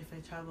 if I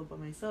travel by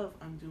myself,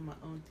 I'm doing my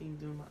own thing,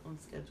 doing my own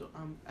schedule.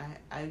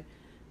 I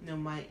know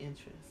my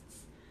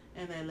interests,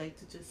 and I like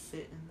to just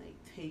sit and, like,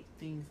 take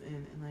things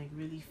in and, like,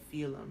 really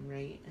feel them,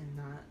 right, and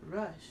not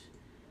rush.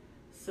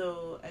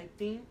 So I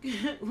think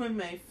when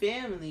my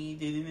family,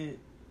 they didn't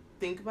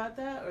think about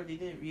that, or they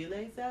didn't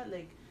realize that,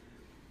 like,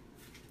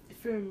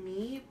 for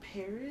me,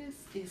 Paris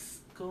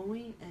is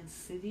going and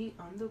sitting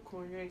on the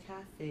corner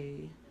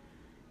cafe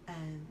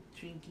and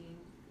drinking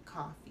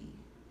coffee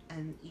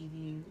and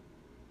eating,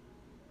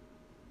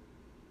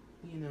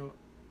 you know,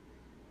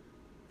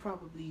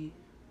 probably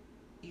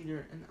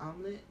either an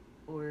omelet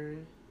or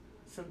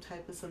some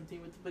type of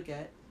something with a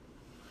baguette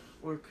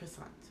or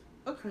croissant.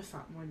 A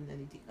croissant more than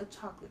anything. A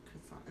chocolate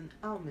croissant. An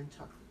almond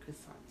chocolate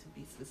croissant, to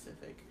be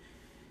specific.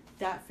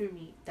 That, for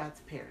me,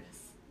 that's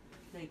Paris.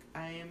 Like,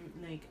 I'm,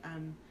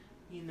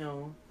 you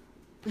know,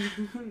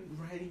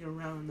 riding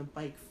around on a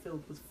bike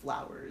filled with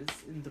flowers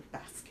in the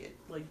basket.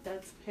 Like,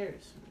 that's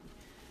Paris for me.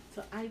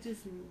 So I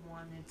just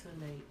wanted to,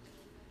 like,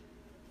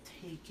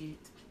 take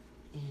it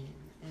in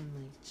and,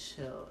 like,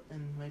 chill.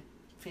 And my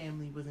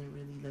family wasn't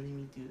really letting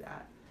me do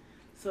that.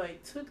 So I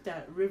took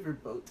that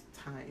riverboat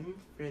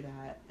time for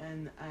that,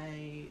 and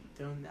I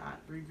do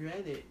not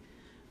regret it.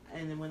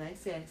 And then when I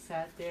say I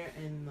sat there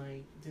and,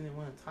 like, didn't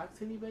want to talk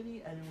to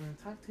anybody, I didn't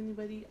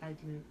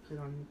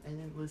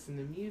listen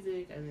to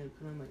music, I didn't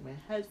put on, like, my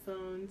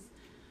headphones.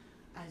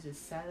 I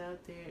just sat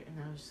out there and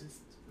I was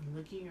just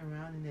looking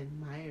around and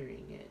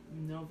admiring it.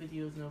 No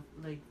videos, no,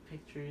 like,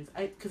 pictures.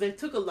 Because I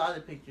took a lot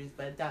of pictures,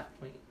 but at that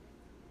point,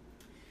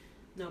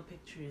 no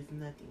pictures,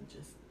 nothing,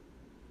 just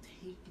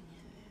taking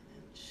it in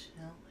and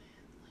chilling.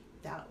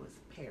 Like, that was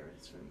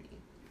Paris for me.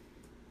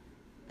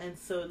 And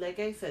so, like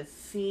I said,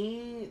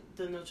 seeing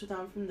the Notre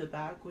Dame from the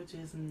back, which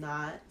is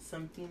not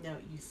something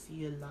that you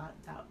see a lot,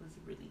 that was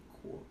really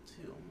cool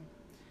too.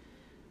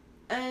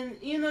 And,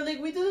 you know, like,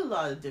 we did a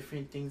lot of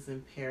different things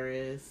in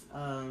Paris.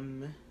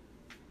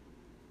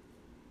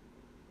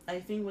 I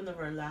think one of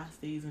our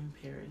last days in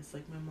Paris,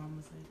 like, my mom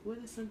was like, what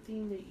is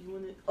something that you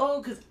want to...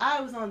 Oh, because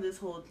I was on this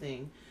whole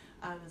thing.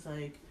 I was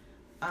like,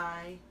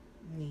 I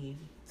need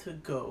to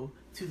go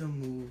to the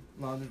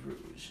Moulin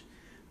Rouge.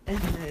 And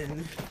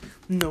then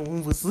no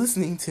one was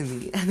listening to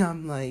me. And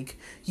I'm like,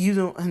 you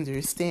don't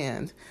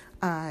understand.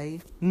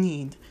 I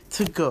need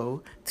to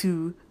go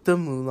to the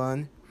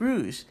Moulin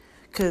Rouge.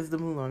 Because the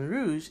Moulin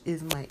Rouge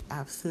is my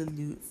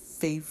absolute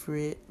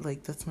favorite.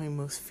 Like, that's my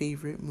most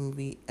favorite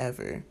movie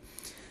ever.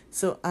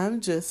 So I'm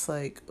just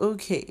like,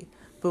 okay,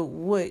 but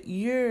what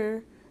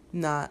you're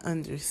not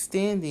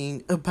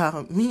understanding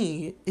about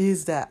me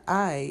is that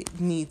I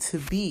need to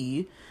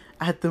be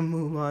at the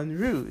Moulin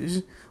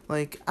Rouge.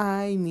 Like,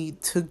 I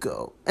need to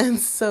go. And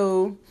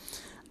so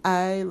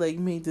I, like,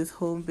 made this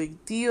whole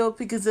big deal,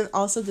 because then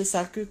also the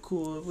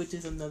Sacré-Cœur, which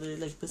is another,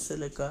 like,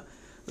 basilica,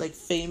 like,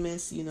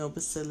 famous, you know,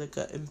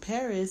 basilica in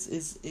Paris,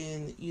 is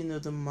in, you know,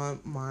 the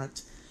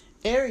Montmartre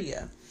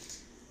area.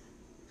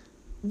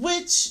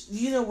 Which,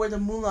 you know, where the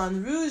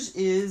Moulin Rouge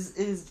is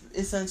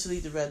essentially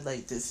the red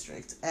light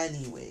district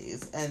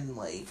anyways. And,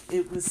 like,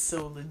 it was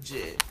so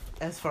legit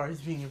as far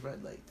as being a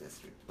red light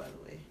district, by the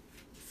way.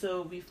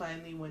 So we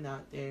finally went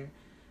out there,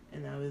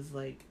 and I was,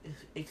 like,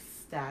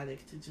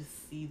 ecstatic to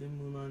just see the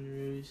Moulin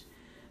Rouge.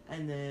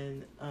 And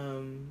then,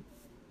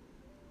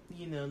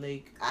 you know,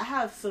 like, I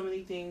have so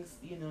many things,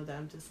 you know, that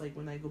I'm just like,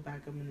 when I go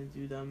back, I'm gonna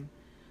do them.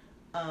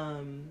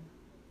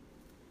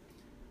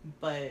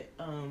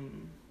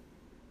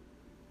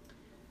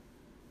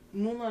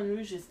 Moulin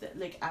Rouge is that,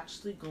 like,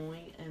 actually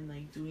going and,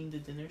 like, doing the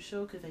dinner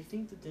show, because I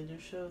think the dinner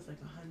show is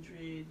like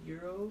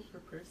 €100 per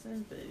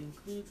person, but it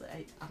includes,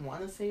 I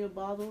want to say, a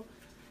bottle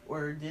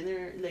or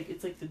dinner, like,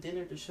 it's like the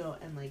dinner, the show,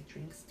 and, like,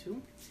 drinks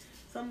too.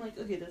 So I'm like,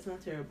 okay, that's not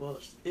terrible.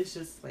 It's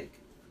just, like,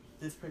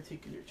 this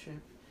particular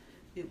trip,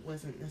 it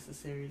wasn't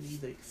necessarily,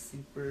 like,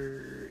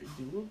 super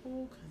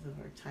doable because of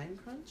our time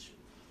crunch.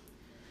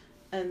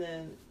 And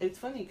then it's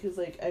funny because,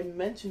 like, I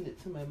mentioned it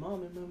to my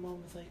mom, and my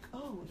mom was like,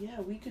 oh,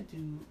 yeah, we could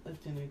do a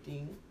dinner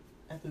thing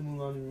at the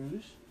Moulin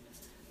Rouge.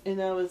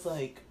 And I was,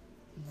 like,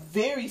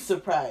 very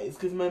surprised,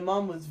 because my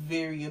mom was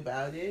very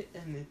about it.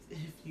 And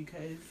if you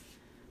guys...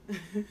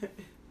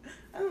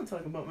 I don't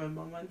talk about my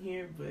mom on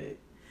here, but,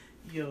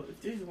 yo, if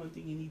there's one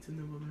thing you need to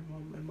know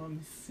about my mom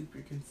is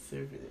super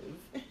conservative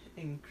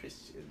and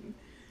Christian.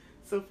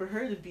 So for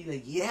her to be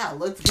like, yeah,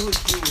 let's go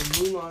to a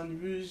Moulin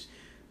Rouge,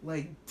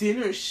 like,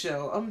 dinner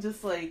show, I'm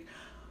just like,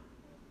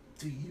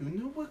 do you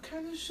know what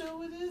kind of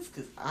show it is?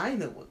 Because I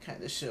know what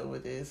kind of show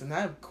it is, and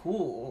I'm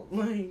cool.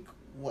 Like,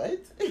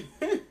 what?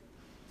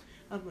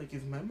 I'm like,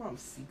 is my mom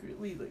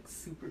secretly like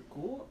super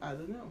cool? I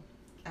don't know.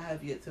 I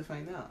have yet to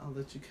find out. I'll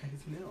let you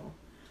guys know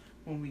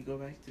when we go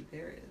back to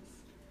Paris.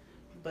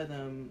 But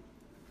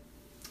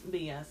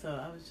yeah, so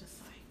I was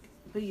just like,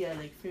 but yeah,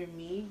 like for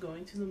me,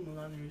 going to the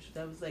Moulin Rouge,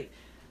 that was like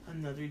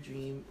another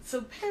dream.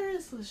 So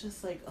Paris was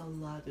just like a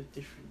lot of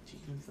different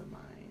dreams of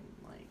mine,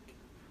 like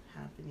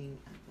happening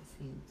at the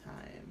same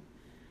time.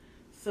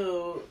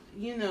 So,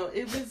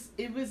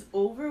 it was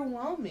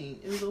overwhelming.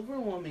 It was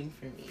overwhelming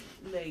for me.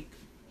 Like,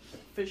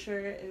 for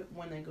sure,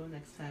 when I go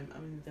next time,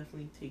 I'm going to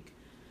definitely take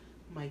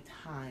my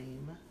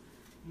time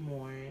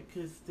more.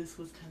 Because this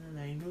was kind of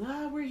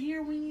like, we're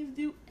here, we need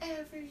to do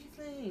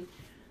everything.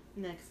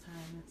 Next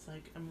time, it's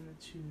like, I'm going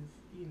to choose,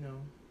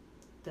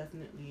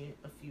 definitely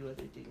a few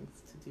other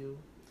things to do.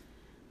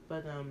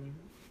 But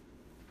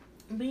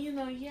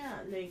yeah,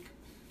 like,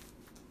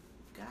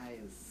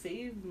 guys,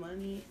 save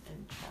money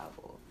and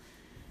travel.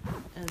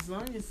 As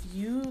long as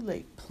you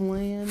like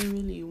plan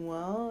really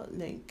well,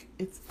 like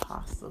it's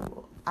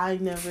possible. I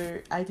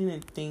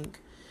didn't think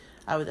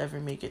I would ever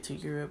make it to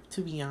Europe,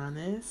 to be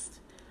honest.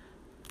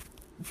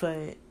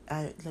 But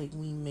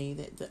we made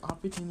it. The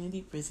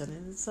opportunity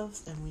presented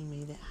itself and we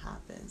made it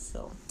happen.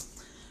 So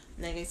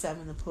like I said,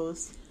 I'm gonna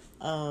post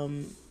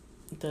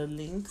the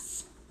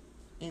links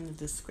in the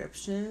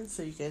description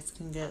so you guys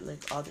can get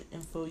like all the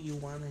info you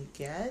wanna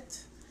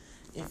get.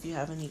 If you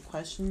have any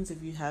questions,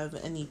 if you have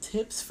any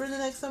tips for the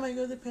next time I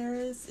go to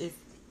Paris, if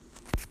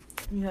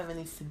you have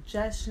any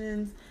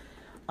suggestions,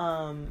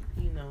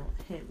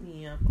 hit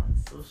me up on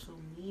social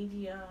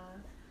media.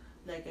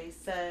 Like I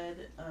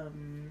said,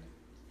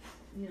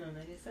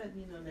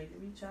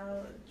 reach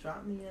out,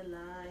 drop me a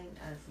line.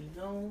 As you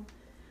know,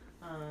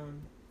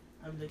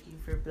 I'm looking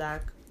for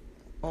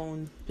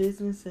Black-owned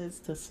businesses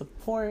to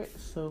support,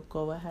 so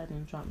go ahead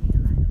and drop me a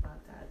line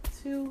about that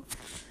too.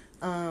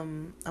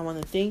 I want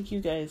to thank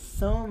you guys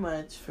so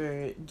much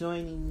for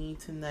joining me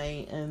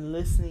tonight and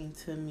listening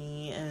to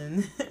me.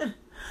 And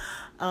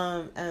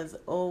as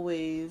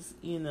always,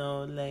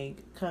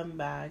 come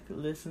back,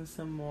 listen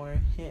some more,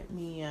 hit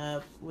me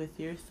up with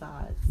your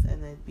thoughts,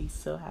 and I'd be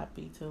so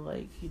happy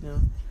to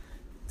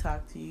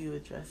talk to you,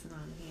 address it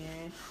on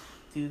here,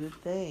 do the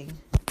thing.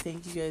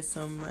 Thank you guys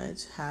so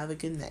much. Have a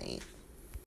good night.